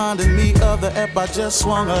 Reminding me of the ep I just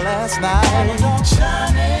swung her last night.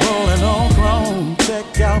 Rolling on chrome.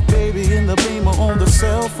 Check out baby in the Beamer on the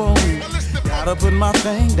cell phone. Gotta put my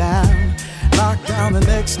thing down. Knock down the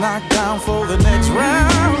next knockdown for the next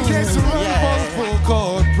round. Gets a run for the full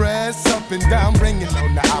chord press. Up and down, bringing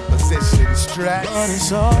on the opposition stress. But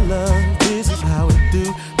it's all love, this is how we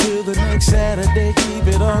do. Till the next Saturday, keep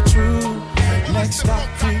it all true. Next stop,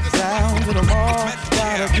 creep down to the mall.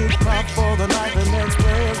 Gotta get pop for the night, the next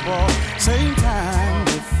players ball. Same time,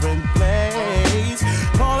 different place.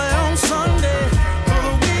 Call it on Sunday for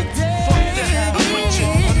the weekday. Fuck that, I'm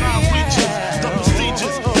reaching, I'm not reaching. The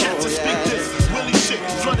prestigious, cats and speakers. Willie shit,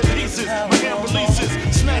 flooded pieces, my hand releases.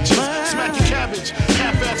 Snatches, smack your cabbage.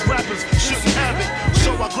 Half-ass rappers, shouldn't have it.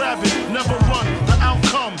 So I grab it, never run. The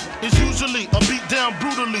outcome is usually a beat down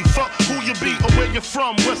brutally. Fuck who you be or where you're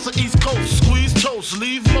from, west or east coast. Squeeze toast,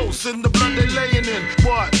 leave most in the blood they laying in.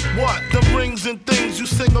 What? Them rings and things you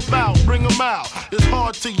sing about, bring them out. It's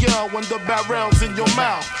hard to yell when the barrel's in your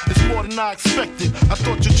mouth. It's more than I expected. I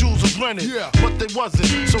thought your jewels was rented, but they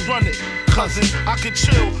wasn't. So run it, cousin. I could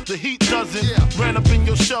chill, the heat doesn't. Ran up in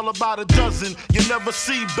your shell about a dozen. You never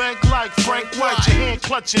see bank like Frank White. Your hand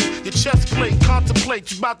clutching, your chest plate.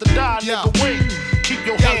 Contemplate, you about to die, nigga. Wait, keep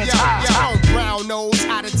your hands high. I'm brown nose,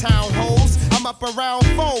 out of town hoes. I'm up around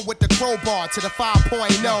 4 with the crowbar to the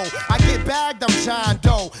 5.0. I get bagged, I'm John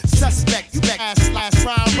Doe. Suspect, you ass slash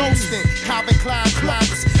trying roasting. Calvin Klein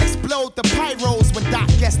climbers explode the pyros when Doc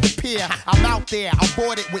gets the pier. I'm out there, I'm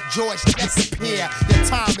boarded with George to disappear. Your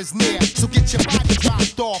time is near, so get your body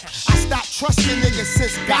dropped off. I stopped trusting niggas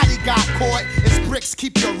since Gotti got caught. It's bricks,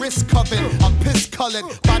 keep your wrist covered. I'm piss colored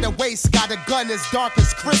by the waist, got a gun as dark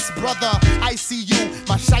as Chris, brother. I see you,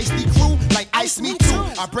 my shiesty crew, like ice me too.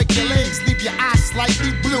 I break your legs, leave your eyes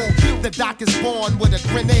slightly blue. The Doc is born with a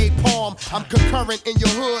grenade palm. I'm concurrent in your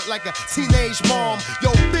hood like a teenage mom.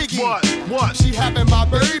 Yo, Biggie, what? She having my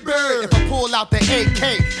baby. If I pull out the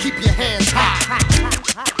AK, keep your hands high.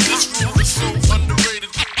 This rule is so underrated.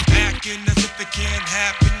 Acting as if it can't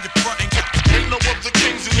happen. You're fronting. Ain't no other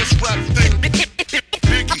kings in this rap thing.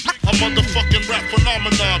 Biggie, a motherfucking rap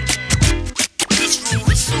phenomenon. This rule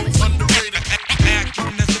is so underrated.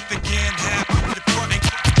 Acting as if it can't happen. You're fronting.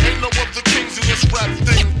 Ain't no other kings in this rap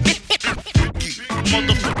thing.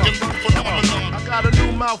 Motherfucking phenomenon. I got a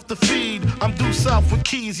new mouth to feed. I'm due south with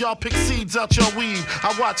keys. Y'all pick seeds out your weed.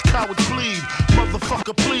 I watch cowards bleed.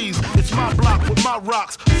 Motherfucker, please. It's my block with my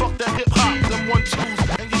rocks. Fuck that hip hop, them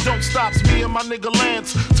 1-2s. And you don't stop me and my nigga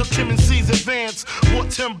Lance. Took him and C's advance.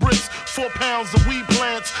 Bought 10 bricks, 4 pounds of weed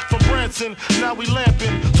plants from Branson. Now we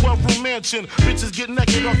lamping, 12-room mansion. Bitches get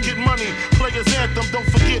naked off get money. Players anthem, don't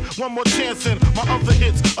forget one more chance in. My other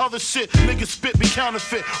hits, other shit, niggas spit be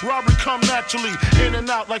counterfeit. Robbery come naturally, in and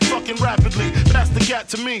out like fucking rapidly. Pass the gat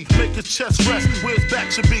to me, make his chest rest where his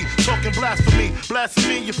back should be. Talking blasphemy,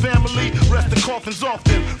 blasphemy your family. Rest the coffins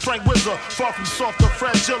often. Frank Wizard, far from soft or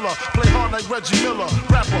fragile. Play hard like Reggie Miller.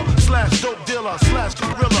 Rapper, slash dope dealer, slash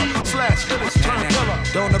gorilla, slash illest turn killer.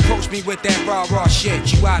 Don't approach me with that raw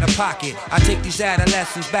shit, you out of pocket. I take these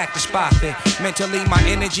adolescents back to spot fit. Mentally, my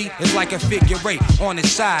energy is like a figure eight. On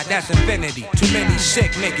its side, that's infinity. Too many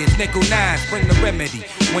sick niggas, nickel nines, bring the remedy.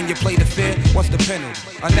 When you play the fair, what's the penalty?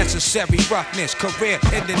 Unnecessary roughness,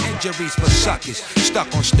 career-ending injuries for suckers.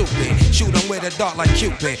 Stuck on stupid, shoot them with a dart like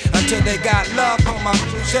Cupid. Until they got love on my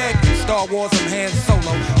music. Star Wars, I'm Han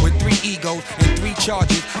Solo with 3 egos and 3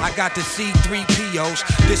 charges. I got to see 3 POs.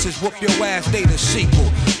 This is Whoop Your Ass Day, the sequel.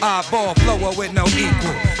 Eyeball blower with no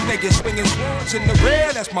equal. Niggas swinging in the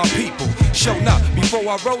rear, that's my people. Shown up before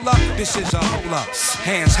I roll up, this is a hold up.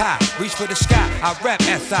 Hands high, reach for the sky. I rap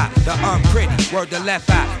SI, the unpretty. Word the left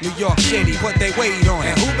eye, New York City, put they weight on.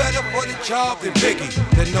 And who better for the job than Biggie?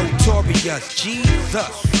 The notorious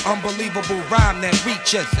Jesus. Unbelievable rhyme that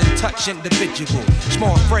reaches and touch individual.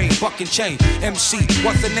 Small frame, buck and chain. MC,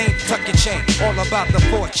 what's the name? Tuck and chain. All about the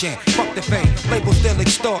fortune. Fuck the fame. Label still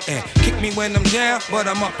extorting. Kick me when I'm down, but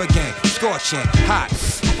I'm up again. Scorching, hot.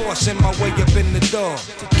 Forcing my way up in the door.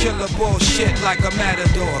 To kill a bullshit like a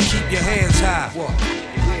matador. Keep your hands high. What?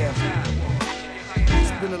 Yeah.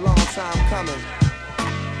 It's been a long time coming.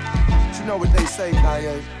 But you know what they say,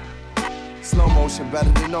 Kanye? Slow motion better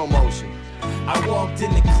than no motion. I walked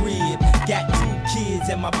in the crib, got 2 kids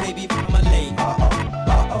and my baby mama late.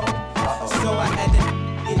 So I had to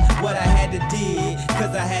get what I had to do,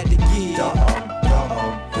 cause I had to give.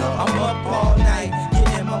 I'm up all night,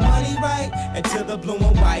 getting my money right until the blue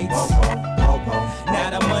and whites. Now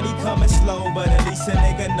the money coming slow, but at least a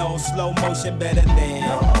nigga knows slow motion better than.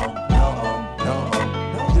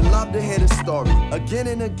 You love to hear the story again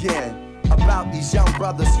and again about these young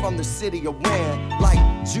brothers from the city of Wayne. Like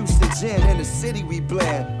juice and gin in the city we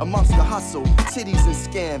blend. Amongst the hustle, titties and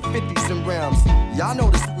scan, 50s and rims. Y'all know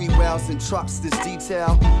the sweet wells and trucks, this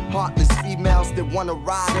detail. Heartless females that wanna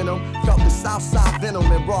ride in them. Felt the south side venom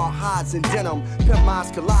and raw hides and denim. Pimp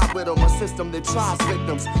minds collide with them, a system that tries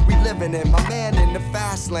victims. We living in, my man in the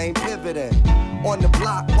fast lane pivoting. On the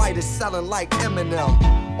block, white is selling like Eminem.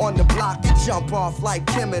 On the block, it jump off like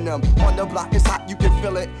Kim and them. On the block, it's hot, you can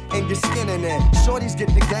feel it in your skin and in. Shorties get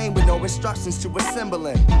the game with no instructions to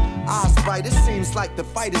assembling. Eyes bright, it seems like the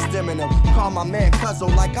fight is dimming him. Call my man Cuzzo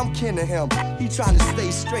like I'm kin to him. He trying to stay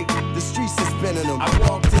straight, the streets is spinning him. I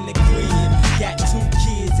walked in the crib, got 2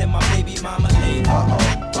 kids and my baby mama late.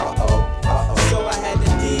 So I had to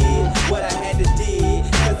do what I had to do,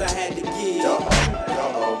 cause I had to give.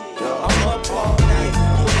 I'm up all night,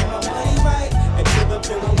 getting my money right until the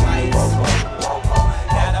blue and whites.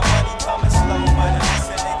 Now the money coming slow, but at least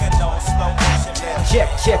a nigga knows slow motion better.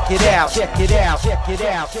 Check it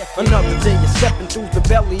out. Another day you're stepping through the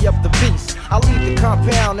belly of the beast. I leave the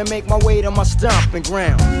compound and make my way to my stomping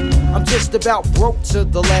ground. I'm just about broke to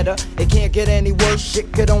the letter. It can't get any worse,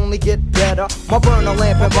 shit could only get better. My burner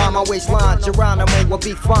lamp and by my waistline, Geronimo will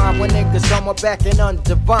be fine when niggas come up back and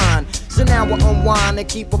undivine. So now I unwind and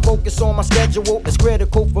keep a focus on my schedule. It's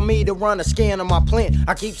critical for me to run a scan on my plant.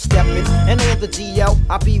 I keep stepping, and on the DL,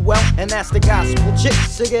 I be well, and that's the gospel.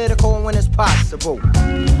 Chicks to get a call when it's possible.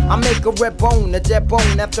 I make a red bone, a dead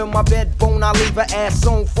bone. After my bed bone, I leave an ass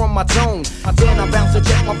on from my tone. Then I bounce to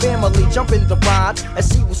check my family, jump in the ride, and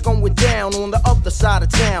see what's going down on the other side of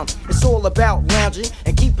town. It's all about lounging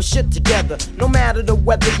and keeping shit together. No matter the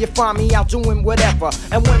weather, you find me out doing whatever.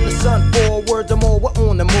 And when the sun forward, the more we're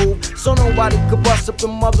on the move. So nobody could bust up the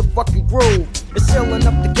motherfucking groove. It's ill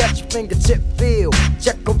enough to get your fingertip feel.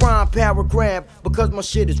 Check a rhyme paragraph, because my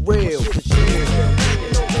shit is real.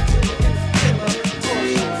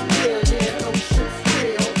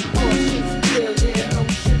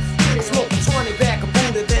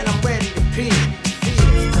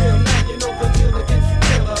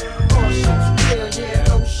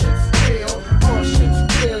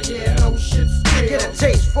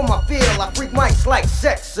 I freak mics like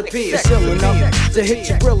sex appeal. It's ill enough to hit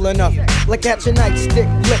you real enough. Like at your nightstick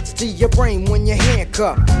licks to your brain when you're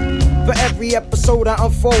handcuffed. For every episode I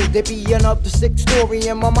unfold, there be another sick story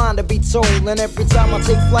in my mind to be told. And every time I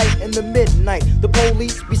take flight in the midnight, the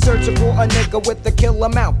police be searching for a nigga with a killer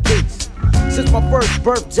mouthpiece. Since my first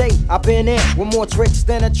birthday, I've been in with more tricks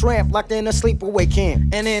than a tramp, locked in a sleepaway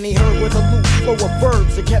camp. And then he heard with a loop flow of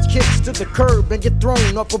verbs and catch kicks to the curb and get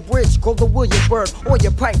thrown off a bridge called the Williamsburg. Or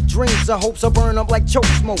your pipe dreams or hopes will burn up like choke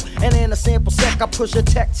smoke. And in a sample sec, I push a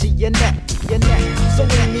tech to your neck, So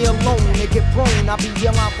leave me alone and get prone. I be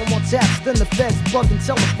yelling for more taps than the feds, plugging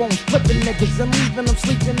telephones, flipping niggas and leaving them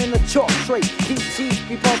sleeping in a chalk tray. DTs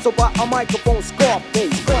be bounced by a microphone,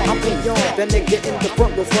 Scarface. I'm beyond that nigga in the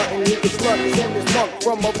front row frontin', he gets slugged in his mug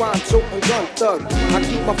from a rhyme toting gun thug. I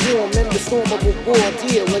keep my form in the storm of a war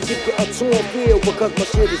deal and give you a torn feel because my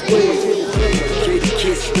shit is real.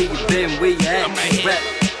 Kiss, where you been, where you at? Rap,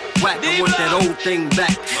 whack, I want that old thing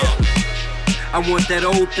back. I want that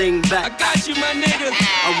old thing back. I got you, my nigga.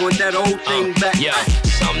 I want that old thing back. Yo,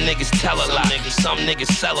 some niggas tell a lot, some niggas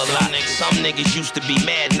sell a lot. Some niggas used to be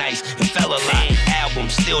mad nice and fell a lot. Album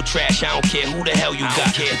still trash, I don't care who the hell you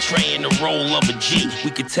got. Betraying the role of a G,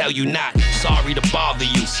 we could tell you not. Sorry to bother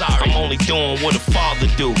you, I'm only doing what a father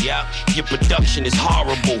do. Yeah, your production is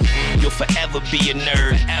horrible. You'll forever be a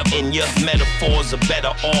nerd, and your metaphors are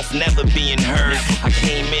better off never being heard. I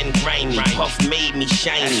came in grimy, Puff made me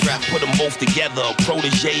shiny. Put them both together. A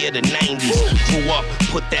protege of the 90s. Grew up,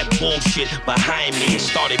 put that bullshit behind me, and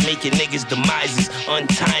started making niggas' demises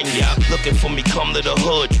untimely. Looking for me, come to the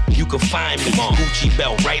hood, you can find me. Gucci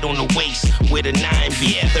belt right on the waist, where the 9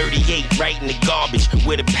 be. 38 right in the garbage,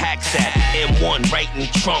 where the pack's at. M1 right in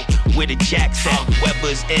the trunk, where the jack's at.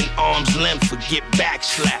 Weber's in arm's length, forget back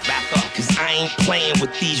slap. Cause I ain't playing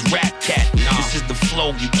with these rap cat. This is the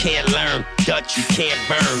flow you can't learn, Dutch you can't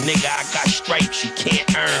burn. Nigga, I got stripes you can't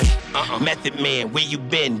earn. Method Man, where you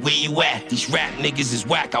been? Where you at? These rap niggas is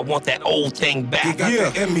whack. I want that old thing back.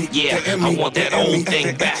 Yeah, I want that old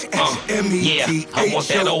thing back. Yeah, I want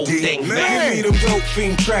that old thing back. Give me them dope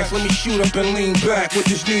fiend tracks. Let me shoot up and lean back with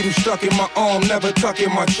this needle stuck in my arm, never tuck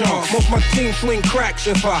in my charm. Most my team fling cracks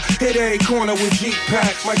if I hit a corner with Jeep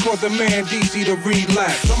packs. Might cause the man DC to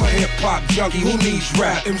relapse. I'm a hip hop junkie who needs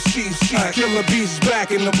rap. MCC killer beats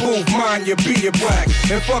back in the booth. Mind your be your black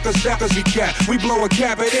and fuck a suckers we cat. We blow a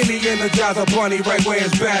cap at any Energizer Bunny right where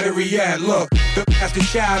his battery at. Look, that's the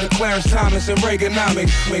child of Clarence Thomas and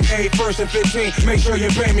Reaganomics. Make A first and 15, make sure you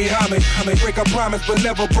pay me homage. I may break a promise, but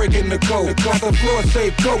never breaking the code. Got the floor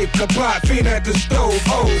safe coat, kapot, feet at the stove.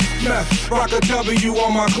 Oh, meth, rock a W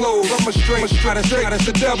on my clothes. I'm a straight, that's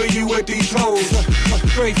a W with these hoes.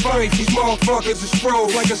 Straight fight, these motherfuckers is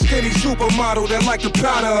froze like a skinny supermodel that like the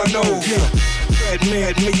powder her nose.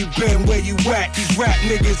 Mad, where you been, where you at? These rap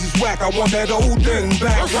niggas is whack. I want that old thing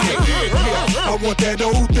back. I want that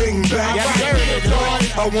old thing back.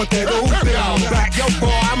 I want that old thing back. Yo,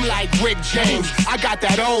 boy, I'm like Rick James. I got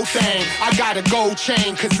that old thing. I got a gold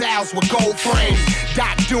chain, Cazals with gold frames.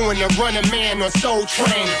 Doc doing the running man on Soul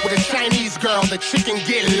Train. With a Chinese girl, the chicken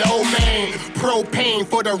get low main. Propane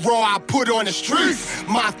for the raw I put on the streets.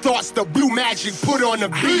 My thoughts, the blue magic put on the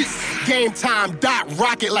beats. Game time, Doc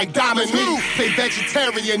rocket like Dominique. Say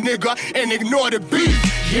vegetarian nigga and ignore the beef.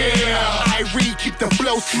 Yeah, Irie keep the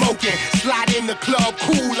flow smoking. Slide in the club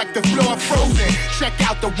cool like the floor frozen. Check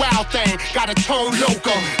out the wild thing, got a tone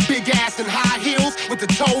loco. Big ass and high heels with the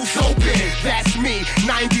toes open. That's me,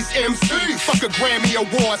 90s MC. Fuck a Grammy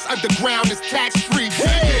Awards, underground is tax free.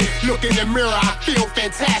 Look in the mirror, I feel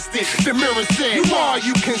fantastic. The mirror said, you are,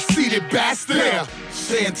 you conceited bastard. Yeah.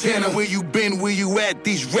 Santana, where you been, where you at?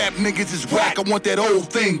 These rap niggas is whack. I want that old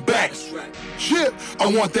thing back. Shit, I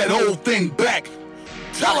want that old thing back.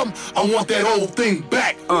 Tell them I want that old thing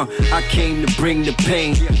back. I came to bring the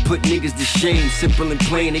pain, put niggas to shame. Simple and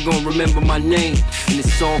plain, they gon' remember my name. And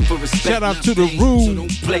it's all for respect. Shout out to the Room. So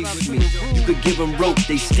don't play with me. You could give them rope,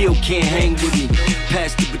 they still can't hang with me.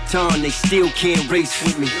 Pass the baton, they still can't race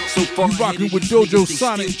with me. So far, you rockin' with Dojo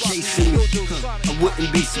Sonic. Chasing me. I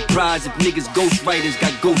wouldn't be surprised if niggas ghostwriters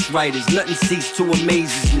got ghostwriters. Nothing ceased to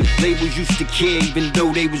amaze me. Labels used to care even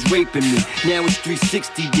though they was raping me. Now it's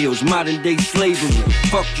 360 deals, modern day slavery.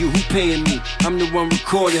 Fuck you, who paying me? I'm the one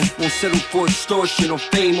recording. Won't settle for extortion or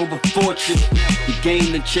fame over fortune. The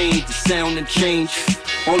game done changed, the sound done changed.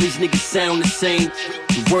 All these niggas sound the same.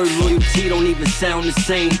 The word loyalty don't even sound the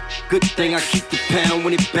same. Good thing I keep the pound.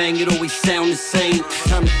 When it bang, it always sound the same.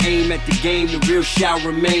 Time to aim at the game, the real shall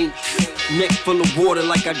remain. Neck full of water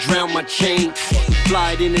like I drowned my chain.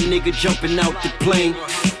 Fly it in a nigga jumping out the plane.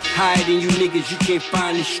 Higher than you niggas, you can't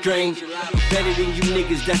find the strain. Better than you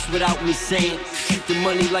niggas, that's without me saying. Treat the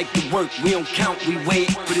money like the work, we don't count, we weigh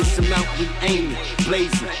it. For this amount, we aim it.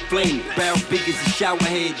 Blazing, flaming, barrel big as a shower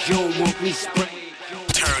head. You don't want me spraying.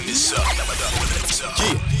 Turn this up.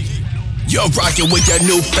 Yeah. You're rocking with your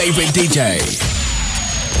new favorite DJ,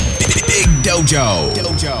 Big Dojo.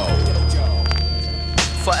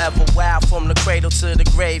 Forever wild from the cradle to the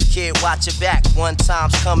grave. Kid, watch your back. One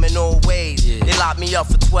time's coming all ways. They locked me up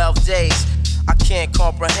for 12 days. I can't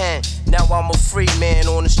comprehend. Now I'm a free man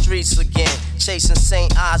on the streets again. Chasing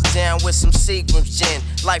St. Ives down with some Seagram's gin.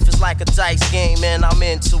 Life is like a dice game and I'm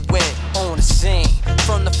in to win. On the scene,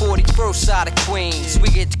 from the 41st side of Queens, we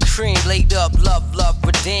get the cream laid up, love,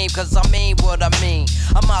 redeem. Cause I mean what I mean.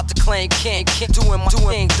 I'm out to claim king, doing my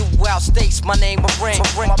thing throughout states. My name a ring.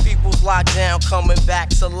 My people's locked down, coming back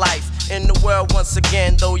to life. In the world once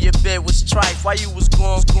again, though your bid was trife. While you was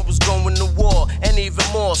going to war, and even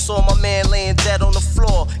more. Saw my man laying dead on the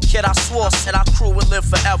floor. Kid, I swore, said our crew would live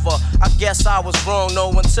forever. I guess I was wrong,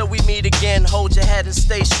 no. Until we meet again, hold your head and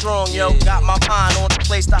stay strong, yo. Got my mind on the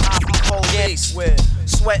place to hide from police.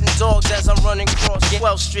 Sweating dogs as I'm running across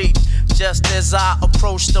 12th Street. Just as I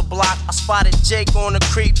approached the block, I spotted Jake on the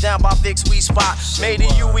creep down by Vic's Wee Spot. Made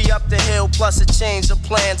a UE up the hill, plus a change of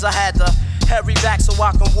plans. I had to hurry back so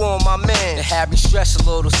I can warn my man. It had me stress a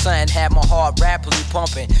little, son. Had my heart rapidly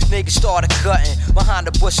pumping. Niggas started cutting, behind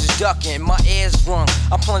the bushes ducking. My ears rung.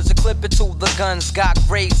 I plunged the clip into the guns. Got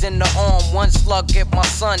grazed in the arm. One slug hit my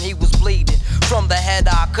son, he was bleeding. From the head,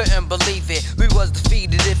 I couldn't believe it. We was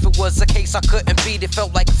defeated. If it was a case, I couldn't beat it.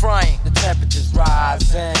 Felt like crying. The temperature's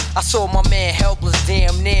rising. I saw my man helpless,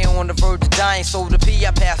 damn near on the verge of dying. So the P,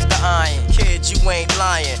 I passed the iron. Kid, you ain't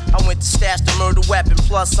lying. I went to stash the murder weapon.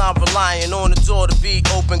 Plus, I'm relying on the door to be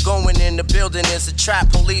open. Going in the building is a trap.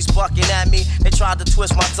 Police bucking at me. They tried to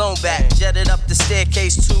twist my zone back. Jetted up the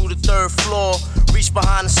staircase to the 3rd floor. Reached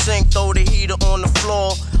behind the sink, throw the heater on the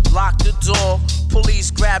floor. Locked the door.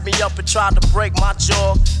 Police grabbed me up and tried to break my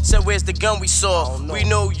jaw. Said, where's the gun we saw? We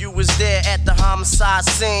know you was there at the homicide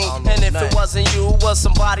scene. And if it wasn't you, it was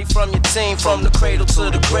somebody from your team. From the cradle to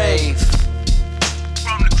the grave.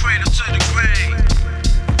 From the cradle to the grave.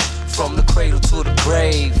 From the cradle to the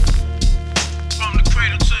grave. From the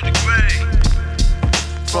cradle to the grave.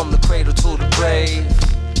 From the cradle to the grave.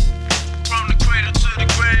 From the cradle to the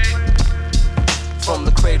grave. From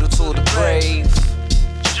the cradle to the grave.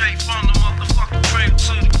 Straight from the motherfucking cradle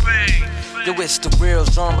to the grave. Yo, it's the real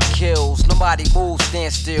drama kills. Nobody moves,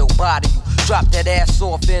 stand still, body you. Drop that ass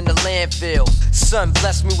off in the landfill. Son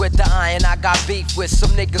blessed me with the iron. I got beef with some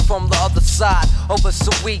niggas from the other side over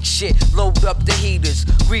some weak shit. Load up the heaters,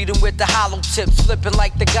 greet 'em with the hollow tips, flipping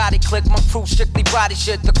like the Gotti click. My crew strictly body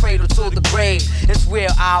shit. The cradle to the grave is where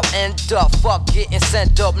I'll end up. Fuck getting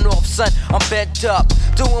sent up north, son. I'm bent up,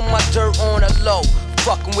 doing my dirt on the low.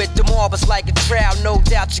 Fucking with the marbles like a trial, no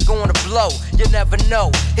doubt you're gonna blow. You never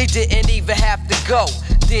know, he didn't even have to go.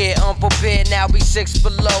 Dear unprepared, now we 6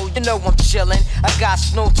 below. You know I'm chillin'. I got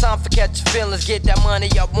no time for catching feelings. Get that money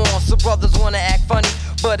up on. So brothers wanna act funny,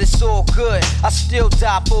 but it's all good. I still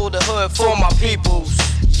die for the hood, for my peoples.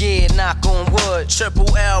 Yeah, knock on wood.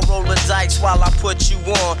 Triple L, roll the dice while I put you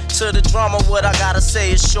on. To the drama, what I gotta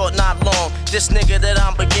say is short, not long. This nigga that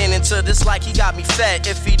I'm beginning to dislike, he got me fed.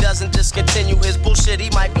 If he doesn't discontinue his bullshit, he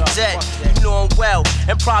might be dead. You know him well,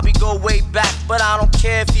 and probably go way back. But I don't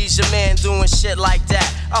care if he's your man doing shit like that.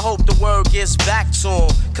 I hope the word gets back to him,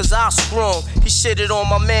 cause I'll screw him. He shitted on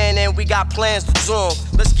my man and we got plans to do him.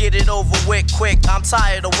 Let's get it over with quick, I'm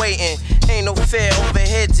tired of waiting. Ain't no fair over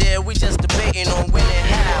here, dear, we just debating on when and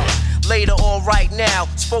how. Later or right now,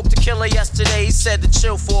 spoke to Killer yesterday, he said to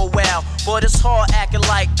chill for a while. But it's hard acting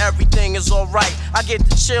like everything is alright. I get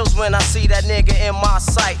the chills when I see that nigga in my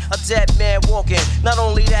sight. A dead man walking, not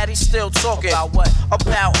only that, he's still talking. About what?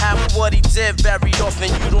 About how what he did very often.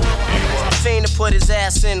 You don't know how I fiend to put his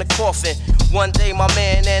ass in the coffin. One day my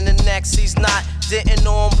man and the next he's not. Didn't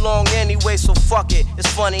know him long anyway, so fuck it. It's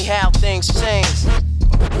funny how things change.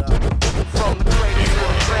 From the cradle to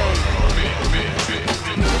the grave.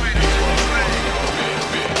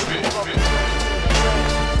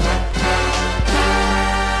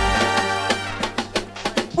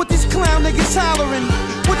 What these clown niggas hollering?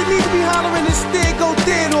 What they need to be hollering is there go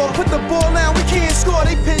dead or put the ball down, we can't score.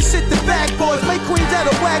 They pin shit the backboards, make queens out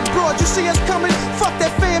of whack broad. You see us coming? Fuck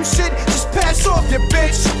that fam shit, just pass off your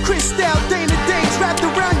bitch. Chris style, Dana Danes wrapped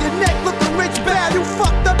around your neck, looking rich bad. You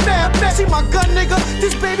fucked up now. See my gun, nigga?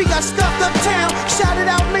 This baby got stuffed uptown. Shouted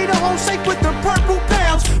out, made a home safe with the purple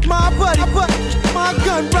pounds. My buddy, my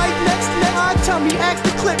gun right next to my tummy. Ask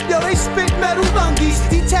the clip, yo, they spit metal lungies.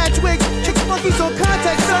 Detached wigs, kicks monkeys on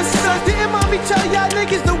contact, son. Didn't mommy tell y'all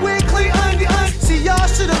niggas to wear clean See, y'all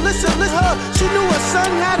should've listened to her. She knew her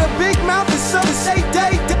son had a big mouth and so to say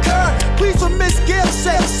day to curb. Please for Miss Gail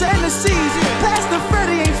said, send the seas. Pastor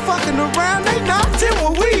Freddie ain't fucking around, they knocked him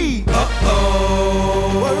with weed.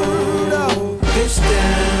 Word up. It's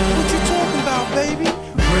down. What you talking about, baby?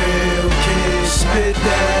 Real kids spit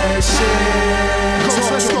that shit.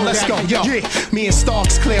 Let's go. Yo, Yeah, me and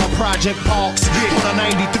Starks clear Project Parks. On a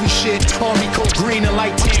 93 shit, Army coat green and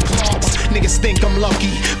light tan clocks. Niggas think I'm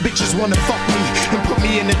lucky, bitches wanna fuck me and put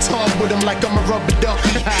me in the tub with them like I'm a rubber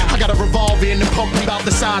ducky. I got a revolver in the pump about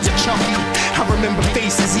the size of Chucky. I remember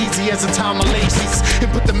faces easy as a time of laces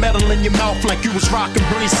and put the metal in your mouth like you was rocking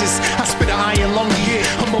braces. I spit an iron lungy,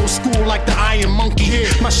 I'm old school like the Iron Monkey.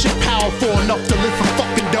 My shit powerful enough to lift a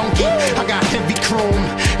fucking donkey. I got heavy chrome.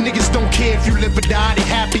 Niggas don't care if you live or die, they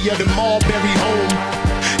happier than Marbury home.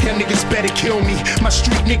 Yeah, niggas better kill me. My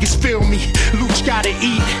street niggas feel me. Luch gotta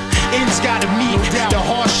eat, ends gotta meet. The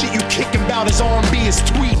hard shit you kicking about is R&B is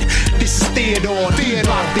tweet. This is Theodore,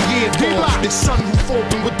 D-Block, the year door. The sunroof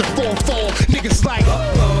open with the 4-4. Niggas like,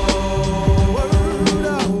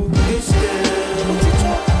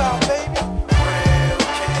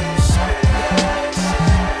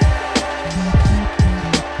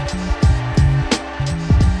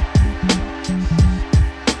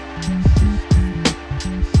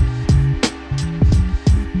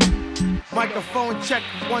 Microphone check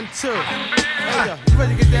 1 2. Hey, yo, you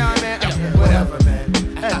ready to get down, man? Whatever, man.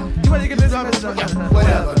 Hey, you ready to get this on?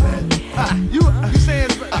 Whatever, man. You saying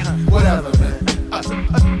whatever, man.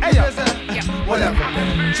 Hey, yo, whatever,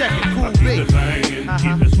 man. Check it, cool beat. Keep it banging,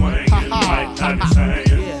 keep it swinging, like time is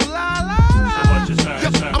hanging.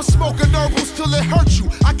 I'm smoking herbals till it hurts you.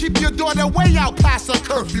 I keep your daughter way out past her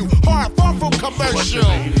curfew. Hard, far from commercial.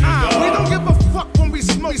 We don't give a fuck when we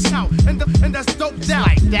smoke out, and that's dope down.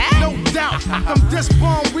 Like that? No doubt. From this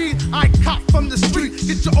bomb weed, I cop from the street.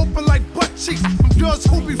 Get you open like butt cheeks from girls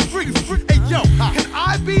who be free. Hey yo, can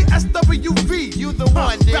I be SWV? You the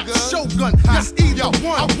one, nigga. Shogun, that's either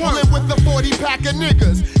one. I'm pulling with the 40 pack of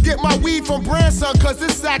niggas. Get my weed from Branson, cause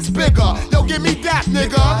this sack's bigger. Yo, give me that,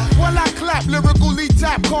 nigga. While I clap, lyrically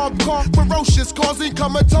tap, calm, ferocious, causing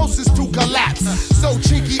comatosis to collapse. So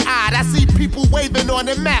cheeky-eyed, I see people waving on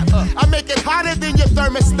the map. I make it hotter than your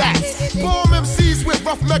thermostats. Bomb MCs with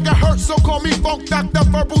rough megahertz, so call me Funk Dr.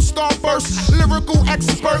 Verbal Starburst, lyrical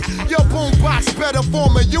expert. Your boombox better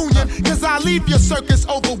form a union, cause I leave your circus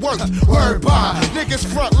overworked. Word by niggas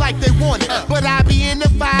front like they want it, but I be in the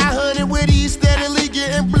 500 with these steadily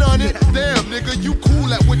getting blunted. Damn, nigga, you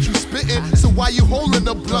cool at what you spittin', so why you holding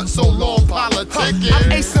the blunt so long politicking?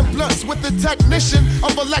 I'm acing blunts with the technician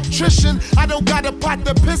of electrician. I don't got a pot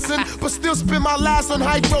to pissin', but still spend my last on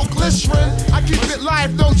hydroglycerin. I keep it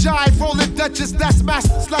live, no jive, rolling Dutchess, that's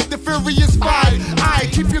masters like the Furious 5. I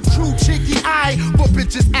keep your crew cheeky eye, but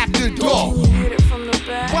bitches acting dog.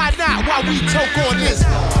 Why not? Why we choke on this?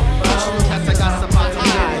 I got some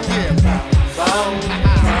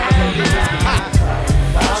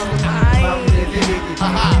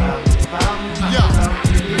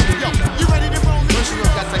you ready to roll this?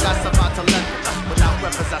 I got some out to leather. Without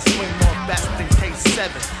weapons, I swing more best than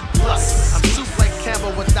K7. Plus, I'm soup like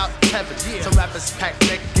Campbell without Kevin. So rappers pack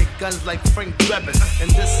neck, get guns like Frank Drebin. In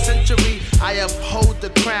this century, I uphold the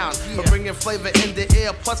crown for bringing flavor in the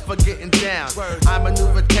air, plus for getting down. I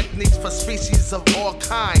maneuver techniques for species of all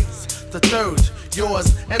kinds. The third,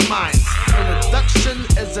 yours and mine. Introduction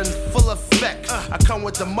is in full effect. I come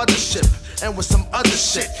with the mothership and with some other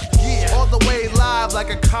shit. All the way live like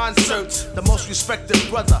a concert. The most respected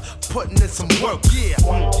brother putting in some work.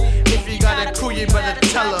 If you got a crew, you better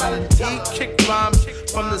tell them. Eat kick rhymes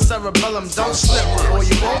from the cerebellum. Don't slip or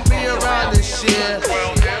you won't be around this year.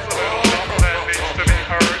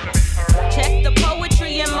 Check the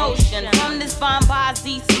poetry in motion from this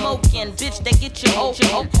Bombazi smoking bitch that get you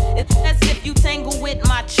open. It's as if you tangle with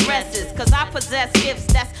my tresses, cause I possess gifts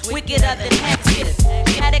that's wickeder than hexes.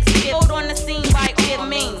 Got explode on the scene like it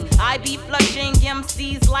means I be flushing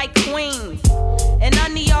MCs like queens. And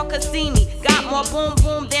none of y'all could see me. Got more boom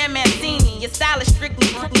boom than Mancini. Your style is strictly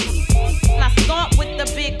creepy. And I stomp with the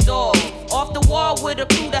big dog. Off the wall with a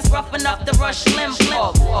crew that's rough enough to rush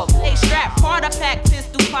Limbaugh. They strap part of pack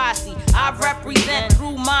pistol posse. I represent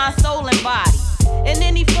through mind, soul, and body. In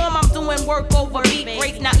any form, I'm doing work over beat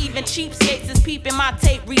breaks. Now even cheapskates is peeping my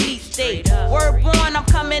tape release date. Word born, I'm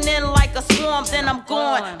coming in like a swarm, then I'm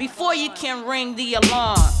gone before you can ring the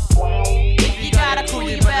alarm. If you got a crew,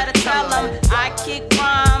 you better tell them I kick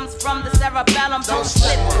rhymes from the cerebellum. Don't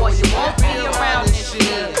slip or you won't be around this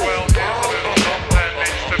year.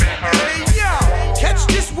 Hey yo, catch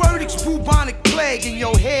this word, it's bubonic plague in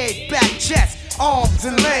your head, back, chest, arms,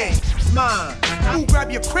 and legs. Mine. Who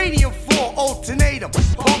grab your cranium for ultimatum?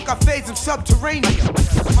 Punk, I phase them subterranean.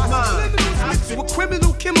 My subliminals mixed with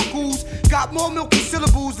criminal chemicals got more milky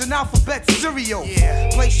syllables than alphabet cereal.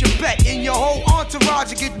 Place your bet in your whole entourage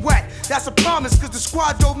to get wet. That's a promise, cause the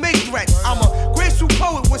squad don't make threats. I'm a graceful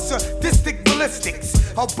poet with sadistic ballistics.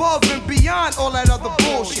 above and beyond all that other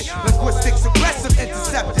bullshit. Linguistics aggressive,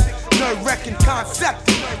 intercepted, nerve-wrecking concept,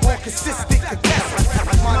 more consistent contestant.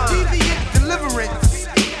 My deviant deliverance,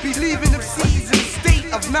 believing of seeds in a state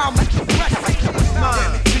of malnutrition.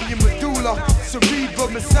 Damn it to your medulla,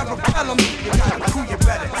 cerebrum and cerebellum. You gotta cool, you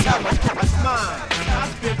better tell it. It's mine. I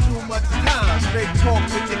spend too much time. Straight talk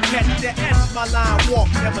when you catch the ends. My line walk,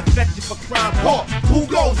 never fetch you for crime. Walk. Who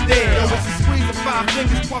goes there? Yo, it's a squeeze of 5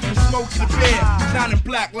 fingers, puffing smoke in the bed. Shining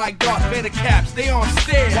black like Darth Vader caps. They on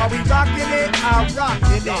stairs. While we rockin' it, I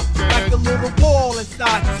rockin' it. Like a little wall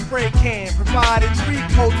inside the spray can. Providing 3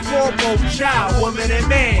 coats for both child, woman, and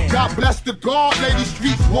man. God bless the God, lady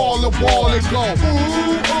streets, wall to wall and go. Ooh,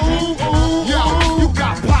 ooh, ooh. Yo, you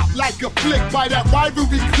got popped like a flick by that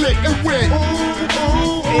rivalry click and win.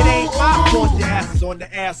 Ooh, it ain't my fault your ass is on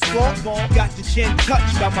the asphalt. Got your chin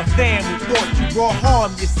touched by my fam who thought you brought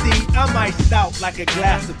harm. You see, I'm iced out like a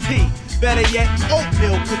glass of tea. Better yet,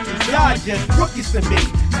 oatmeal cookies. Y'all just rookies to me.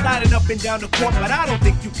 Sliding up and down the court, but I don't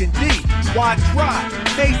think you can D. Why try?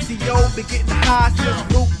 Maceo been getting high since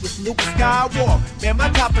Luke was Luke Skywalker. Man, my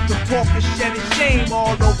topic of talk is shedding shame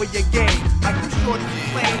all over your game. Like you shorty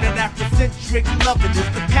claim that Afrocentric loving is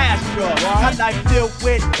the past drug. My life filled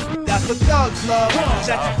with, that's what thugs love.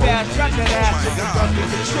 Shut your fast record ass and run to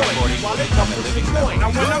Detroit while they come to the point.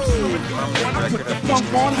 Now when I'm through with you, I wanna put the funk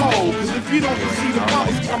on hold. Cause if you don't see the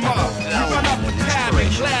bubbles come up, you run up the tab and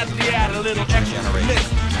gladly add a little extra mix.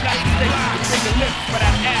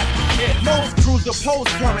 Most crews oppose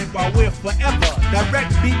current while we're forever. Direct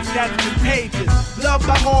beats that's contagious. Loved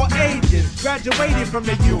by all ages. Graduated from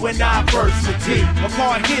the UNIversity.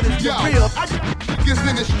 Apart hitters for real. Niggas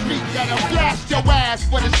in the street that'll blast your ass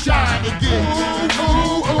for the shine again. Ooh,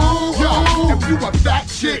 ooh, ooh. Yo, if you a fat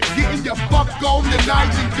chick, getting your fuck on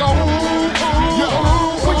tonight and go. Yo,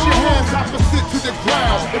 put your hands opposite to the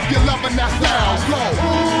ground if you're loving that sound. Go.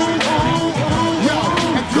 Yo.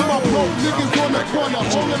 You my broke niggas on the corner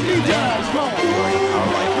holding me down, go.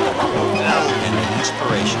 And an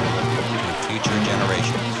inspiration for future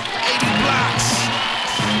generations. 80 blocks.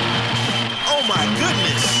 Oh my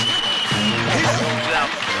goodness.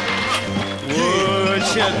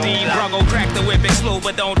 Chuck D, Bronco, crack the whip, explode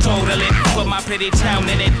but don't total it. Put my pretty town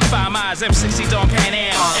in it. 5 miles, M60s on Pan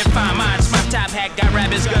Am. And 5 miles, my top hat got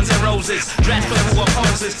rabbits, guns and roses. Drastic who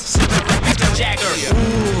opposes, Jagger.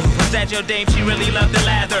 Ooh, was that your dame? She really loved the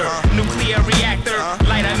lather. Nuclear reactor,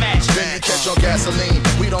 light a match. Then you catch on gasoline.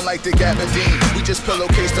 We don't like the Gabardine. We just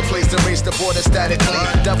pillowcase the place to raise the border statically.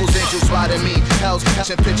 Devil's angels riding me. Hell's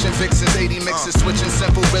catching, pitching, vixens, 80 mixes, switching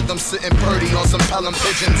simple rhythms, sitting purdy on some Pelham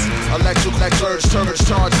pigeons. Electric like church,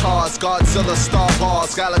 charge cars, Godzilla, Star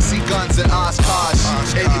Wars, Galaxy guns and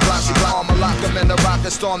Oshkosh. 80 blocks, I'ma lock them in the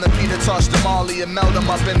rocket storm. Then Peter touch them Molly and meld them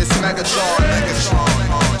up in this Megatron.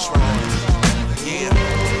 Yeah.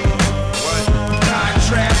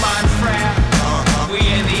 Contract, we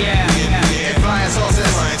in the air. Flying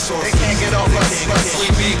saucers, they can't get off us. We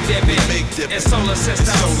big dipping, it's solar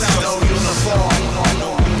system. No uniform.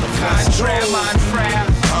 Contract,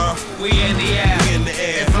 we in the air.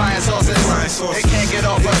 Flying saucers, they can't get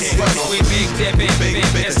off us. We big dipping,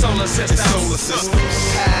 it's solar system.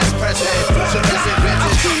 Past, present,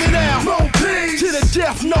 I'm screaming out, no peace. To the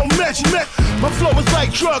death, no measurement. My flow is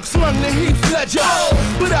like drugs slung to Heath Ledger.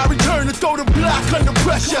 But I return to throw the block under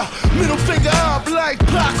pressure. Middle finger up like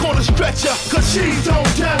Pac on a stretcher. Cause she's on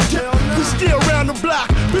downtown. We still round the block.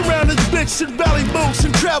 We round this bitch in Valley Boots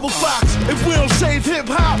and Travel Fox. If we don't save hip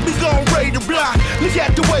hop, we gon' raid the block. Look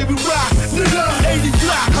at the way we rock. Nigga, 80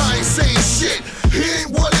 blocks. I ain't saying shit. He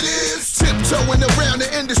ain't what it is. Tiptoeing around the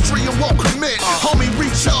industry and won't commit. Homie,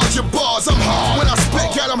 recharge your bars. I'm hard. When I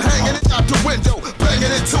spit, got them hanging it out the window.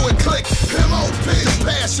 Banging into it, click. MOP, the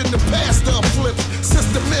passion, the pastor flip.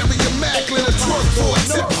 Sister Mary Immaculate, a twerk for a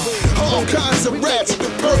tip. All kinds of raps.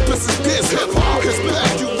 The purpose is this. Hip hop is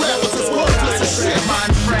back. You rappers is worthless as shit.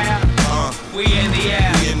 We in the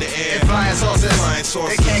air. Flying saucers,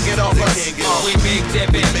 they can't get off us. We big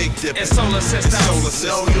dipping, it's solar system. No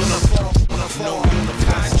uniform.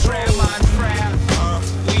 Contract,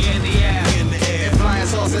 we in the air. Flying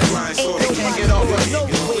saucers, they can't get off us.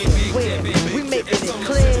 We making it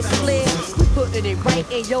clear. We putting it right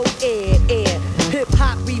in your ear. Hip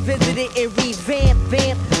hop revisited and revamp.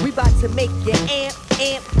 We about to make you amp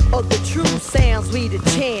of the true sounds. We the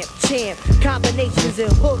champ. Combinations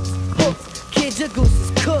and hooks. Kid, your goose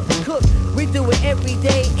is cook. We do it every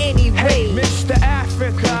day anyway. Hey, Mr.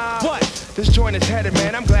 Africa. What? There's joint is headed,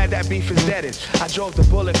 man. I'm glad that beef is deaded. I drove the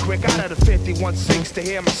bullet quick out of the 51.6 to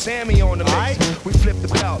hear my Sammy on the mix. We flipped the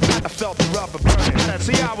belt, I felt the rubber burning.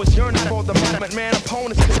 See, I was yearning for the moment, man.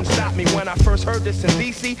 Opponents couldn't stop me. When I first heard this in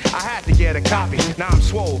DC, I had to get a copy. Now I'm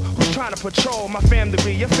swole. Who's trying to patrol my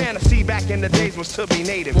family? Your fantasy back in the days was to be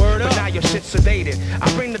native. But now your shit's sedated.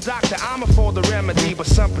 I bring the doctor, I'm for the remedy, but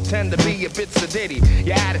some pretend to be a bit sedity.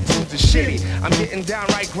 Your attitudes is shitty. I'm getting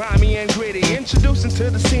downright grimy and gritty. Introducing to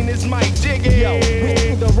the scene is Mike Jiggy. Yo,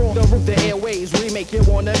 the roof, the airways, we make you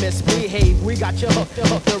wanna misbehave. We got you hooked,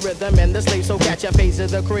 the rhythm and the slave, so catch a phase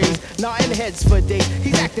of the craze. Nodding heads for days.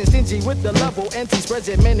 He's acting stingy with the level, and he spreads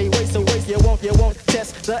it many ways. So ways you won't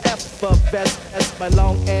test the F for best. S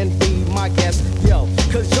belong and be my guest. Yo,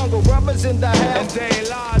 cause Jungle Brothers in the house. And Day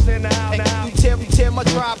Laws in the house. You tear my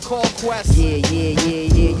Tribe Called Quest. Yeah.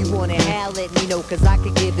 You wanna howl at me, no, cause I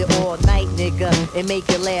could give it all night, nigga, and make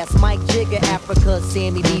it last. Mike Jigger, Africa,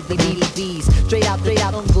 Sammy BBBs. Straight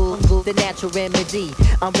out on Google, the natural remedy.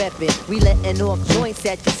 I'm reppin', we letting off joints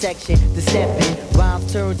at your section. The steppin',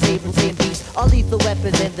 rhymes, turntables, and beats. All lethal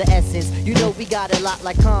weapons and the essence. You know we got a lot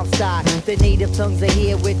like Comstock. The native tongues are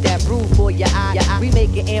here with that brew for your eye. We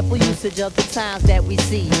making ample usage of the times that we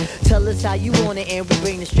see. Tell us how you want it and we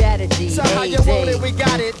bring the strategy. So how you want it, we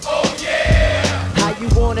got it. Oh yeah. How you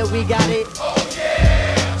want it, we got it. Oh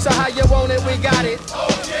yeah. So how you want it, we got it.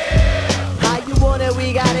 Oh yeah. How you want it,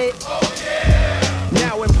 we got it. Oh yeah.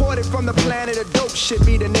 Now imported from the planet of dope shit,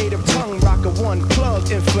 be the native tongue rocker one plug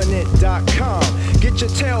infinite.com. Get your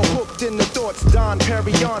tail hooked in the thoughts, Don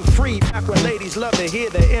Perry on free. Back when ladies love to hear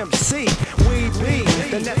the MC. We be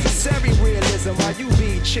the necessary realism while you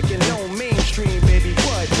be chicken on mainstream, baby.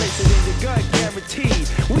 What? Place it in your gut, guaranteed.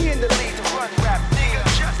 We in the lead to run rap, nigga.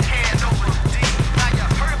 Just hand over the D. Now you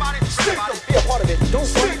heard about it? Be a part of it. Don't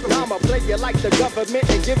front. I'ma play you like the government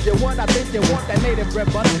and give you what I think you want. That native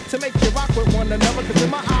red butter to make you rock with one another. Cause in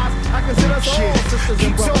my eyes, I consider us all sisters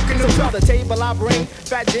and brothers. So to the table I bring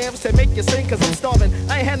fat jams to make you sing. Cause I'm starving.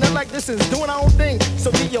 I ain't had nothing like this since doing our own thing.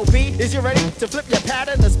 So D.O.B. is you ready to flip your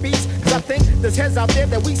pattern of speech? Cause I think there's heads out there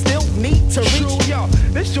that we still need to reach. True, yo,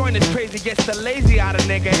 this joint is crazy, gets the lazy out of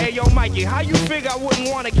nigga. Hey yo Mikey, how you figure I wouldn't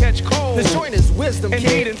wanna catch cold? This joint is wisdom,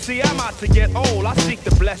 indeed, and see I'm out to get old. I seek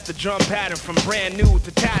to bless the drum pattern from brand new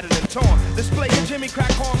to tattered and torn. Display your Jimmy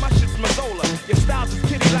crack horn, my shit's Mazzola. Your styles is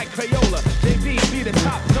kitty like Crayola. JB be the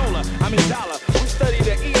top Zola, I mean dollar. We study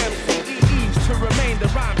the EMCEEs to remain the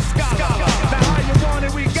rhyme scholar. Now how you want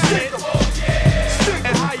it, we got it.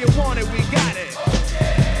 And how you want it, we got it.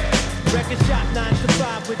 Record shop 9 to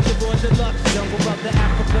 5 with your boy Deluxe. Jungle Brother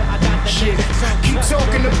Africa, I got the shit. Keep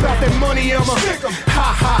talking about that money, I'ma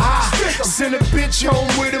ha ha ha. Send a bitch home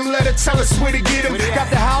with him, let her tell us where to get him. Got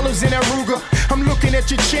the hollers in that Ruger. I'm looking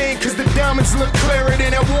at your chain, cause the diamonds look clearer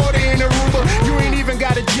than that water in Aruba. You ain't even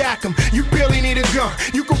gotta jack them, you barely need a gun.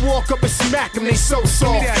 You can walk up and smack them, they so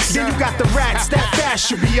soft. Then you got the rats, that fast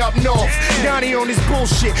should be up north. Donnie on this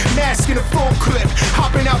bullshit, mask in a full clip.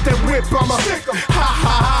 Hopping out that whip, I'ma ha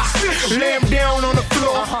ha ha. Lay him down on the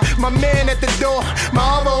floor. My man at the door,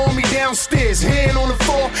 my other homie downstairs, hand on the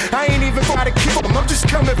floor. I ain't even gotta kill him, I'm just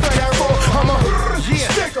coming for that roll.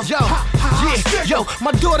 Yo,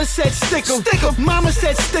 my daughter said stick 'em. Mama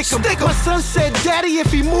said stick 'em. My son said, Daddy,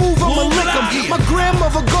 if he move, I'ma lick him. My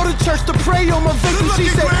grandmother go to church to pray on my victim. She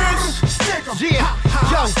said,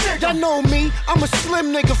 yo, y'all know me. I'm a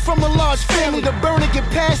slim nigga from a large family. The burner get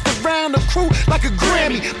passed around the crew like a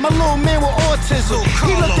Grammy. My little man with autism.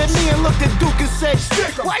 He looked at me and looked at Duke and said,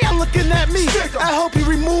 why y'all looking at me? I hope he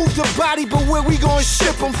removed the body, but where we gon'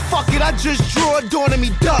 ship him? Fuck it, I just draw a door to me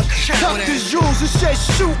duck. Tucked his jewels and said,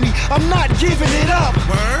 shoot me. I'm not giving it up.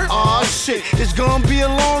 Aw shit, it's gonna be a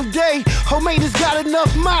long day. Homemade got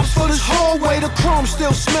enough mops for this hallway. The chrome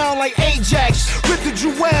still smell like Ajax. Rip the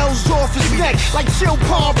jewels off his neck like chill,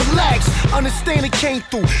 Paul, relax. Understand it came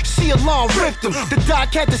through, see alarm ripped him. The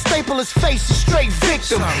doc had to staple his face, a straight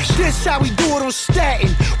victim. This how we do it on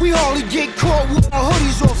Staten. We hardly get caught with our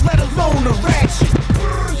hoodies off, let alone the ratchet.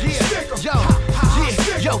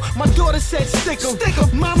 Yo, my daughter said stick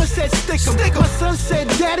 'em. Mama said stick 'em. My son said,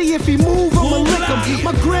 Daddy, if he move, I'ma lick him.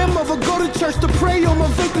 My grandmother go to church to pray on my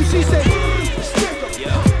victim. She said,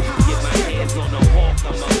 yo, get my hands on the hawk,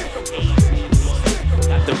 I'm a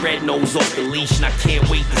got the red nose off the leash and I can't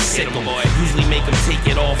wait to sick him. Usually make him take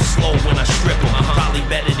it off slow when I strip him. Probably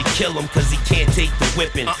better to kill him cause he can't take the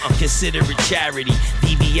whipping. Consider it charity,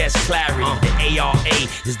 DBS clarity. The ARA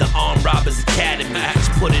is the Armed Robbers Academy.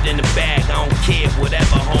 Just put it in the bag, I don't care,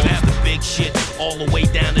 whatever, homes. The big shit all the way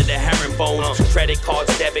down to the herringbones. Credit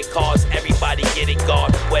cards, debit cards, everybody get it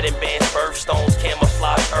guard. Wedding bands, birthstones,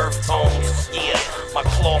 camouflage, earth tones. Yeah, my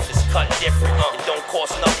cloth is cut different. It don't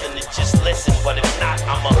cost nothing to just listen, but if not,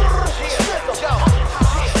 I'ma.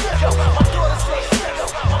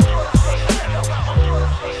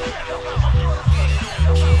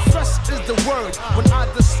 Fresh is the word when I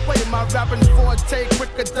display my rapping forte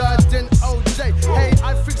quicker than OJ. Hey,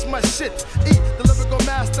 I fix my shit. The lyrical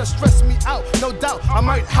master stress me out. No doubt, I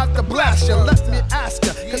might have to blast you. Let me ask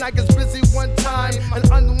you, can I get busy one time and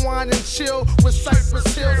unwind and chill with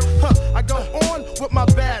Cypress Hills? I go on with my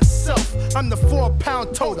bad self. I'm the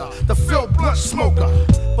 4-pound toter, the Phil Blunt smoker.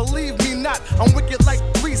 Believe me not, I'm wicked like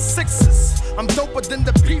 3 6s. I'm doper than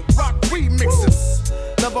the Pete Rock remixes.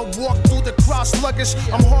 Never walk through the crowd sluggish.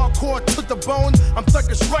 I'm hardcore to the bone. I'm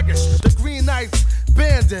thuggish, ruggish. The Green Knights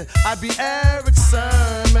bandit. I be Eric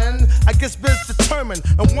Sermon. I guess biz determined.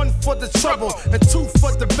 And 1 for the trouble and 2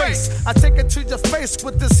 for the bass. I take it to your face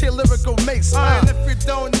with this here lyrical mace. And if you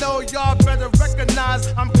don't know, y'all better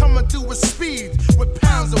recognize I'm coming through with speed with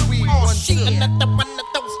pounds of weed. Oh shit, another one of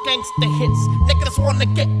those gangster hits. Niggas wanna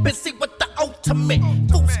get busy with the ultimate.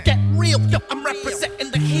 Fools get real, yo, I'm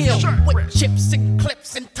representing the hill. With chips and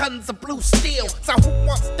clips and tons of blue steel. So who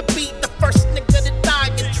wants to be the first nigga to die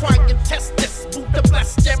and try and test this? Buddha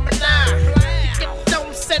bless Gemini. You get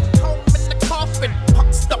dome sent home in the coffin.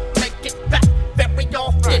 Punks don't make it back very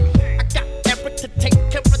often. I got Eric to take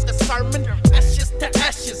care of the sermon. Ashes to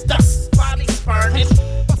ashes, dust, bodies burning.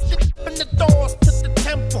 Busted open the doors to the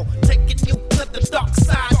temple. Taking you to the dark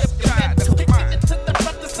side of the mental. Taking it to the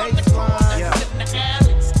brothers on the corner. In the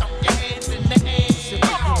alleys, throw your hands in the air.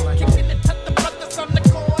 Kicking it to the brothers on the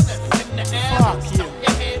corner. In the alleys, throw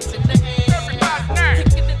your hands in the air.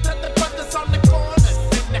 Kicking it to the brothers on the corner.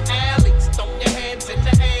 In the alleys, throw your hands in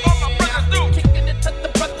the air. Kicking it to the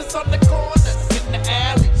brothers on the corner. In the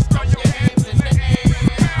alleys, throw your hands in the air.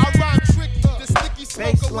 I rhyme tricky, the sticky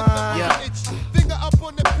smoker with the itchy. Finger up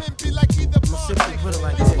on the pin, be like either block.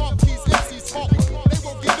 These hawk keys, MCs hawk, they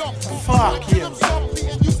won't get off. Fuck you. I'm softly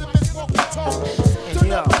and use them as walkie-talkie.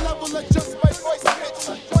 Turn up the level, adjust my voice pitch.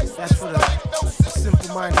 That's for the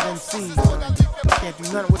simple-minded MCs. Can't do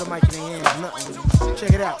nothing with a mic in their hands, nothing with it.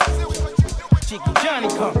 Check it out. Cheeky Johnny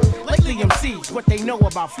come. Lately MCs, what they know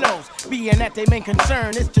about flows. Being that their main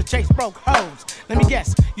concern is to chase broke hoes. Let me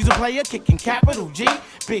guess, you's a player kicking capital G.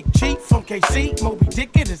 Big Chief from KC, Moby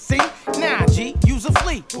Dick at a C. Nah, G, use a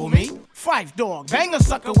flea. Who me? Fife Dog, bang a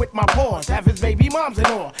sucker with my paws. Have his baby moms and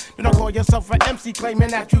all. You don't call yourself an MC claiming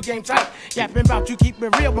that you game tight. Yapping about you keep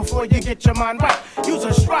it real before you get your mind right. Use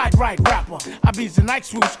a stride right rapper. I be the night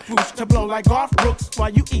swoosh to blow like Garth Brooks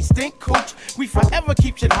while you eat stink cooch. We forever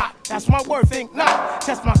keep shit hot. That's my word, think not.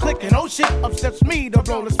 Test my click and oh shit, upsteps me to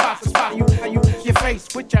blow the spot. You your face,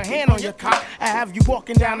 put your hand on your cock. I have you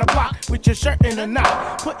walking down the block with your shirt in a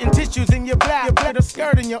knot. Putting tissues in your bladder, you put a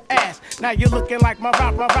skirt in your ass. Now you're looking like my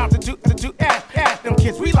route to ass. Them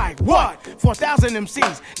kids, we like what? 4,000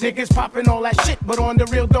 MCs, niggas popping all that shit, but on the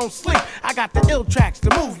real don't sleep. I got the ill tracks to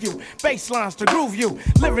move you, bass lines to groove you.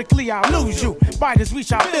 Lyrically I'll lose you, by this we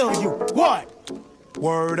shall fill you. What?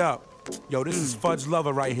 Word up. Yo, this is Fudge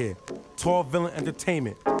Lover right here. Tall Villain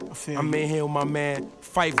Entertainment. I'm in here with my man,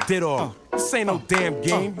 Fife Diddle. This ain't no damn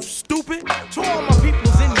game, you stupid. To all my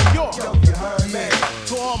peoples in New York. To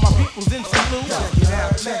all my peoples in St. Louis.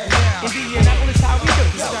 Indianapolis, how we do.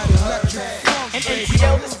 And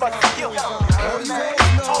ATL, this fuck for you. To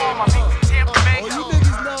all my peoples in Tampa Bay.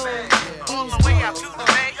 All the way out to the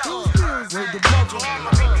Bay. To all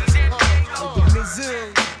my peoples in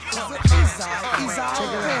San Diego.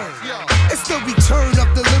 It's the return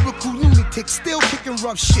of the lyrical lunatic, still kicking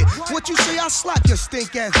rough shit. What you say, I slap your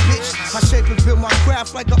stink ass bitch. I shape and build my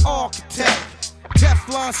craft like an architect.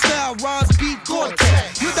 Teflon style, rhymes beat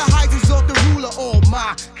Gore-Tex. You're the Heisers of the ruler, oh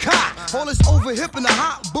my God. All this over hip and the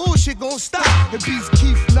hot bullshit gon' stop. It beats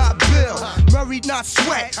Keith, not Bill. Murray, not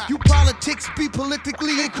Sweat. You politics be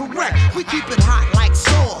politically incorrect. We keep it hot like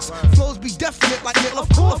sauce. Flows be definite like Miller, of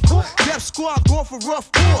course. Death Squad going for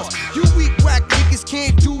rough course. You weak whack niggas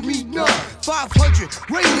can't do me none. 500,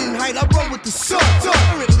 rating height, I run with the sun.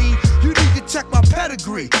 Currently, you need to check my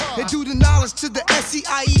pedigree and do the knowledge to the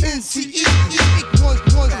SEIENCE.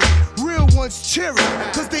 Ones, real ones cheering,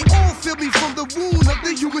 cause they all feel me from the wound of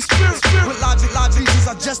the human spirit. With logic, reasons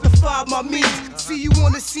I justify my means. See you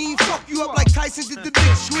on the scene, fuck you up like Tyson did the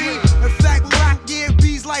big screen. In fact, rock, yeah,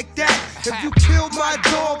 bees like that. If you kill my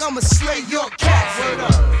dog, I'ma slay your cat. Word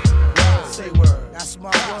up. Say word. That's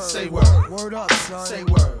my word. Say word. Word up, son. Say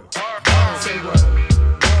word. Say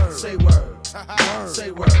word. Say word.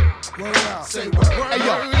 Say word. Word out. Say word. Hey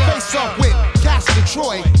yo, face up with Castor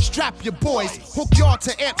Troy. Strap your boys. Hook y'all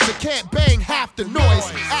to amps that can't bang half the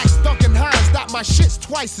noise. Ask Duncan Hines that my shit's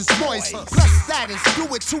twice as moist. Plus status, do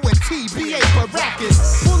it to a T, B.A.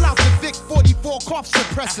 Baracus. Pull out the for cough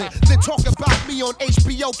suppressant. Then talk about me on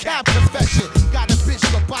HBO Cab Confession. Got a bitch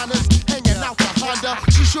Gabanas hanging out the Honda.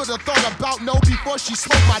 She should've thought about no before she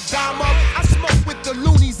smoked my dime up. I smoke with the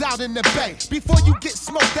loonies out in the bay. Before you get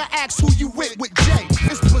smoked, I ask who you with Jay.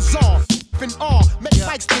 It's bizarre. And all, make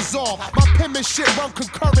mics dissolve. My penmanship run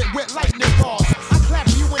concurrent with lightning balls. I clap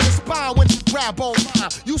you in the spine when you grab on mine.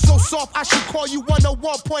 You so soft, I should call you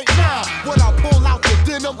 101.9. When I pull out the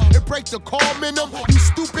denim and break the calm in them, you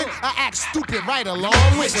stupid, I act stupid right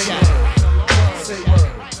along with ya. Say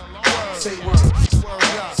word, say word,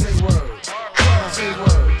 say word, say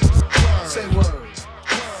word, say word,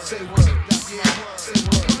 say word.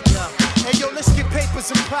 Hey yo, let's get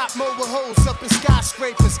papers and pop mobile hoes up in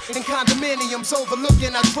skyscrapers and condominiums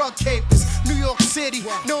overlooking our drug capers. New York City,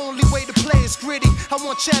 the only way to play is gritty. I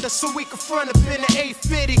want cheddar so we can front up in the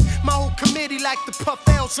 850. My whole committee like to puff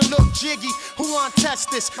L's and look jiggy. Who want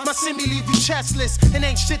test this? My semi leave you chestless. And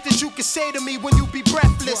ain't shit that you can say to me when you be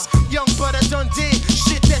breathless. Young but I done did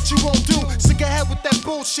shit that you won't do. So go ahead with that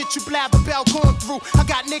bullshit you blab about going through. I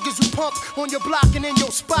got niggas who pump on your block and in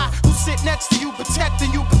your spot, who sit next to you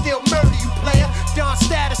protecting you, but they'll murder you, player. Don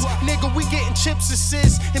status, nigga, we getting chips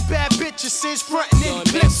assists and bad bitches sis frontin' in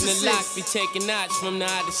clips the lock be taking knots from the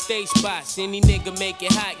out of state spots. Any nigga make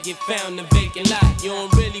it hot, get found in vacant lot. You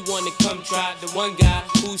don't really wanna come try the one guy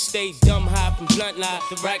who stays dumb high from blunt lie.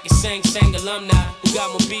 The racket sang alumni who got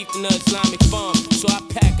more beef than the Islamic farm. So I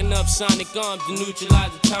pack enough sonic arms to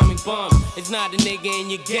neutralize atomic bombs. It's not a nigga in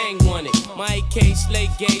your gang want it. My AK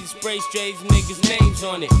slate gauge, spray strays, niggas' names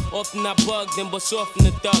on it. Often I bug them, but often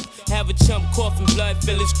the thug. Have a chump coughing blood,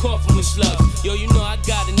 fill his coffin with slugs. Yo, you know I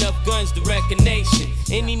got enough guns to wreck a nation.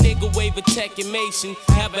 Any nigga wave a tech and Mason,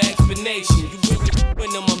 have an explanation. You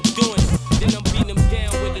when them, I'm doing it. Then I'm beating them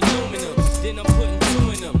down with aluminum. Then I'm putting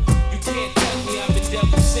two in them. You can't touch me, I'm the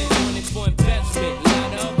devil sent on it for investment. A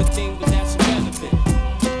lot of other things, but that's irrelevant.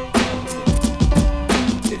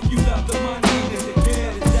 If you love the money, then you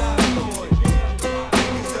care to die for it.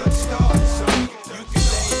 Niggas done started something. You can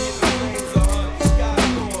lay in the flames or hunt the sky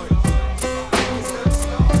for it.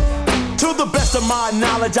 To the best of my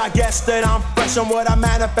knowledge, I guess that I'm fresh on what I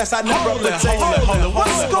manifest. I never pretend.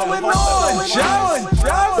 What's going on, John?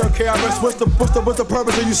 Sir KRS, what's the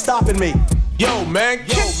purpose of you stopping me? Yo, man,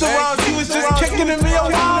 kick the rounds. You was just kicking at me a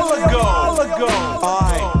while ago.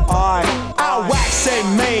 Alright. I wax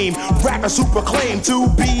and maim, rappers who proclaim to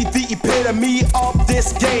be the epitome of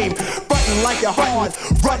this game. Frontin' like you're hard,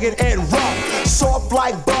 rugged and rough, soft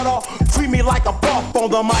like butter, creamy like a puff on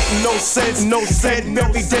the mic. No sense, and no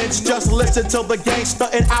evidence. Just listen to the gangster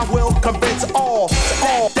and I will convince all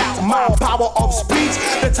doubt my power of speech.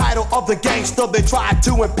 The title of the gangster they tried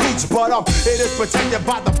to impeach, but it is protected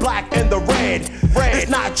by the black and the red. It's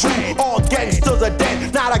not true, all gangsters are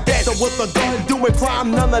dead. Not a gangster with a gun doing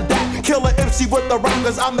crime, none of that. Killer MC with the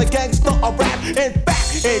rappers, I'm the gangster of rap. In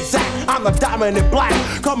fact, exact, I'm the dominant black.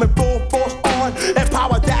 Coming full force on and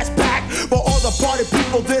power that's back. For all the party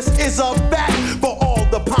people, this is a fact. For all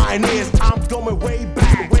the pioneers, I'm going way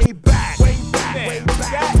back, way back, way back, way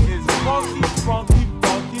back. That is funky,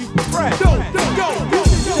 fresh. Go.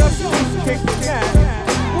 Just kick the cat.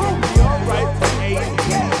 We'll be alright to 8.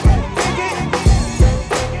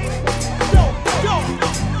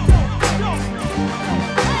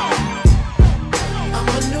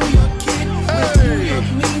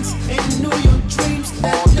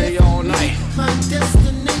 All day, all night. My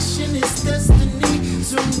destination is destiny.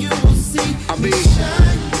 Soon you will see. I be, you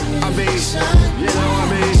know I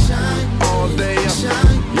mean. All day,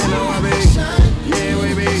 you know I mean. Yeah, we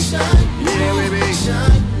be,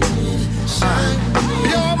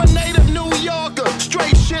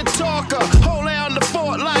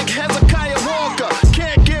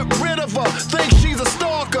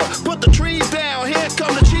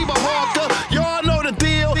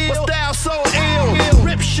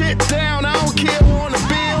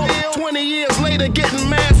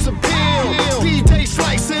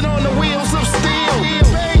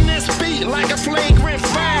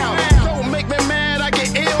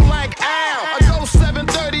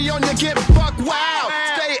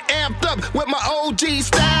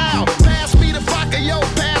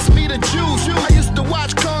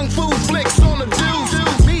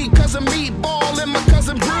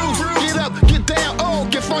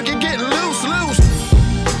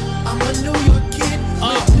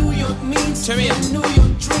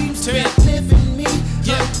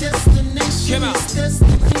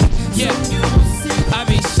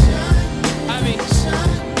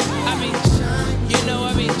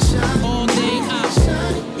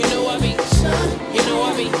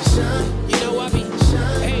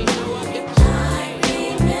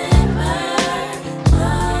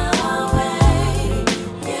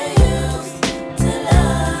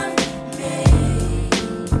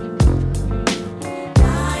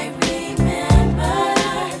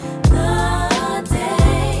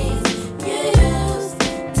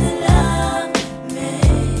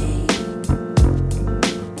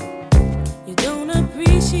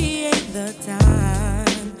 the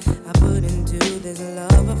time I put into this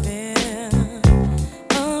love affair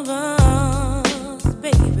of us,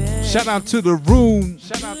 baby. Shout out to the room.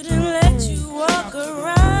 Couldn't let you walk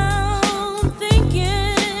around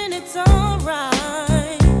thinking it's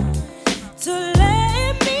alright to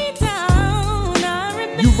let me down. I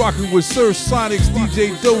remember You rocking with Sir Sonic's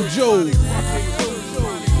DJ Dojo.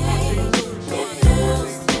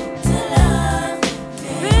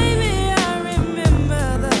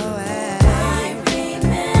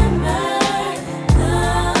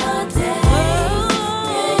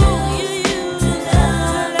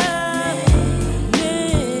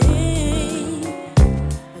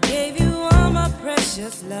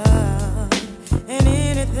 just love and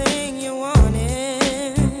anything you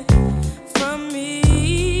wanted from me.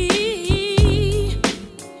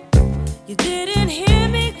 You didn't hear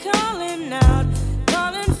me calling out,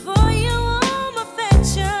 calling for your warm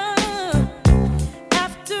affection.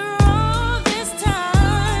 After all this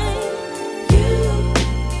time, you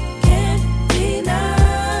can't deny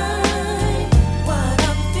what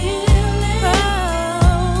I'm feeling.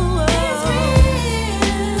 Oh, it's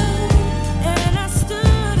real, and I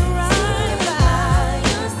stood right by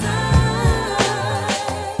your side.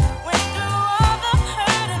 Went through all the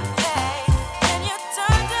hurt and pain, and you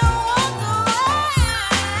turned and walked away.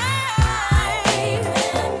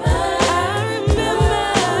 I remember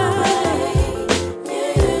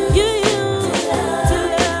you used to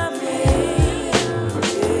love me,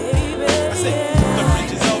 baby. I say, the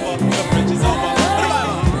bridge is over, the bridge is over.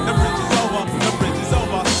 The bridge is over, the bridge is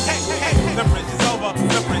over. Hey, hey, the bridge is over,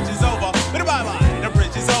 the bridge is over. Bye-bye, the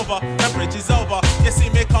bridge is over, the bridge is over. You see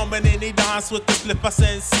me coming in the dance with the Flipper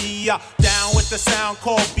Sensi. Down with the sound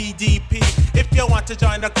called BDP. If you want to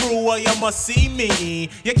join the crew, well, you must see me.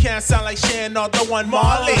 You can't sound like Shan or the one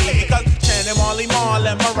Marley. Because Shan and Marley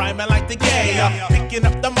Marley, my rhyming like the gay. Picking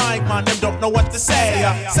up the mic, man, them don't know what to say.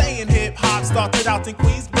 Saying hip-hop started out in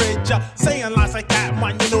Queensbridge. Saying lines like that,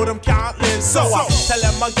 man, you know them can't live. So tell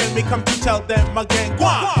them again, me come to tell them again. Go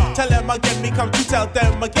on. Tell them again, me come to tell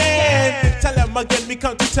them again. Tell them again, me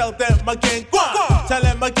come to tell them again. Go on. Tell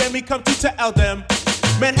them again, me come to tell them.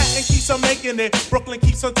 Manhattan keeps on making it, Brooklyn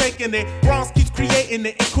keeps on taking it, Bronx keeps creating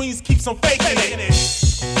it, and Queens keeps on faking it.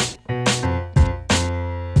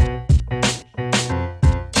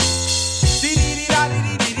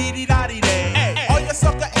 Hey, all your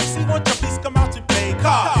sucker MC, won't you please come out to play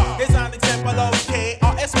card? Here's an example of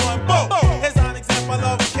KRS-One. Boom. Here's an example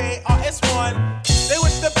of KRS-One. They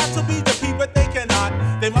wish the battle be the people, but they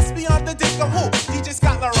cannot. They must be on the dick of who? DJ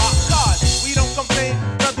Scott LaRock. God, we don't complain,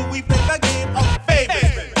 nor do we play the game of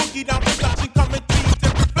favorites. Boogie down production coming three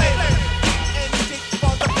different flavors. Anything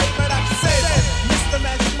for the flavor that you say. Mr.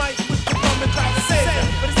 Magic Mike wish to come and try to save it,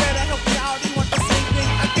 but instead of help me out, he want the same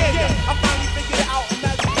thing again. I finally figured it out,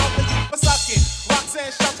 Magic Mike is for sucking.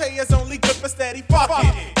 Roxanne Shante is only good for steady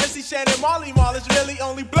fucking. MC Shannon Marley Marl is really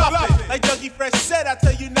only bluffing. Like Dougie Fresh said, I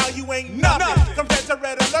tell you now you ain't nothing. Compared to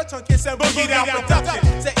Red Alert on Kiss and Boogie Down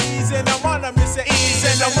production. Say ease and I'm on, I miss it, ease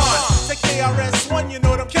and I'm on. Say KRS-One, you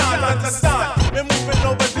know them can't understand. We're moving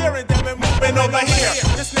over there and then we're moving over here.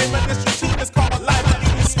 This name of this routine is called Live at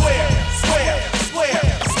Union Square. Square, square,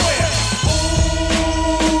 square. Ooh,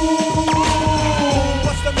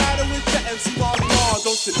 what's the matter with your MC Marley Marl?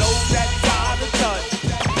 Don't you know that he's out of touch?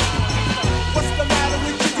 What's the matter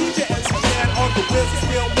with your DJ MC Shan? On the wheels is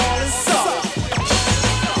still Marlin suck.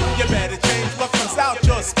 You better change what comes out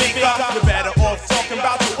your speaker. You better off talking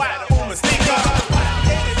about the white woman sneaker.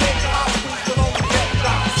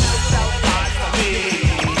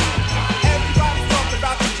 Everybody talking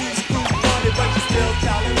about the juice crew money, but you still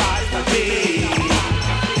telling lies to me.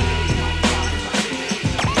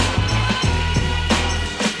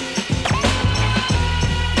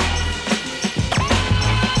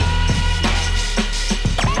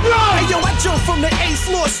 Hey yo, I jumped from the 8th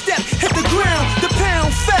floor step, hit the ground, the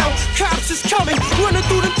pound fell. Cops is coming, running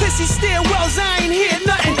through the pissy stairwells. I ain't hear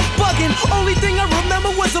nothing, bugging. Only thing I remember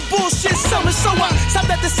was a bullshit summer. So I stopped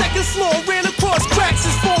at the 2nd floor, ran across cracks,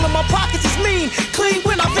 is falling. My pockets is mean, clean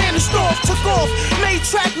when I vanished off, took off. Made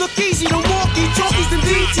track look easy to walkie talkies and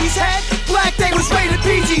DTs had. Black Day was rated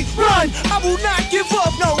PG. Run, I will not give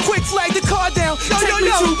up. No, quick flag the car down. Take me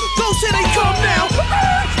to those here they come now.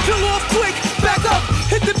 Kill off quick, back up,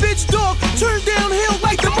 hit the bitch dog, turn downhill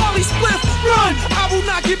like the Molly spliff. Run, I will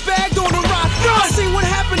not get bagged on the rock. Run, see what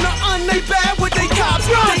happened to they bad with they cops.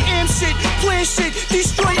 Run, they am shit, plan shit,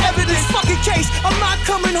 destroy evidence. Fucking case, I'm not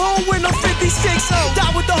coming home when I'm 56.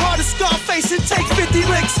 Die with the heart of Scarface and take 50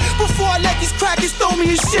 licks before I let these crackers throw me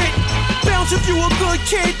his shit. Bounce if you a good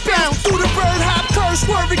kid, bounce through the bird hop curse,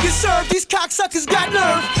 swerve and get served. These cocksuckers got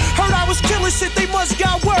nerve. Heard I was killing shit, they must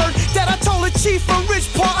got word that I told chief from Rich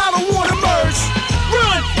Paul, I don't wanna merge.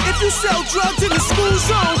 Run if you sell drugs in the school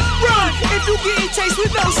zone. Run if you getting chased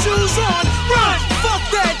with no shoes on. Run, fuck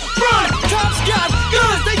that. Run, cops got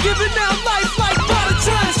guns, they giving out life like by the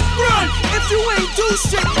tons. Run if you ain't do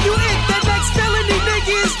shit, you hit that next felony,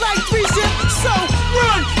 nigga, is like 3 zip. So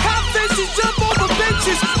run, hop fences, jump over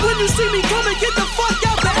benches. When you see me coming, get the fuck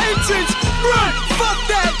out the entrance. Run, fuck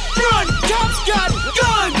that. Run, cops got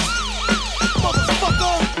guns.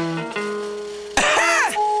 Motherfucker.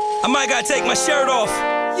 I might gotta take my shirt off.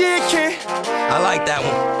 Yeah, kid. I like that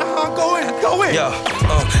one. Go in. Yo,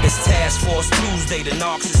 it's Task Force Tuesday. The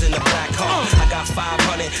Knox is in the black car. I got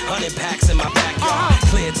 500 packs in my backyard.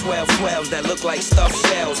 Clear 12-12s that look like stuffed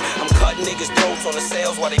shells. I'm cutting niggas' throats on the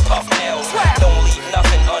sales while they puff L's. Don't leave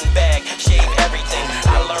nothing unbagged. Shave everything.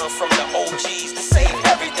 I learned from the OGs to save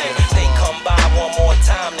everything. They come by one more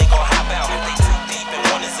time, they gon' hop out. They too deep and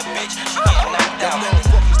one is a bitch. She getting knocked out.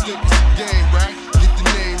 Motherfuckers think it's a game, right? Get the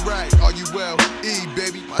name right. Are you well? E,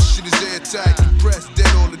 baby. My shit is airtight. Press dead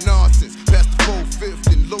all the nonsense. Pass the 4/5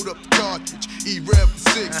 and load up the cartridge. E-rev the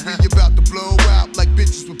 6. We about to blow out like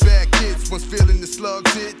bitches with bad kids. Once feeling the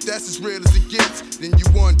slugs hit, that's as real as it gets. Then you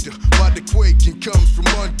wonder why the quaking comes from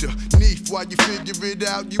underneath. While you figure it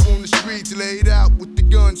out, you on the streets laid out with the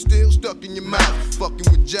gun still stuck in your mouth. Fucking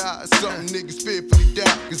with Jah, something niggas fearfully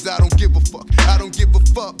doubt. Cause I don't give a fuck. I don't give a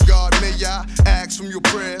fuck. God, may I ask from your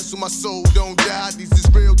prayers so my soul don't die. These is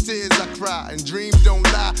real tears I cry and dreams don't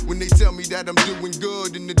lie. When they tell me that I'm doing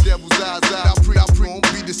good in the devil's eyes, I won't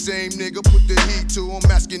be the same nigga. Put the heat to him,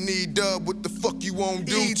 asking E-Dub, what the fuck you won't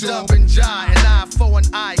do to him? E-Dub and Jah, an eye for an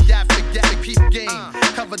eye, gap to gap, peep game.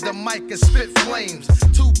 Cover the mic and spit flames.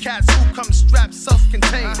 2 cats who come strapped,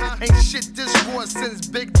 self-contained. Ain't shit this raw since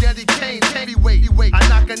Big Daddy Kane. Heavyweight, I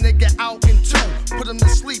knock a nigga out in 2. Put him to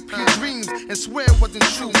sleep, he dreams and swear it wasn't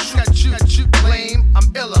true. Got you lame,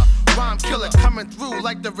 I'm iller. Rhyme killer coming through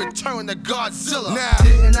like the return of Godzilla. Now,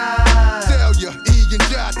 didn't I tell ya, E and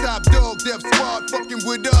Jah, top dog, Def Squad, fucking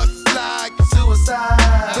with us like suicide.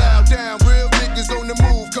 Bow down, real niggas on the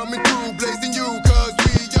move, coming through, blazing you, cause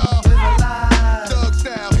we are thug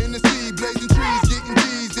style, Hennessy, blazing trees, getting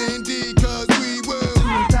G's, indeed, cause we will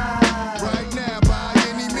right now by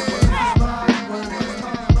any means.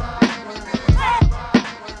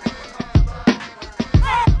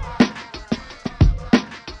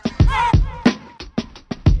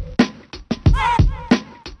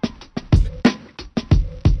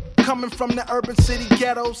 Coming from the urban city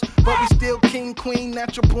ghettos, but we still king, queen,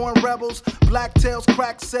 natural born rebels. Black tails,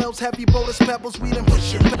 crack cells, heavy boulders, pebbles. We done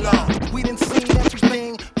push it along. We done seen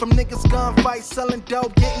everything from niggas gunfights, selling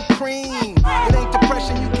dope, getting cream. It ain't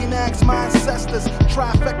depression, you can ask my ancestors.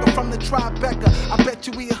 Trifecta from the Tribeca. I bet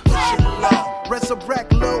you we push it along.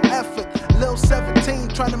 Resurrect, little effort. Lil 17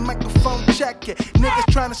 trying to microphone check it.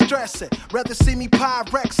 Niggas trying to stress it. Rather see me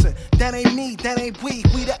Pyrexing. That ain't me, that ain't we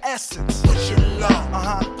the essence. Push it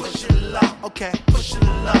along, push it along. Okay, push it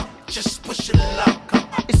along. Just push it along. Come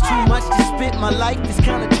on. It's too much to spit, my life is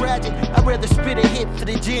kinda tragic. I'd rather spit a hit for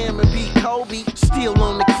the jam and be Kobe. Still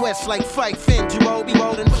on the quest like Fife and Jerobi.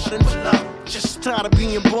 Just tired of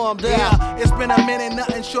being bombed out. Yeah, it's been a minute,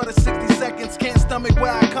 nothing short of 60 seconds. Can't stomach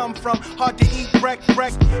where I come from. Hard to eat, wreck.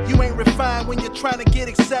 You ain't refined when you're trying to get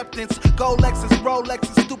acceptance. Gold Lexus, Rolex,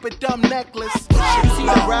 and stupid dumb necklace. You see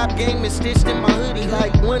the rap game is stitched in my hoodie.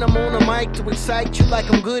 Like when I'm on the mic to excite you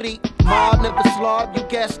like I'm goody. Mob never slob, you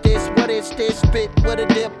guess this. What is this? Spit with a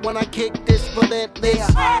dip when I kick this relentless.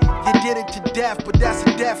 Yeah, you did it to death, but that's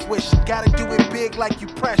a death wish. Gotta do it big like you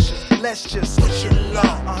precious. Let's just push it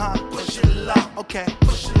along. Push it along. Okay,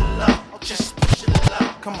 push it along. Just push it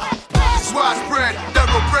along. Come on. It's widespread,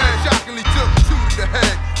 thoroughbred, shockingly took 2 to the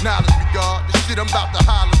head. Knowledge regard, the shit I'm about to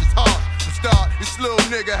holler is hard. From start, this little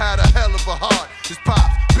nigga had a hell of a heart. His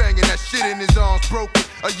pops banging that shit in his arms broken.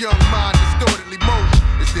 A young mind distortedly molded.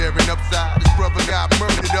 Is there an upside? His brother got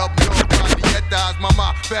murdered up in body at thighs.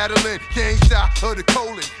 Mama battling, can't stop her the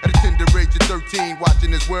colon. At a tender age of 13,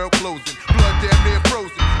 watching this world closing. Blood damn near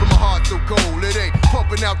frozen from a heart so cold. It ain't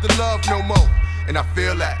pumping out the love no more. And I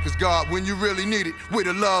feel that, cause God, when you really need it, where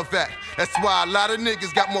the love at? That's why a lot of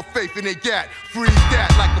niggas got more faith than they got. Freeze that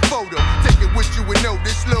like a photo, take it with you and know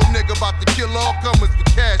this little nigga about to kill all comers for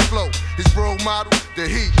cash flow. His role model, the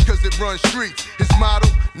heat, cause it runs streets. His motto,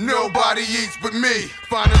 nobody eats but me.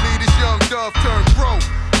 Finally this young dove turned pro.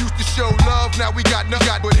 Used to show love, now we got nothing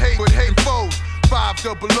but hate and foes. 5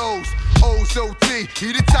 double O's, O's OT.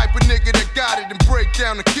 He the type of nigga that got it and break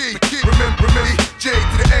down the key. Remember me, J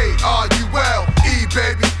to the A, R-U-L, E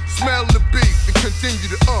baby. Smell the beat and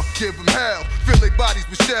continue to give them hell. Fill their bodies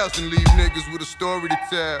with shells and leave niggas with a story to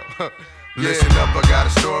tell. Listen up, I got a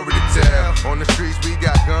story to tell. On the streets we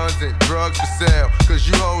got guns and drugs for sale. Cause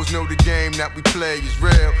you hoes know the game that we play is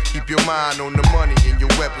real. Keep your mind on the money and your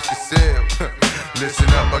weapons for sale. Listen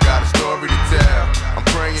up, I got a story to tell. I'm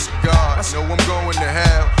praying to God, know I'm going to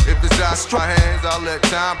hell. If it's out of my hands, I'll let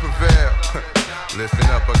time prevail. Listen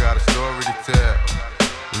up, I got a story to tell.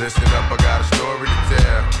 Listen up, I got a story to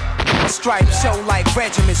tell. Stripes show like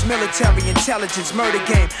regiments, military intelligence, murder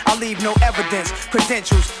game. I leave no evidence,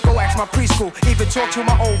 credentials. Go ask my preschool, even talk to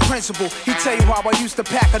my old principal. He tell you how I used to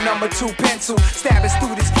pack a number 2 pencil, stabbing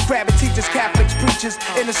students, grabbing teachers, Catholics, preachers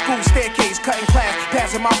in the school staircase, cutting class,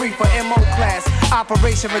 passing my reefer, MO class.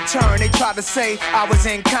 Operation Return, they tried to say I was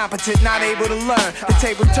incompetent, not able to learn. The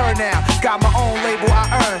table turned now, got my own label I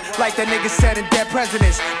earn. Like the niggas said in Dead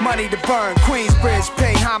Presidents, money to burn. Queensbridge,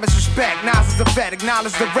 pay homage, respect. Nas is a vet,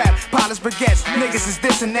 acknowledge the rap. Polish baguettes, niggas is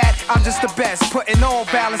this and that. I'm just the best, putting all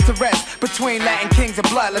balance to rest. Between Latin kings and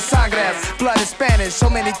blood, Las Sangres. Blood is Spanish, so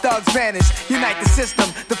many thugs vanish. Unite the system,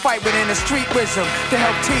 the fight within the street wisdom. To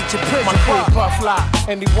help teach a prison. My crew puff fly,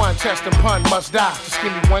 anyone test and pun must die. Just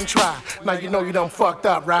give me one try, now you know you done fucked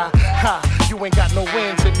up, right? Ha, you ain't got no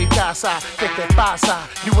wins in me, casa. Get that pasa,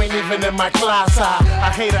 you ain't even in my class. I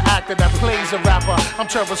hate an actor that plays a rapper. I'm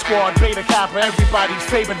Terror Squad, Beta Kappa, everybody's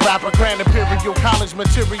favorite rapper. Grand Imperial, college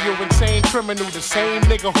material, insane criminal. The same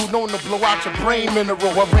nigga who known to blow out your brain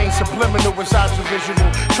mineral. I rain subliminal inside your visual.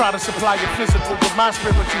 Try to supply your physical with my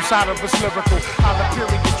spiritual side of us lyrical. I'm a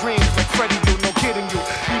period dreams like Freddie do, no kidding you.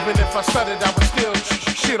 Even if I stuttered, I would still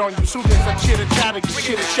shit on you. Soon as I chitter chatter, you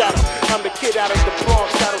shit is shatter. I'm the kid out of the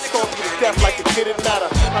Bronx, that'll stomp you to death like it didn't matter.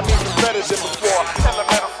 I'm even better than before. Hella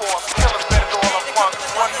metaphors, killers better than all I want.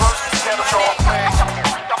 One verse, instead of all plans.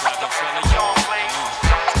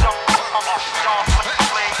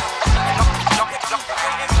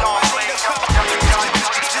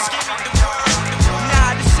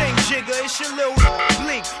 It's your little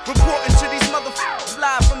bleak, reporting to these motherfuckers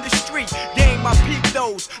live from the street. Game, I peep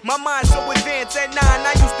those. My mind so advanced at 9,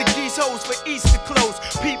 I used to geese hoes for Easter clothes.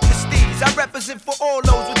 Peep the steez, I represent for all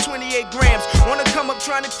those with 28 grams. Wanna come up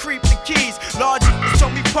trying to creep the keys. Large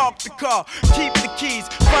told me park the car, keep the keys.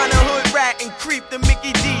 Find a hood rat and creep the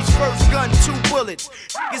Mickey D's. First gun, 2 bullets.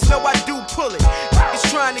 Niggas know I do pull it.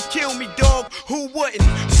 Niggas trying to kill me, dog. Who wouldn't?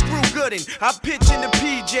 Screw Goodin. I pitch in the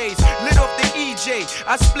PJs, lit off the EJ.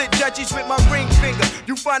 I split Dutchies with my ring finger.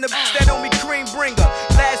 You find a bitch that on me cream bringer.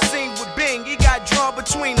 Last scene with Bing, he got drawn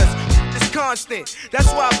between us. It's constant.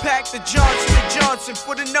 That's why I pack the Johnson & Johnson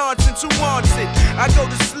for the nonsense who wants it. I go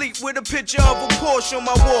to sleep with a picture of a Porsche on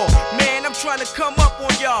my wall. Man, I'm trying to come up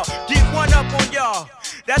on y'all, get one up on y'all.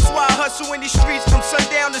 That's why I hustle in these streets from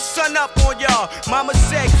sundown to sun up on y'all. Mama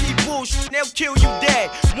said keep bullshit, they'll kill you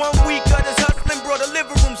dead. 1 week of this hustling brought a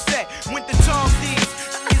living room set. Went to Tom D's,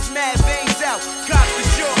 his mad veins out. Cops the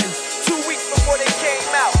Jordans, 2 weeks before they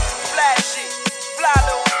came out. Flash shit, fly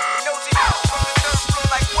low, nosy from the third floor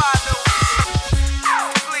like Waldo.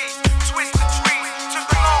 Please, twist the tree, took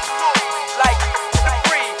a long pull, like the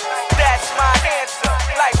breeze. That's my answer,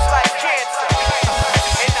 life's like cancer.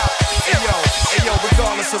 And Ayo,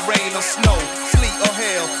 regardless of rain or snow, sleet or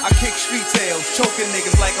hail, I kick street tails, choking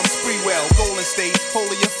niggas like I'm Spreewell. Golden State,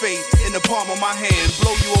 holding your fate in the palm of my hand,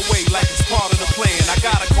 blow you away like it's part of the plan. I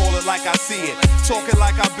gotta call it like I see it, talking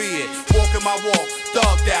like I be it, walking my walk,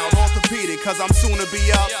 thugged out, orthopedic, cause I'm soon to be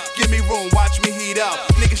up. Give me room, watch me heat up.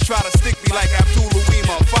 Niggas try to stick me like Abdul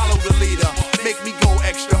Uwima, follow the leader, make me go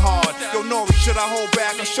extra hard. Yo, Nori, should I hold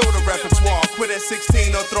back or show the repertoire? Quit at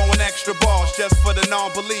 16 or throwing extra balls just for the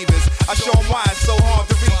non-believers. I show them why it's so hard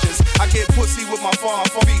to reach us. I get pussy with my farm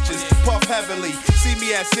features, puff heavily. See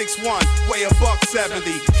me at 6'1", weigh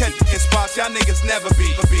 $170. Catch in spots y'all niggas never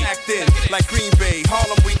be. Acting like Green Bay,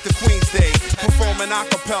 Harlem Week to Queens Day. Performing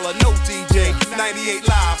acapella, no DJ. 98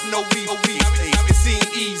 live, no weed. It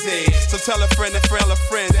seemed easy, so tell a friend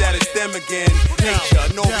that it's them again. Nature,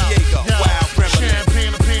 Noriega, wild remnant.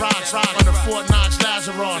 Champagne and pink rocks, under Fort Knox,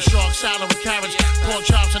 Lazarus, shark salad with carrots, pork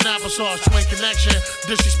chops and applesauce, twin connection.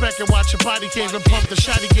 Disrespecting, watch your body cave and pump the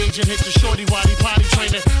shotty gauge and hit the shorty waddy potty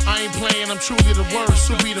training. I ain't playing, I'm truly the worst.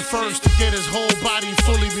 Who'll be the first to get his whole body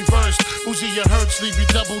fully reversed? Uzi your hurts, leave you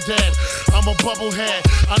double dead. I'm a bubblehead,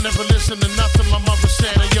 I never listen to nothing my mother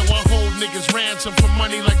said. And yo, I hold niggas ransom for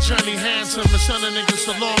money like Johnny Handsome. The son of niggas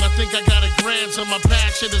so long, I think I got a grandson. My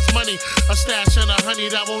passion is money, a stash and a honey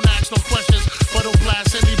that won't ask no questions, but don't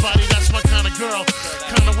blast anybody. That's my kind of girl,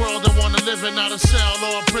 kind of world I wanna live in, not a cell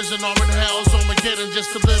or a prison or in hell. So getting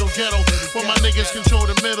just a little ghetto. When my niggas control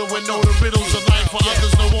the middle and know the riddles of life, for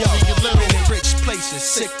others know only get little. In rich places,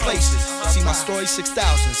 sick places. See my story,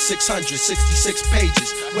 6,666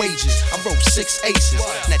 pages. Wages, I wrote 6 aces.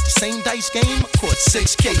 And at the same dice game, I caught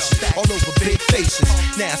 6 cases. All over big faces.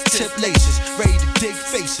 Now it's tip laces, ready to dig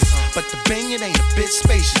faces. But the banging ain't a bit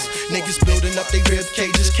spacious. Niggas building up they rib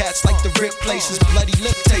cages. Cats like the rip places, bloody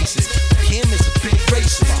lip tastes. Him is a big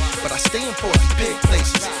racist, but I stay in 40 big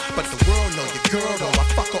places. But the world know your girl though. I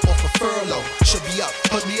fuck her off a furlough. Should be up,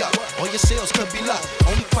 put me up. All your sales could be luck.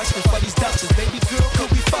 Only question for these ducks is, baby girl, could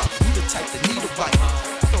we fuck? You the type that need a bite.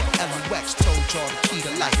 LUX told y'all the key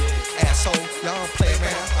to life. Asshole, y'all don't play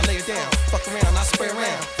around. I lay it down, fuck around, I spray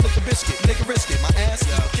around. Flick a biscuit, nigga risk it. My ass,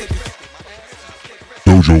 kick it.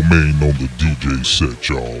 Dojo Main on the DJ set,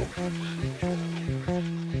 y'all.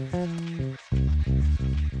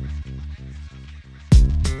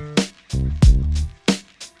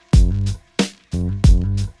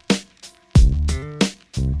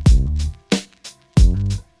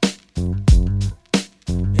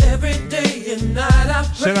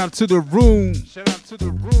 Shout out to the room. Shout out to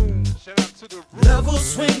the room. Shout out to the room. Love will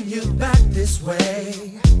swing you back this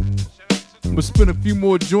way. I'm gonna spin a few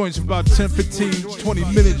more joints for about 10, 15, 20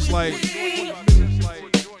 minutes. Like,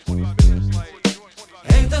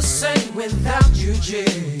 Ain't the same without you,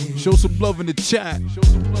 Jay. show some love in the chat.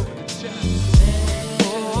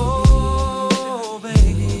 Oh,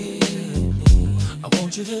 baby, I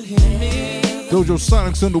want you to hear me. Dojo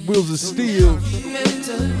Sonics on the wheels of steel. Meant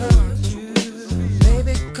to hurt you.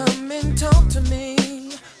 Baby, come and talk to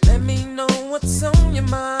me. Let me know what's on your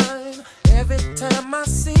mind. Every time I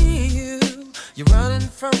see you, you're running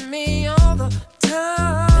from me all the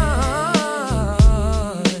time.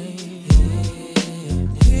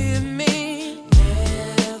 Hear me?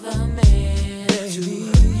 Never meant to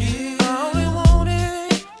you. I only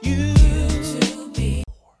wanted you to be.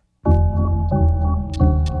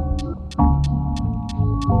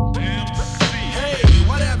 Hey,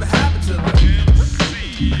 whatever happened to them?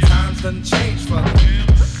 Times done changed for them.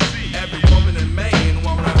 Every woman in Maine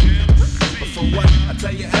wanna. But for what? I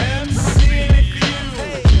tell you, MC ain't it for you.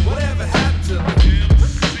 Hey, whatever happened to them?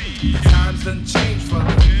 Times done changed for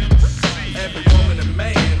them. Every woman in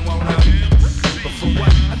Maine wanna. But for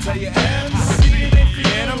what? I tell you, MC ain't it for you.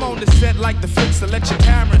 Man, I'm on the set like the flicks to let your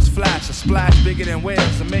cameras flash. A splash bigger than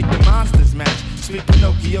whales to make the monsters match. Speak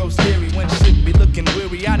Pinocchio's theory when shit be looking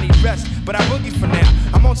weary. I need rest, but I boogie for now.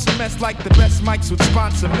 I'm on some mess like the best mics would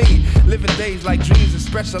sponsor me. Living days like dreams and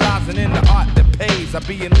specializing in the art that pays. I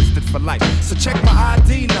be enlisted for life, so check my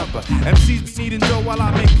ID number. MCs needing dough while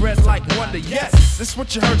I make bread like Wonder. Yes, this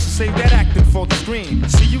what you heard, so save that acting for the screen.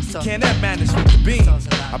 See, you can't have madness with the beans.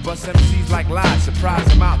 I bust MCs like lies, surprise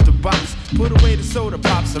them out the box. Put away the soda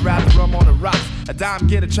pops, I'd rather rum on the rocks. A dime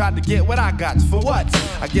getter tried to get what I got. For what?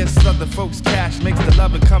 I guess other folks' cash makes the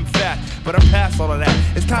loving come fat. But I'm past all of that.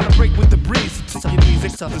 It's time to break with the breeze. So take your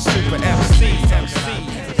knees to the super MC.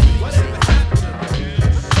 Whatever happened to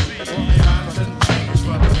them? Times done changed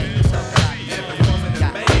for them. Every woman in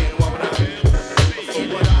Maine wanna. For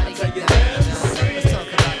what? I tell you, MC ain't it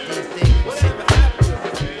for you. Whatever happened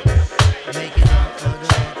to them? Make it up for the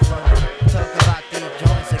talk about these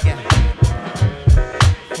joints again.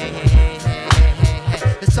 Hey, hey, hey, hey, hey, hey, hey.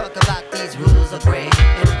 Let's talk about these rules of break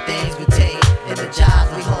and the things we take and the jobs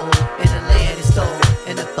we hold and the land is stole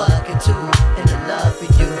and the fucking too and the love for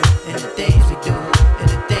you and the things we do and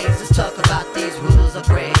the things. Let's talk about these rules of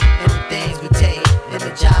break and the things we take and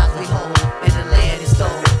the jobs we hold and the land is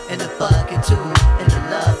stole and the fucking too and the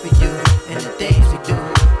love for you and the things we do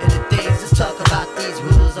and the things. Let's talk about these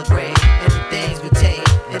rules of break and the things we take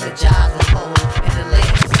and the jobs we hold and the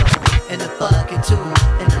land is stole and the fucking too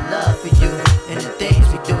and the love for you and the things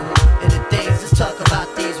we do and the things. Let's talk about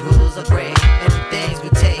these rules of break and the things we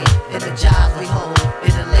take and the jobs we hold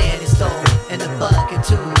and the land is stole and the fucking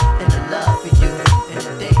too and the love for you and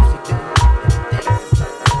the things we do.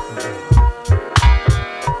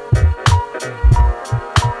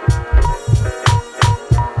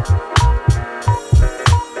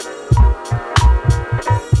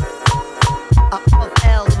 Of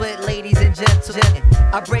L's with ladies and gentlemen.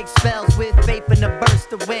 I break spells with faith in the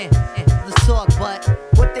burst of wind. Let's talk, but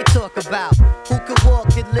what they talk about? Who can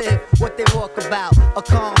walk and live what they walk about? A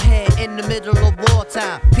calm head in the middle of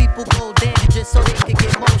wartime. People go down just so they can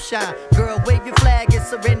get more shine. Girl, wave your flag and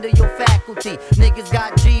surrender your faculty. Niggas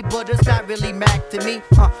got G, but it's not really Mac to me.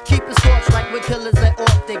 Keep it scorched like when killers let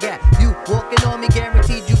off the gap. You walking on me,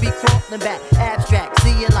 guaranteed you be crawling back. Abstract,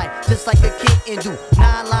 seeing life just like a kitten do.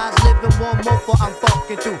 9 lives living, one more for I'm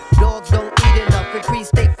fucking through. Dogs don't eat enough,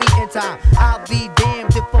 increase they feet in time. I'll be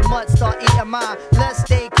damned if a mutt start eating mine. Let's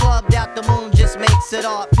stay clubbed out, the moon just it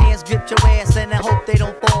all. Pants grip your ass and I hope they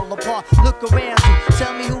don't fall apart. Look around you,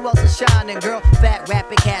 tell me who else is shining, girl. Fat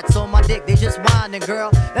rapping cats on my dick, they just whining, girl.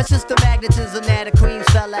 That's just the magnetism that a Queens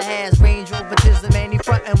fella has. Range Rovertism and he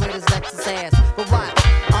frontin' with his Lexus ass. But why?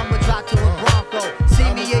 I'ma drop to a Bronco.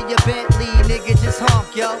 See me in your Bentley, nigga, just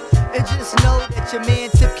honk, yo. And just know that your man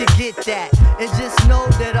Tip can get that. And just know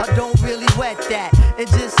that I don't really wet that. And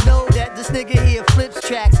just know that this nigga here flips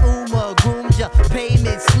tracks. Uma, grooms ya,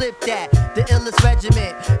 payment, slip that. The illest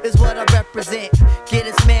regiment is what I represent. Get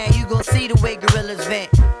us, man, you gon' see the way gorillas vent.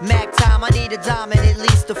 Mac time, I need a diamond, at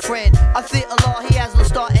least a friend. I fit a law, he has no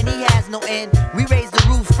start and he has no end. We raise the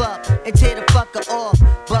roof up and tear the fucker off.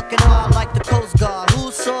 Bucking hard like the Coast Guard.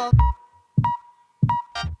 Who saw?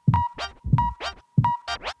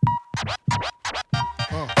 Check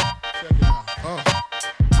it out.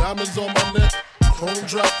 Diamonds on my neck, chrome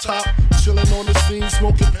drop top, chillin' on the scene,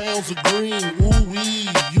 smoking pounds of green. Ooh wee,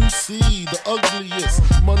 you see the ugliest,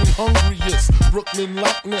 money hungriest, Brooklyn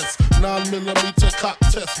Loch Ness, 9mm cock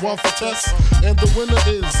test, one for test, and the winner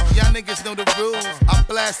is. Y'all niggas know the rules. I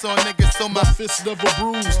blast on niggas so My fist never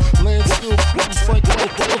bruised, land still cruise, Frank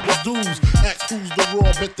Oprah dues. Ask who's the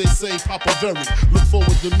raw, bet they say Papa Very. Look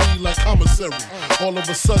forward to me like commissary. All of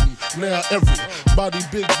a sudden, now everybody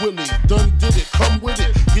Big Willie done did it. Come with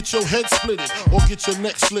it, get your head split it, or get your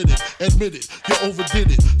neck slitted. Admit it, you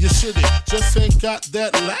overdid it, you shit it, just ain't got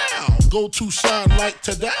that loud. Go to shine like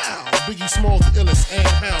Tadao. Biggie Smalls the illest and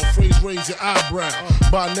how. Phrase raise your eyebrow.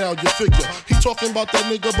 By now you figure he talking about that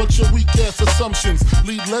nigga, but your weak ass assumptions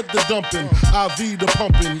lead led the dumping, IV the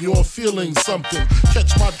pumping. You're feeling something.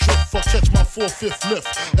 Catch my drift or catch my 4/5 lift.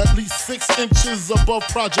 At least 6 inches above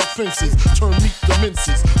project fences. Turn meat to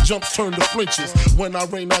minces, jumps turn to flinches. When I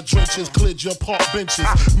rain, I drenches, cleared your park benches.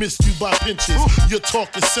 Missed you by pinches. Your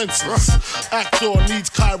talk is senseless. Actor needs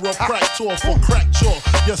chiropractor for crack jaw.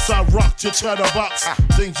 Yes, I rocked your chatterbox.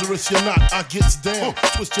 Dangerous, you're not. I gets down.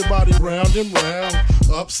 Twist your body round and round,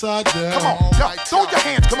 upside down. Come on, yo, throw your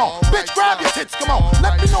hands, come on. Bitch, grab your tits, come on.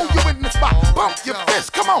 Let me know you in the spot. Bump your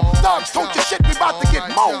fist, come on. Thugs, don't your shit, we about to get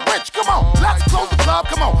more rich, come on. Let's close the club,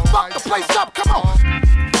 come on. Fuck the place up, come on.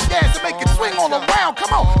 Yes, and make it swing all around,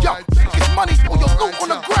 come on. Yo, make his money for your loot on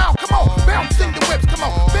the ground, come on. Bounce in your whips, come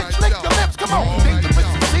on. Bitch, lick your lips, come on. Dangerous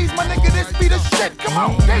MCs, my nigga, this be the shit, come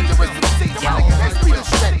on. Dangerous MCs, my nigga, this be the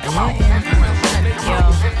shit, come on.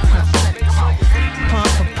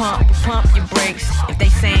 Pump your brakes. If they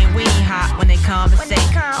saying we ain't hot when they conversate,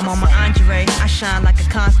 I'm on my Andre, I shine like a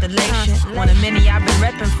constellation. One of many I've been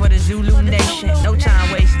repping for the Zulu Nation. No time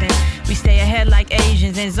wasting. We stay ahead like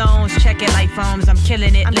Asians in zones. Check it like phones, I'm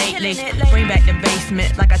killing it lately. Bring back the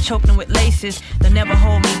basement like I choked them with laces. They'll never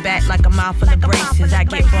hold me back like a mouth full of braces. I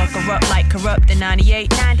get ball corrupt like corrupt in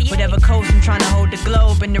 98. Whatever coast, I'm trying to hold the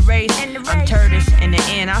globe in the race. I'm Turtis, in the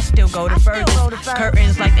end, I'll still go the furthest.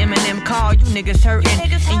 Curtains like Eminem call, you niggas hurting.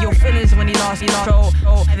 And your feelings when he lost control.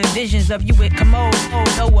 Having visions of you with commode.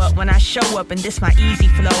 Know what when I show up and this my easy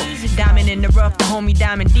flow. Diamond in the rough, the homie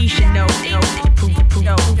Diamond D should know. Proof,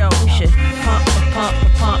 should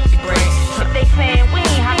pump the brakes. If they saying we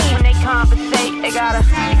ain't hot when they conversate, they gotta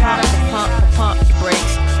pump the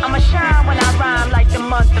brakes. I'ma shine when I rhyme like the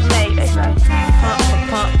month of May. They say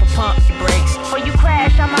pump the brakes. When you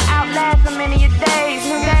crash, I'ma outlast so many of days.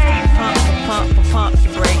 Pump the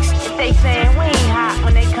brakes. If they saying we ain't hot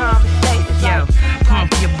when they conversate, yo,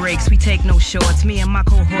 pump your brakes. We take no shorts. Me and my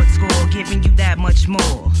cohort score, giving you that much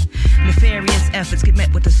more. Nefarious efforts get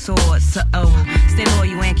met with the sword. So stay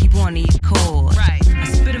loyal and keep on these chords. Right. I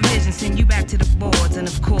spit a vision, send you back to the boards, and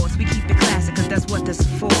of course we keep it classic, cause that's what this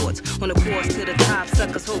affords. On the course to the top,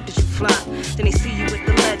 suckers hope that you flop. Then they see you with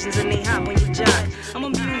the legends and they hop when you jock. I'm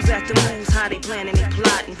amused at the moves, how they plan and they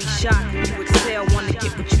plot, and be shocked when you excel, wanna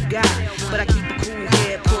get what you got. But I keep a cool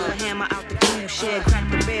head, pull a hammer out the cool shed, crack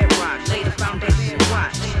the bedrock, lay the foundation,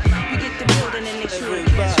 watch. We get the building and they sure it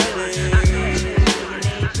gets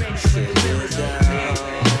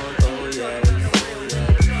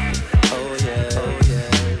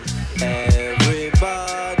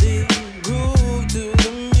Everybody groove to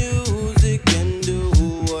the music and do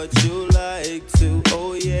what you like to.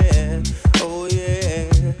 Oh yeah, oh yeah.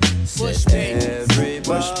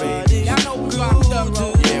 Everybody, y'all know we rock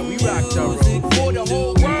thorough. Yeah, we rock thorough. For the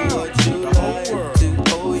whole world, the whole world.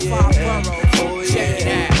 5 boroughs, check it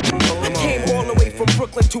out. I came all the way from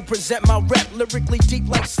Brooklyn to present my rep. Lyrically deep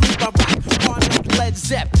like sleep, I rock hard like Led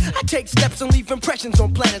Zepp. I take steps and leave impressions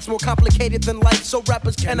on planets more complicated than life, so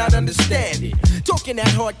rappers cannot understand it. Talking that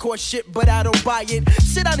hardcore shit, but I don't buy it.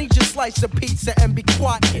 Sit down, eat your slice of pizza and be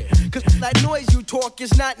quiet, cause that noise you talk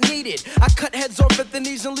is not needed. I cut heads off at the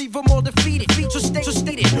knees and leave them all defeated. So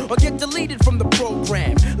state it, or get deleted from the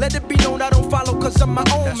program. Let it be known I don't follow, cause Cause I'm my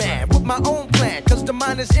own man, with my own plan. Cause the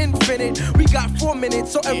mind is infinite. We got 4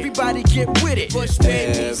 minutes, so everybody get with it. Bush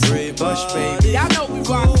babies, Bush baby. Y'all know we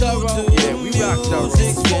rock thorough. Yeah, we rock thorough.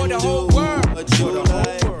 For the whole world. For the whole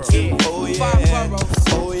world. Yeah. Oh, yeah. 5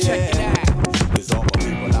 boroughs. Check it out. There's all my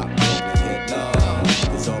people out there get love.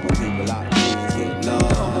 There's all my people out there get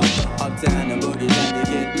love. Uptown and boogie down you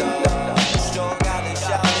get love. Strong out and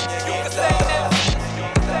shout and you get love.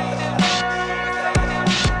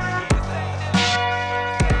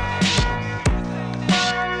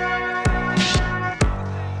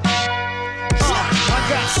 I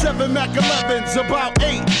got 7 Mac 11s, about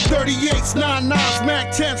 8 38s, 99s, Mac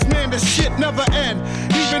 10s, man, the shit never end.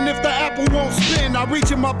 Even if the apple won't spin, I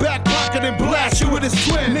reach in my back pocket and blast you with his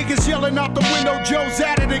twin. Niggas yelling out the window, Joe's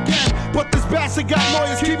at it again. But this bastard got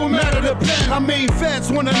lawyers, keep him out of the pen. I mean,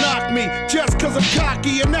 feds wanna knock me, just cause I'm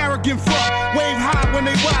cocky and arrogant fuck. Wave high when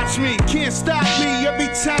they watch me, can't stop me. Every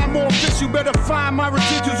time more fish, you better find my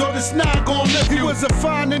residuals or this not gon' lift you. He was a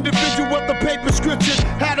fine individual with the paper scripture.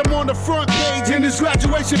 Had him on the front page in his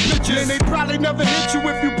graduation pictures. And they probably never hit you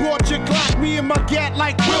if you bought your Glock. Me and my gat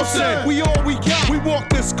like Wilson, we all we got. We walk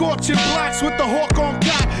the scorching blocks with the hawk on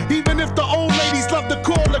cock. Even if the old ladies love to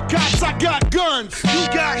call the cops, I got guns. You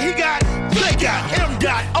got, he got, they got, M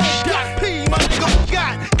got, O got, P, my nigga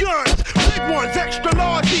got guns. Big ones, extra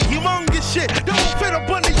large, humongous shit. Don't fit up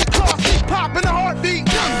under your car seat, pop in a heartbeat.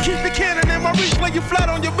 Keep the cannon in my reach, lay you flat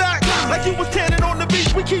on your back. Like you was tanning on the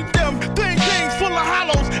beach, we keep them things full of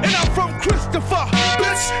hollows. And I'm from Christopher,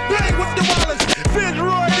 bitch, bang with the wallets.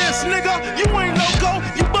 Fitzroy this, nigga, you ain't loco.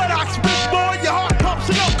 You buttocks, bitch boy, your heart pumps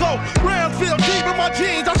and go. Brownfield, deep in my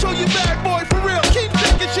jeans, I'll show you bad boy for real. Keep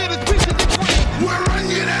thinking shit is pieces of cream. We're run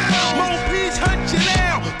you down. More peace, hunt you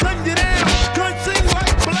down, gun you down. Gun sing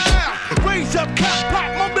like blow. Raise up, cop,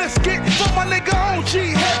 pop my biscuit. For my nigga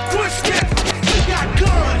OG, head twisted. We got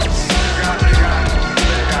guns.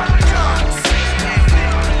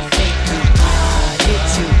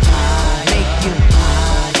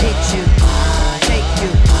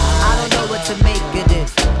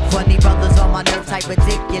 Funny brothers on my nerve type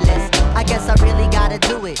ridiculous. I guess I really gotta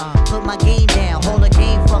do it. Put my game down, whole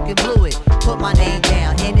game fucking blew it. Put my name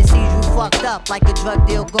down, Hennessy you fucked up like a drug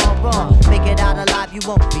deal gone wrong. Make it out alive, you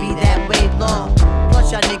won't be that way long.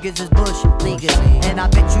 Plus y'all niggas is bush leaguers, and I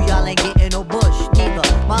bet you y'all ain't getting no bush neither.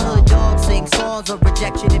 My hood dogs sing songs of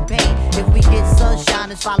rejection and pain. If we get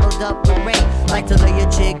sunshine, it's followed up with rain. Like to lay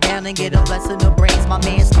your chick down and get a blessing of brains. My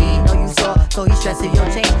man scheme, know you saw, so he stressing your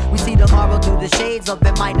chain. We see tomorrow through the shades of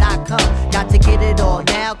it might not come. Got to get it all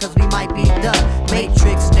now, cause we might be done.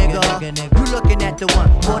 Matrix, nigga, you looking at the one.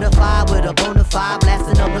 Fortified with a bona fide,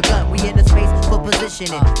 blasting up a gun. We in the space for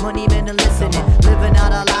positioning, money men are listening. Living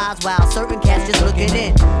out our lives while certain cats just looking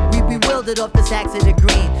in. We bewildered off the sacks of the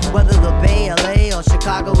green. Whether the Bay, LA, or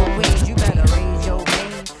Chicago or Queens, you better raise your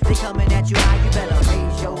game. They coming at you high, you better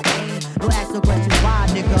raise your game. Don't ask no questions why,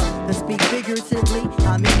 nigga. To speak figuratively,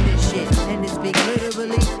 I'm in this shit. And to speak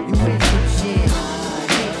literally, you in some shit.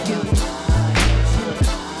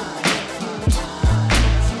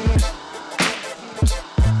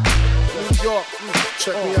 New York,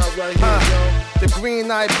 check me out right here, yo. The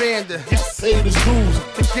green-eyed bandit. Yes, pay his dues.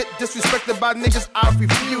 To get disrespected by niggas, I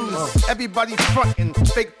refuse. Everybody frontin',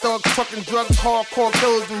 fake thugs, trucking drugs, hardcore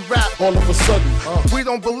killers and rap. All of a sudden, we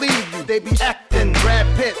don't believe you. They be acting. Brad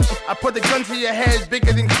Pitt. I put a gun to your head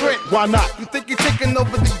bigger than Crit. Why not? You think you're taking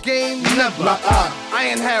over the game? Never. Not I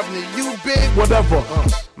ain't having it. You big? Whatever.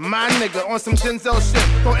 My nigga on some Denzel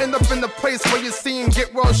shit. Don't end up in the place where you see him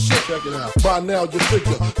get raw shit. Check it out. By now you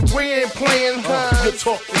figure. We ain't playing, you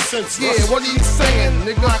talk the senseless. Yeah, what are you saying,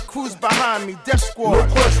 nigga? My crew's behind me, Death Squad.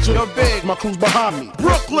 No question. You're big. My crew's behind me.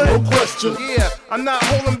 Brooklyn. No question. Yeah, I'm not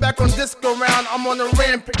holding back on disco round. I'm on a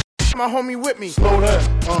rampage. My homie with me. Slow down.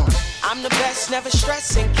 I'm the best, never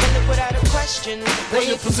stressing. Kill it without a question. Play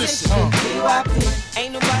your position. BYP.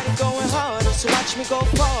 Ain't nobody going harder, so watch me go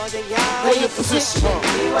farther, y'all. Play your position.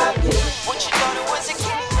 BYP. What you thought it was a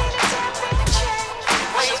game?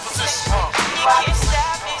 Play your position. You can't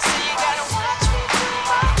stop me, so you gotta watch me.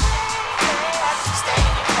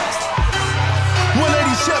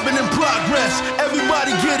 187 in progress.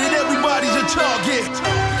 Everybody get it, everybody's a target.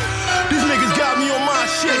 These niggas got me on my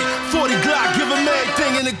shit. 40 Glock, give them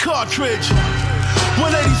everything in the cartridge.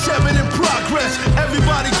 187 in progress.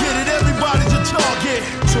 Everybody get it, everybody's a target.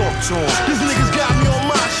 Talk to 'em. These niggas got me on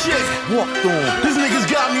my shit. Walk on. These niggas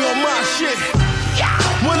got me on my shit.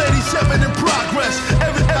 187 in progress.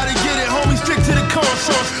 Everybody get it, homie, stick to the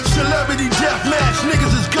consoles. Celebrity deathmatch,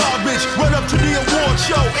 niggas is garbage. Run up to the award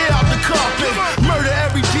show, air out the carpet. Murder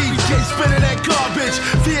every DJ spinning that garbage.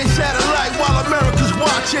 VA satellite while America's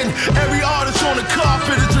watching. Every artist on the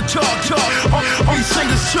carpet is a talk.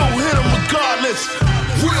 hits.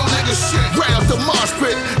 Real nigga shit, right up the mosh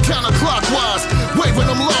pit, counterclockwise, waving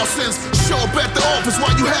them Lawsons. Show up at the office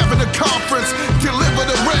while you having a conference. Deliver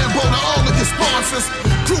the Rambo to all of your sponsors.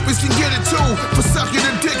 Groupies can get it too, for sucking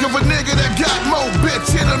the dick of a nigga that got more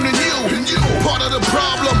bitch in him than you. Part of the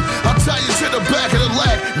problem, I'll tie you to the back of the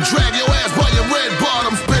leg and drag your ass by your red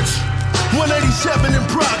bottoms, bitch. 187 in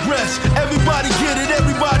progress, everybody get it,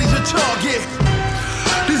 everybody's a target.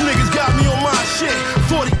 These niggas got me on my shit.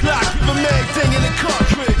 40 Glock, give them everything in the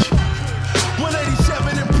cartridge.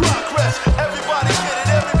 187 in progress. Everybody get it,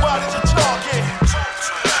 everybody's a target.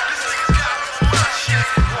 These niggas got me on my shit.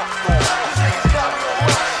 These niggas got me on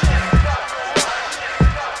my shit.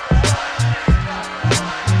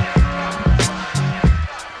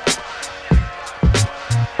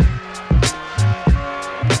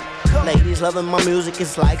 Ladies loving my music,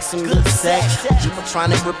 it's like some good sex. People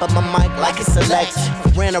trying to grip up my mic like it's a Lex.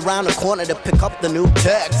 Ran around the corner to pick up the new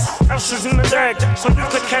text. Ashes in the deck, so you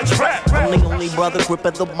could catch rap. I'm the only brother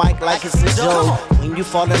gripping the mic like it's a joke. When you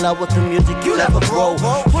fall in love with the music, you never grow.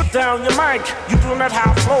 Put down your mic, you do not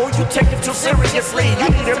have flow. You take it too seriously, you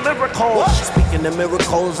need a miracle. Speaking of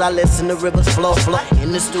miracles, I listen to rivers flow.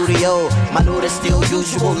 In the studio, my mood is still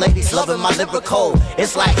usual. Ladies loving my lyrical.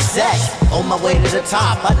 It's like sex, on my way to the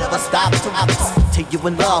top. I never stop till you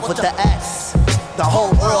in love with the S. The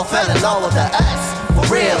whole world fell in love with the S. For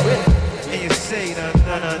real. And you say on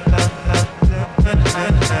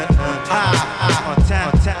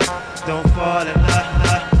time, don't fall in love.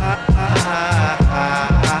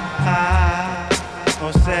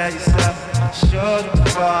 Don't sell yourself short to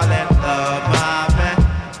fall in love, my man.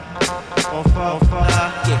 Don't fall in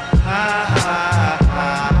love.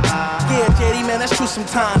 Yeah, JD, man, that's true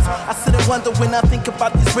sometimes. I sit and wonder when I think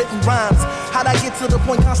about these written rhymes. How'd I get to the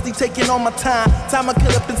point constantly taking all my time? Time I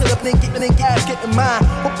could up and sit up and getting gas, getting mine.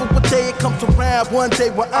 Hoping one day it comes around, one day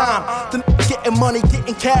where I'm getting money,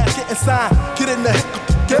 getting cash, getting signed. Get in the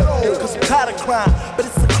ghetto, cause I'm tired of crime. But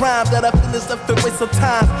it's a crime that I feel is a waste of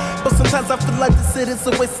time. But sometimes I feel like this is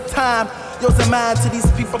a waste of time. Yours and mine to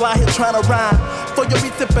these people out here trying to rhyme. For your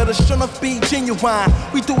reason better should not be genuine.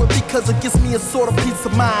 We do it because it gives me a sort of peace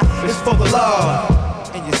of mind. It's for the love.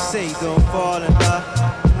 And you say don't fall in love.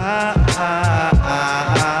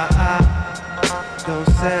 Don't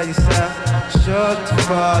sell yourself short to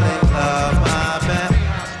fall in love, my man.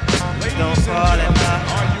 Don't fall in love.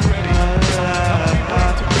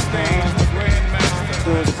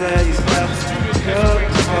 Don't sell yourself short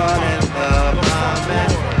to fall in love, my man.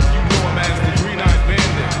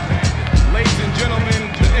 Ladies and gentlemen,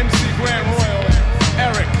 the MC Grand Royal,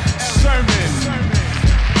 Eric Sermon.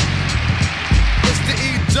 It's the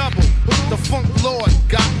E-double, the funk lord,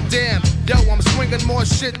 goddamn. Yo, I'm swinging more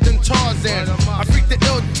shit than Tarzan. I freak the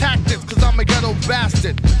ill tactics, cause I'm a ghetto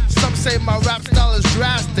bastard. Some say my rap style is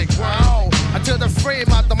drastic. Wow, I tear the frame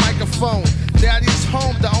out the microphone. Daddy's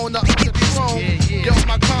home, the owner of the throne. Yo,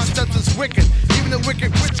 my concept is wicked. Even the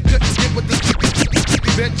wicked witch couldn't get with this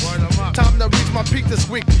bitch. Time to reach my peak this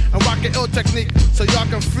week and rock an ill technique so y'all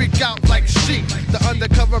can freak out like sheep. The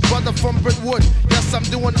undercover brother from Brentwood. Yes, I'm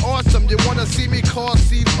doing awesome. You wanna see me call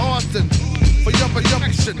Steve Austin? For your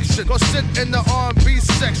shit. Go sit in the R&B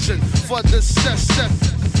section for this set.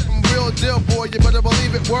 I'm real deal, boy. You better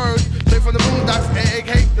believe it. Word. Straight from the boondocks,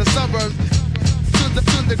 aka the suburbs. To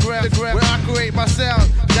the ground, where I create my sound.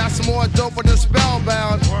 That's more dope than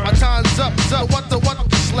spellbound. My time's up, so what the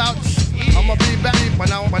slouch? I'ma be back by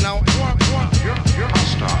now. You're a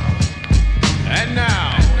star. And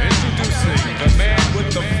now, introducing the man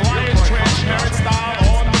with the flyest transparent style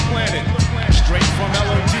on the planet. Straight from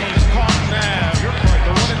LOD, Carlton Ave,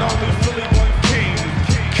 the one and only Philly One King,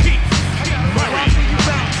 Keith Murray.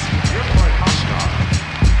 You're a star.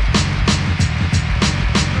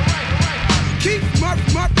 Keith Murray,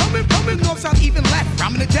 coming north, south, even left.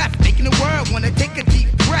 Rhyming to death, making the world wanna take a deep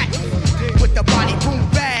breath. With the body boom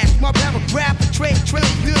fast, my paragraph, trade,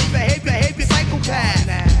 good behavior, psychopath.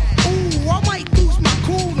 Ooh, I might lose my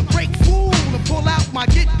cool and break fool and pull out my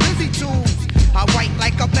get busy tools. I write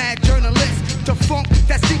like a mad journalist to funk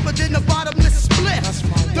that's deeper than the bottomless split.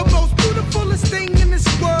 The most beautifulest thing in this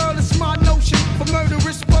world is my notion for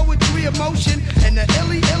murderous poetry, emotion, and the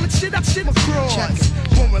illy shit I shit across.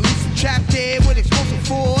 Won't release a trap dead with explosive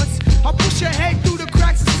force. I'll push your head through the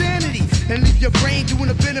cracks of sanity and leave your brain doing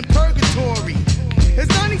a bit in purgatory. It's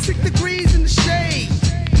 96 degrees in the shade.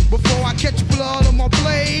 Before I catch blood on my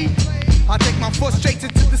blade, I take my foot straight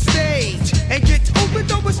into the stage and get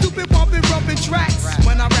opened over stupid bumping tracks.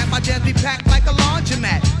 When I rap, my jams be packed like a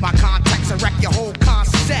laundromat. My contacts will wreck your whole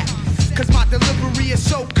concept, cause my delivery is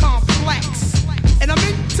so complex. And I'm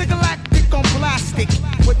intergalactic on plastic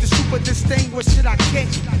with the super distinguished shit I kick.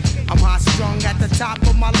 I'm high strung at the top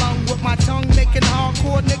of my lung with my tongue making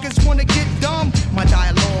hardcore niggas wanna get dumb. My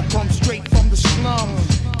dialogue comes straight from the slum.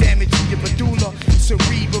 Damage to your medulla,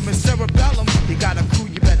 cerebrum and cerebellum. You got a crew,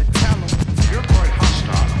 you better tell them. You're quite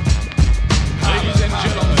hostile. Ladies and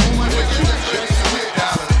gentlemen,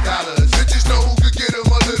 bitches know who could get them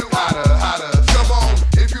a little hotter. Come on,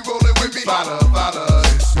 if you rollin' with me, holla,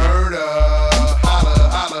 it's murder.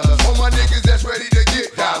 Holla. All my niggas that's ready to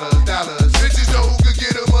get dollars. Bitches know who could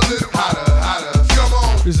get them a little hotter. Come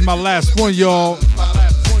on. This is my last one, y'all.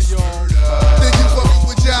 Think you fuckin'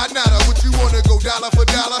 with John Nada? What you wanna go dollar for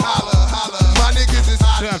dollar? Holla. My niggas is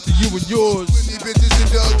shout out to you and yours. Bitches and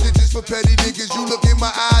dug ditches for petty niggas. You look in my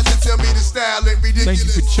eyes and tell me the style ain't ridiculous. Thank you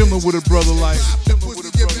for chilling with a brother like.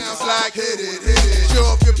 Like hit it. Show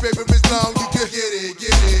off your paper as long you can get it.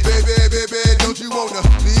 Baby, don't you wanna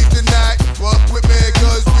leave tonight? Fuck with me,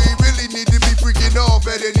 cause we really need to be freaking off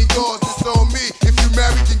at any cost. It's on me. If you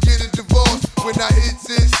married, can get a divorce. When I hit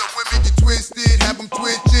this, some women get twisted, have them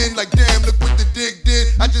twitching. Like damn, look what the dick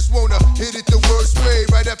did. I just wanna hit it the worst way.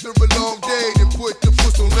 Right after a long day, then put the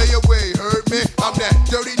puss on layaway. Heard me? I'm that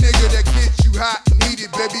dirty nigga that gets you hot and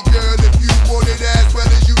heated. Baby girl, if you want it as well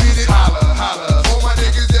as you need it, holla. All my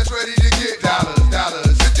niggas that's ready to get dollars.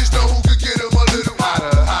 Bitches know who could get them a little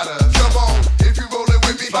hotter. Come on, if you rollin'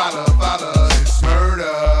 with me, follow. It's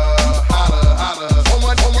murder. Holla. All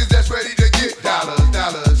my niggas that's ready to get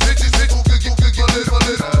dollars. Bitches who could get a little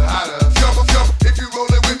hotter. Come on, if you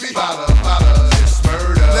rollin' with me, follow. It's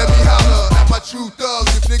murder. Let me holla at my true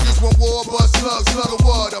thugs. If niggas want war, bust slugs, slug a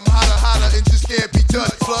word. I'm hotter and just can't be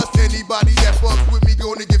touched. Plus, anybody that fucks with me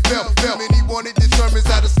gonna get felt. Anyone it determines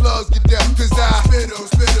how the slugs get dealt. Cause I spit them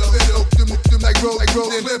like roll,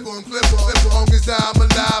 then flip them. Long as I'm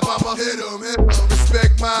alive, I'ma hit them.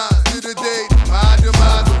 Respect mine to the day, my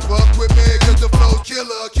demise. Don't fuck with me, cause the flow's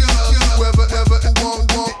killer. Whoever ever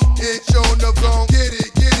won't it, show enough gon' get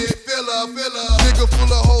it. Filler. Nigga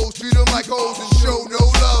full of hoes, treat them like hoes and show no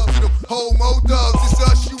love to them homo thugs. It's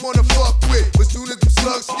us you wanna fuck with. But soon as them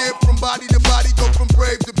slugs skip from body to body, go from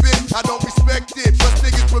brave to bitch. I don't respect it, plus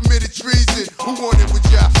niggas permitted treason. Who want it with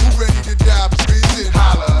y'all? Who ready to die treason?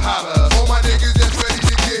 Holla. All my niggas that's ready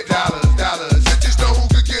to get dollars. Bitches know who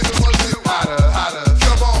could get them a little hotter.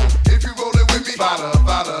 Come on, if you rollin' with me, follow.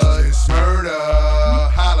 It's murder.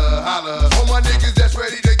 Holla. All my niggas that's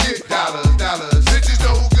ready to get dollars. Bitches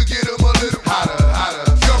know who could get them a little hotter.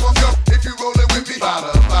 Come on, if you rollin' with me,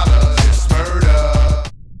 follow. It's murder.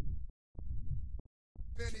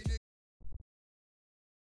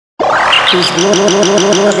 He's more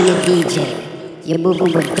than a DJ. You're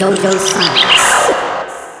moving with Dojo Sound.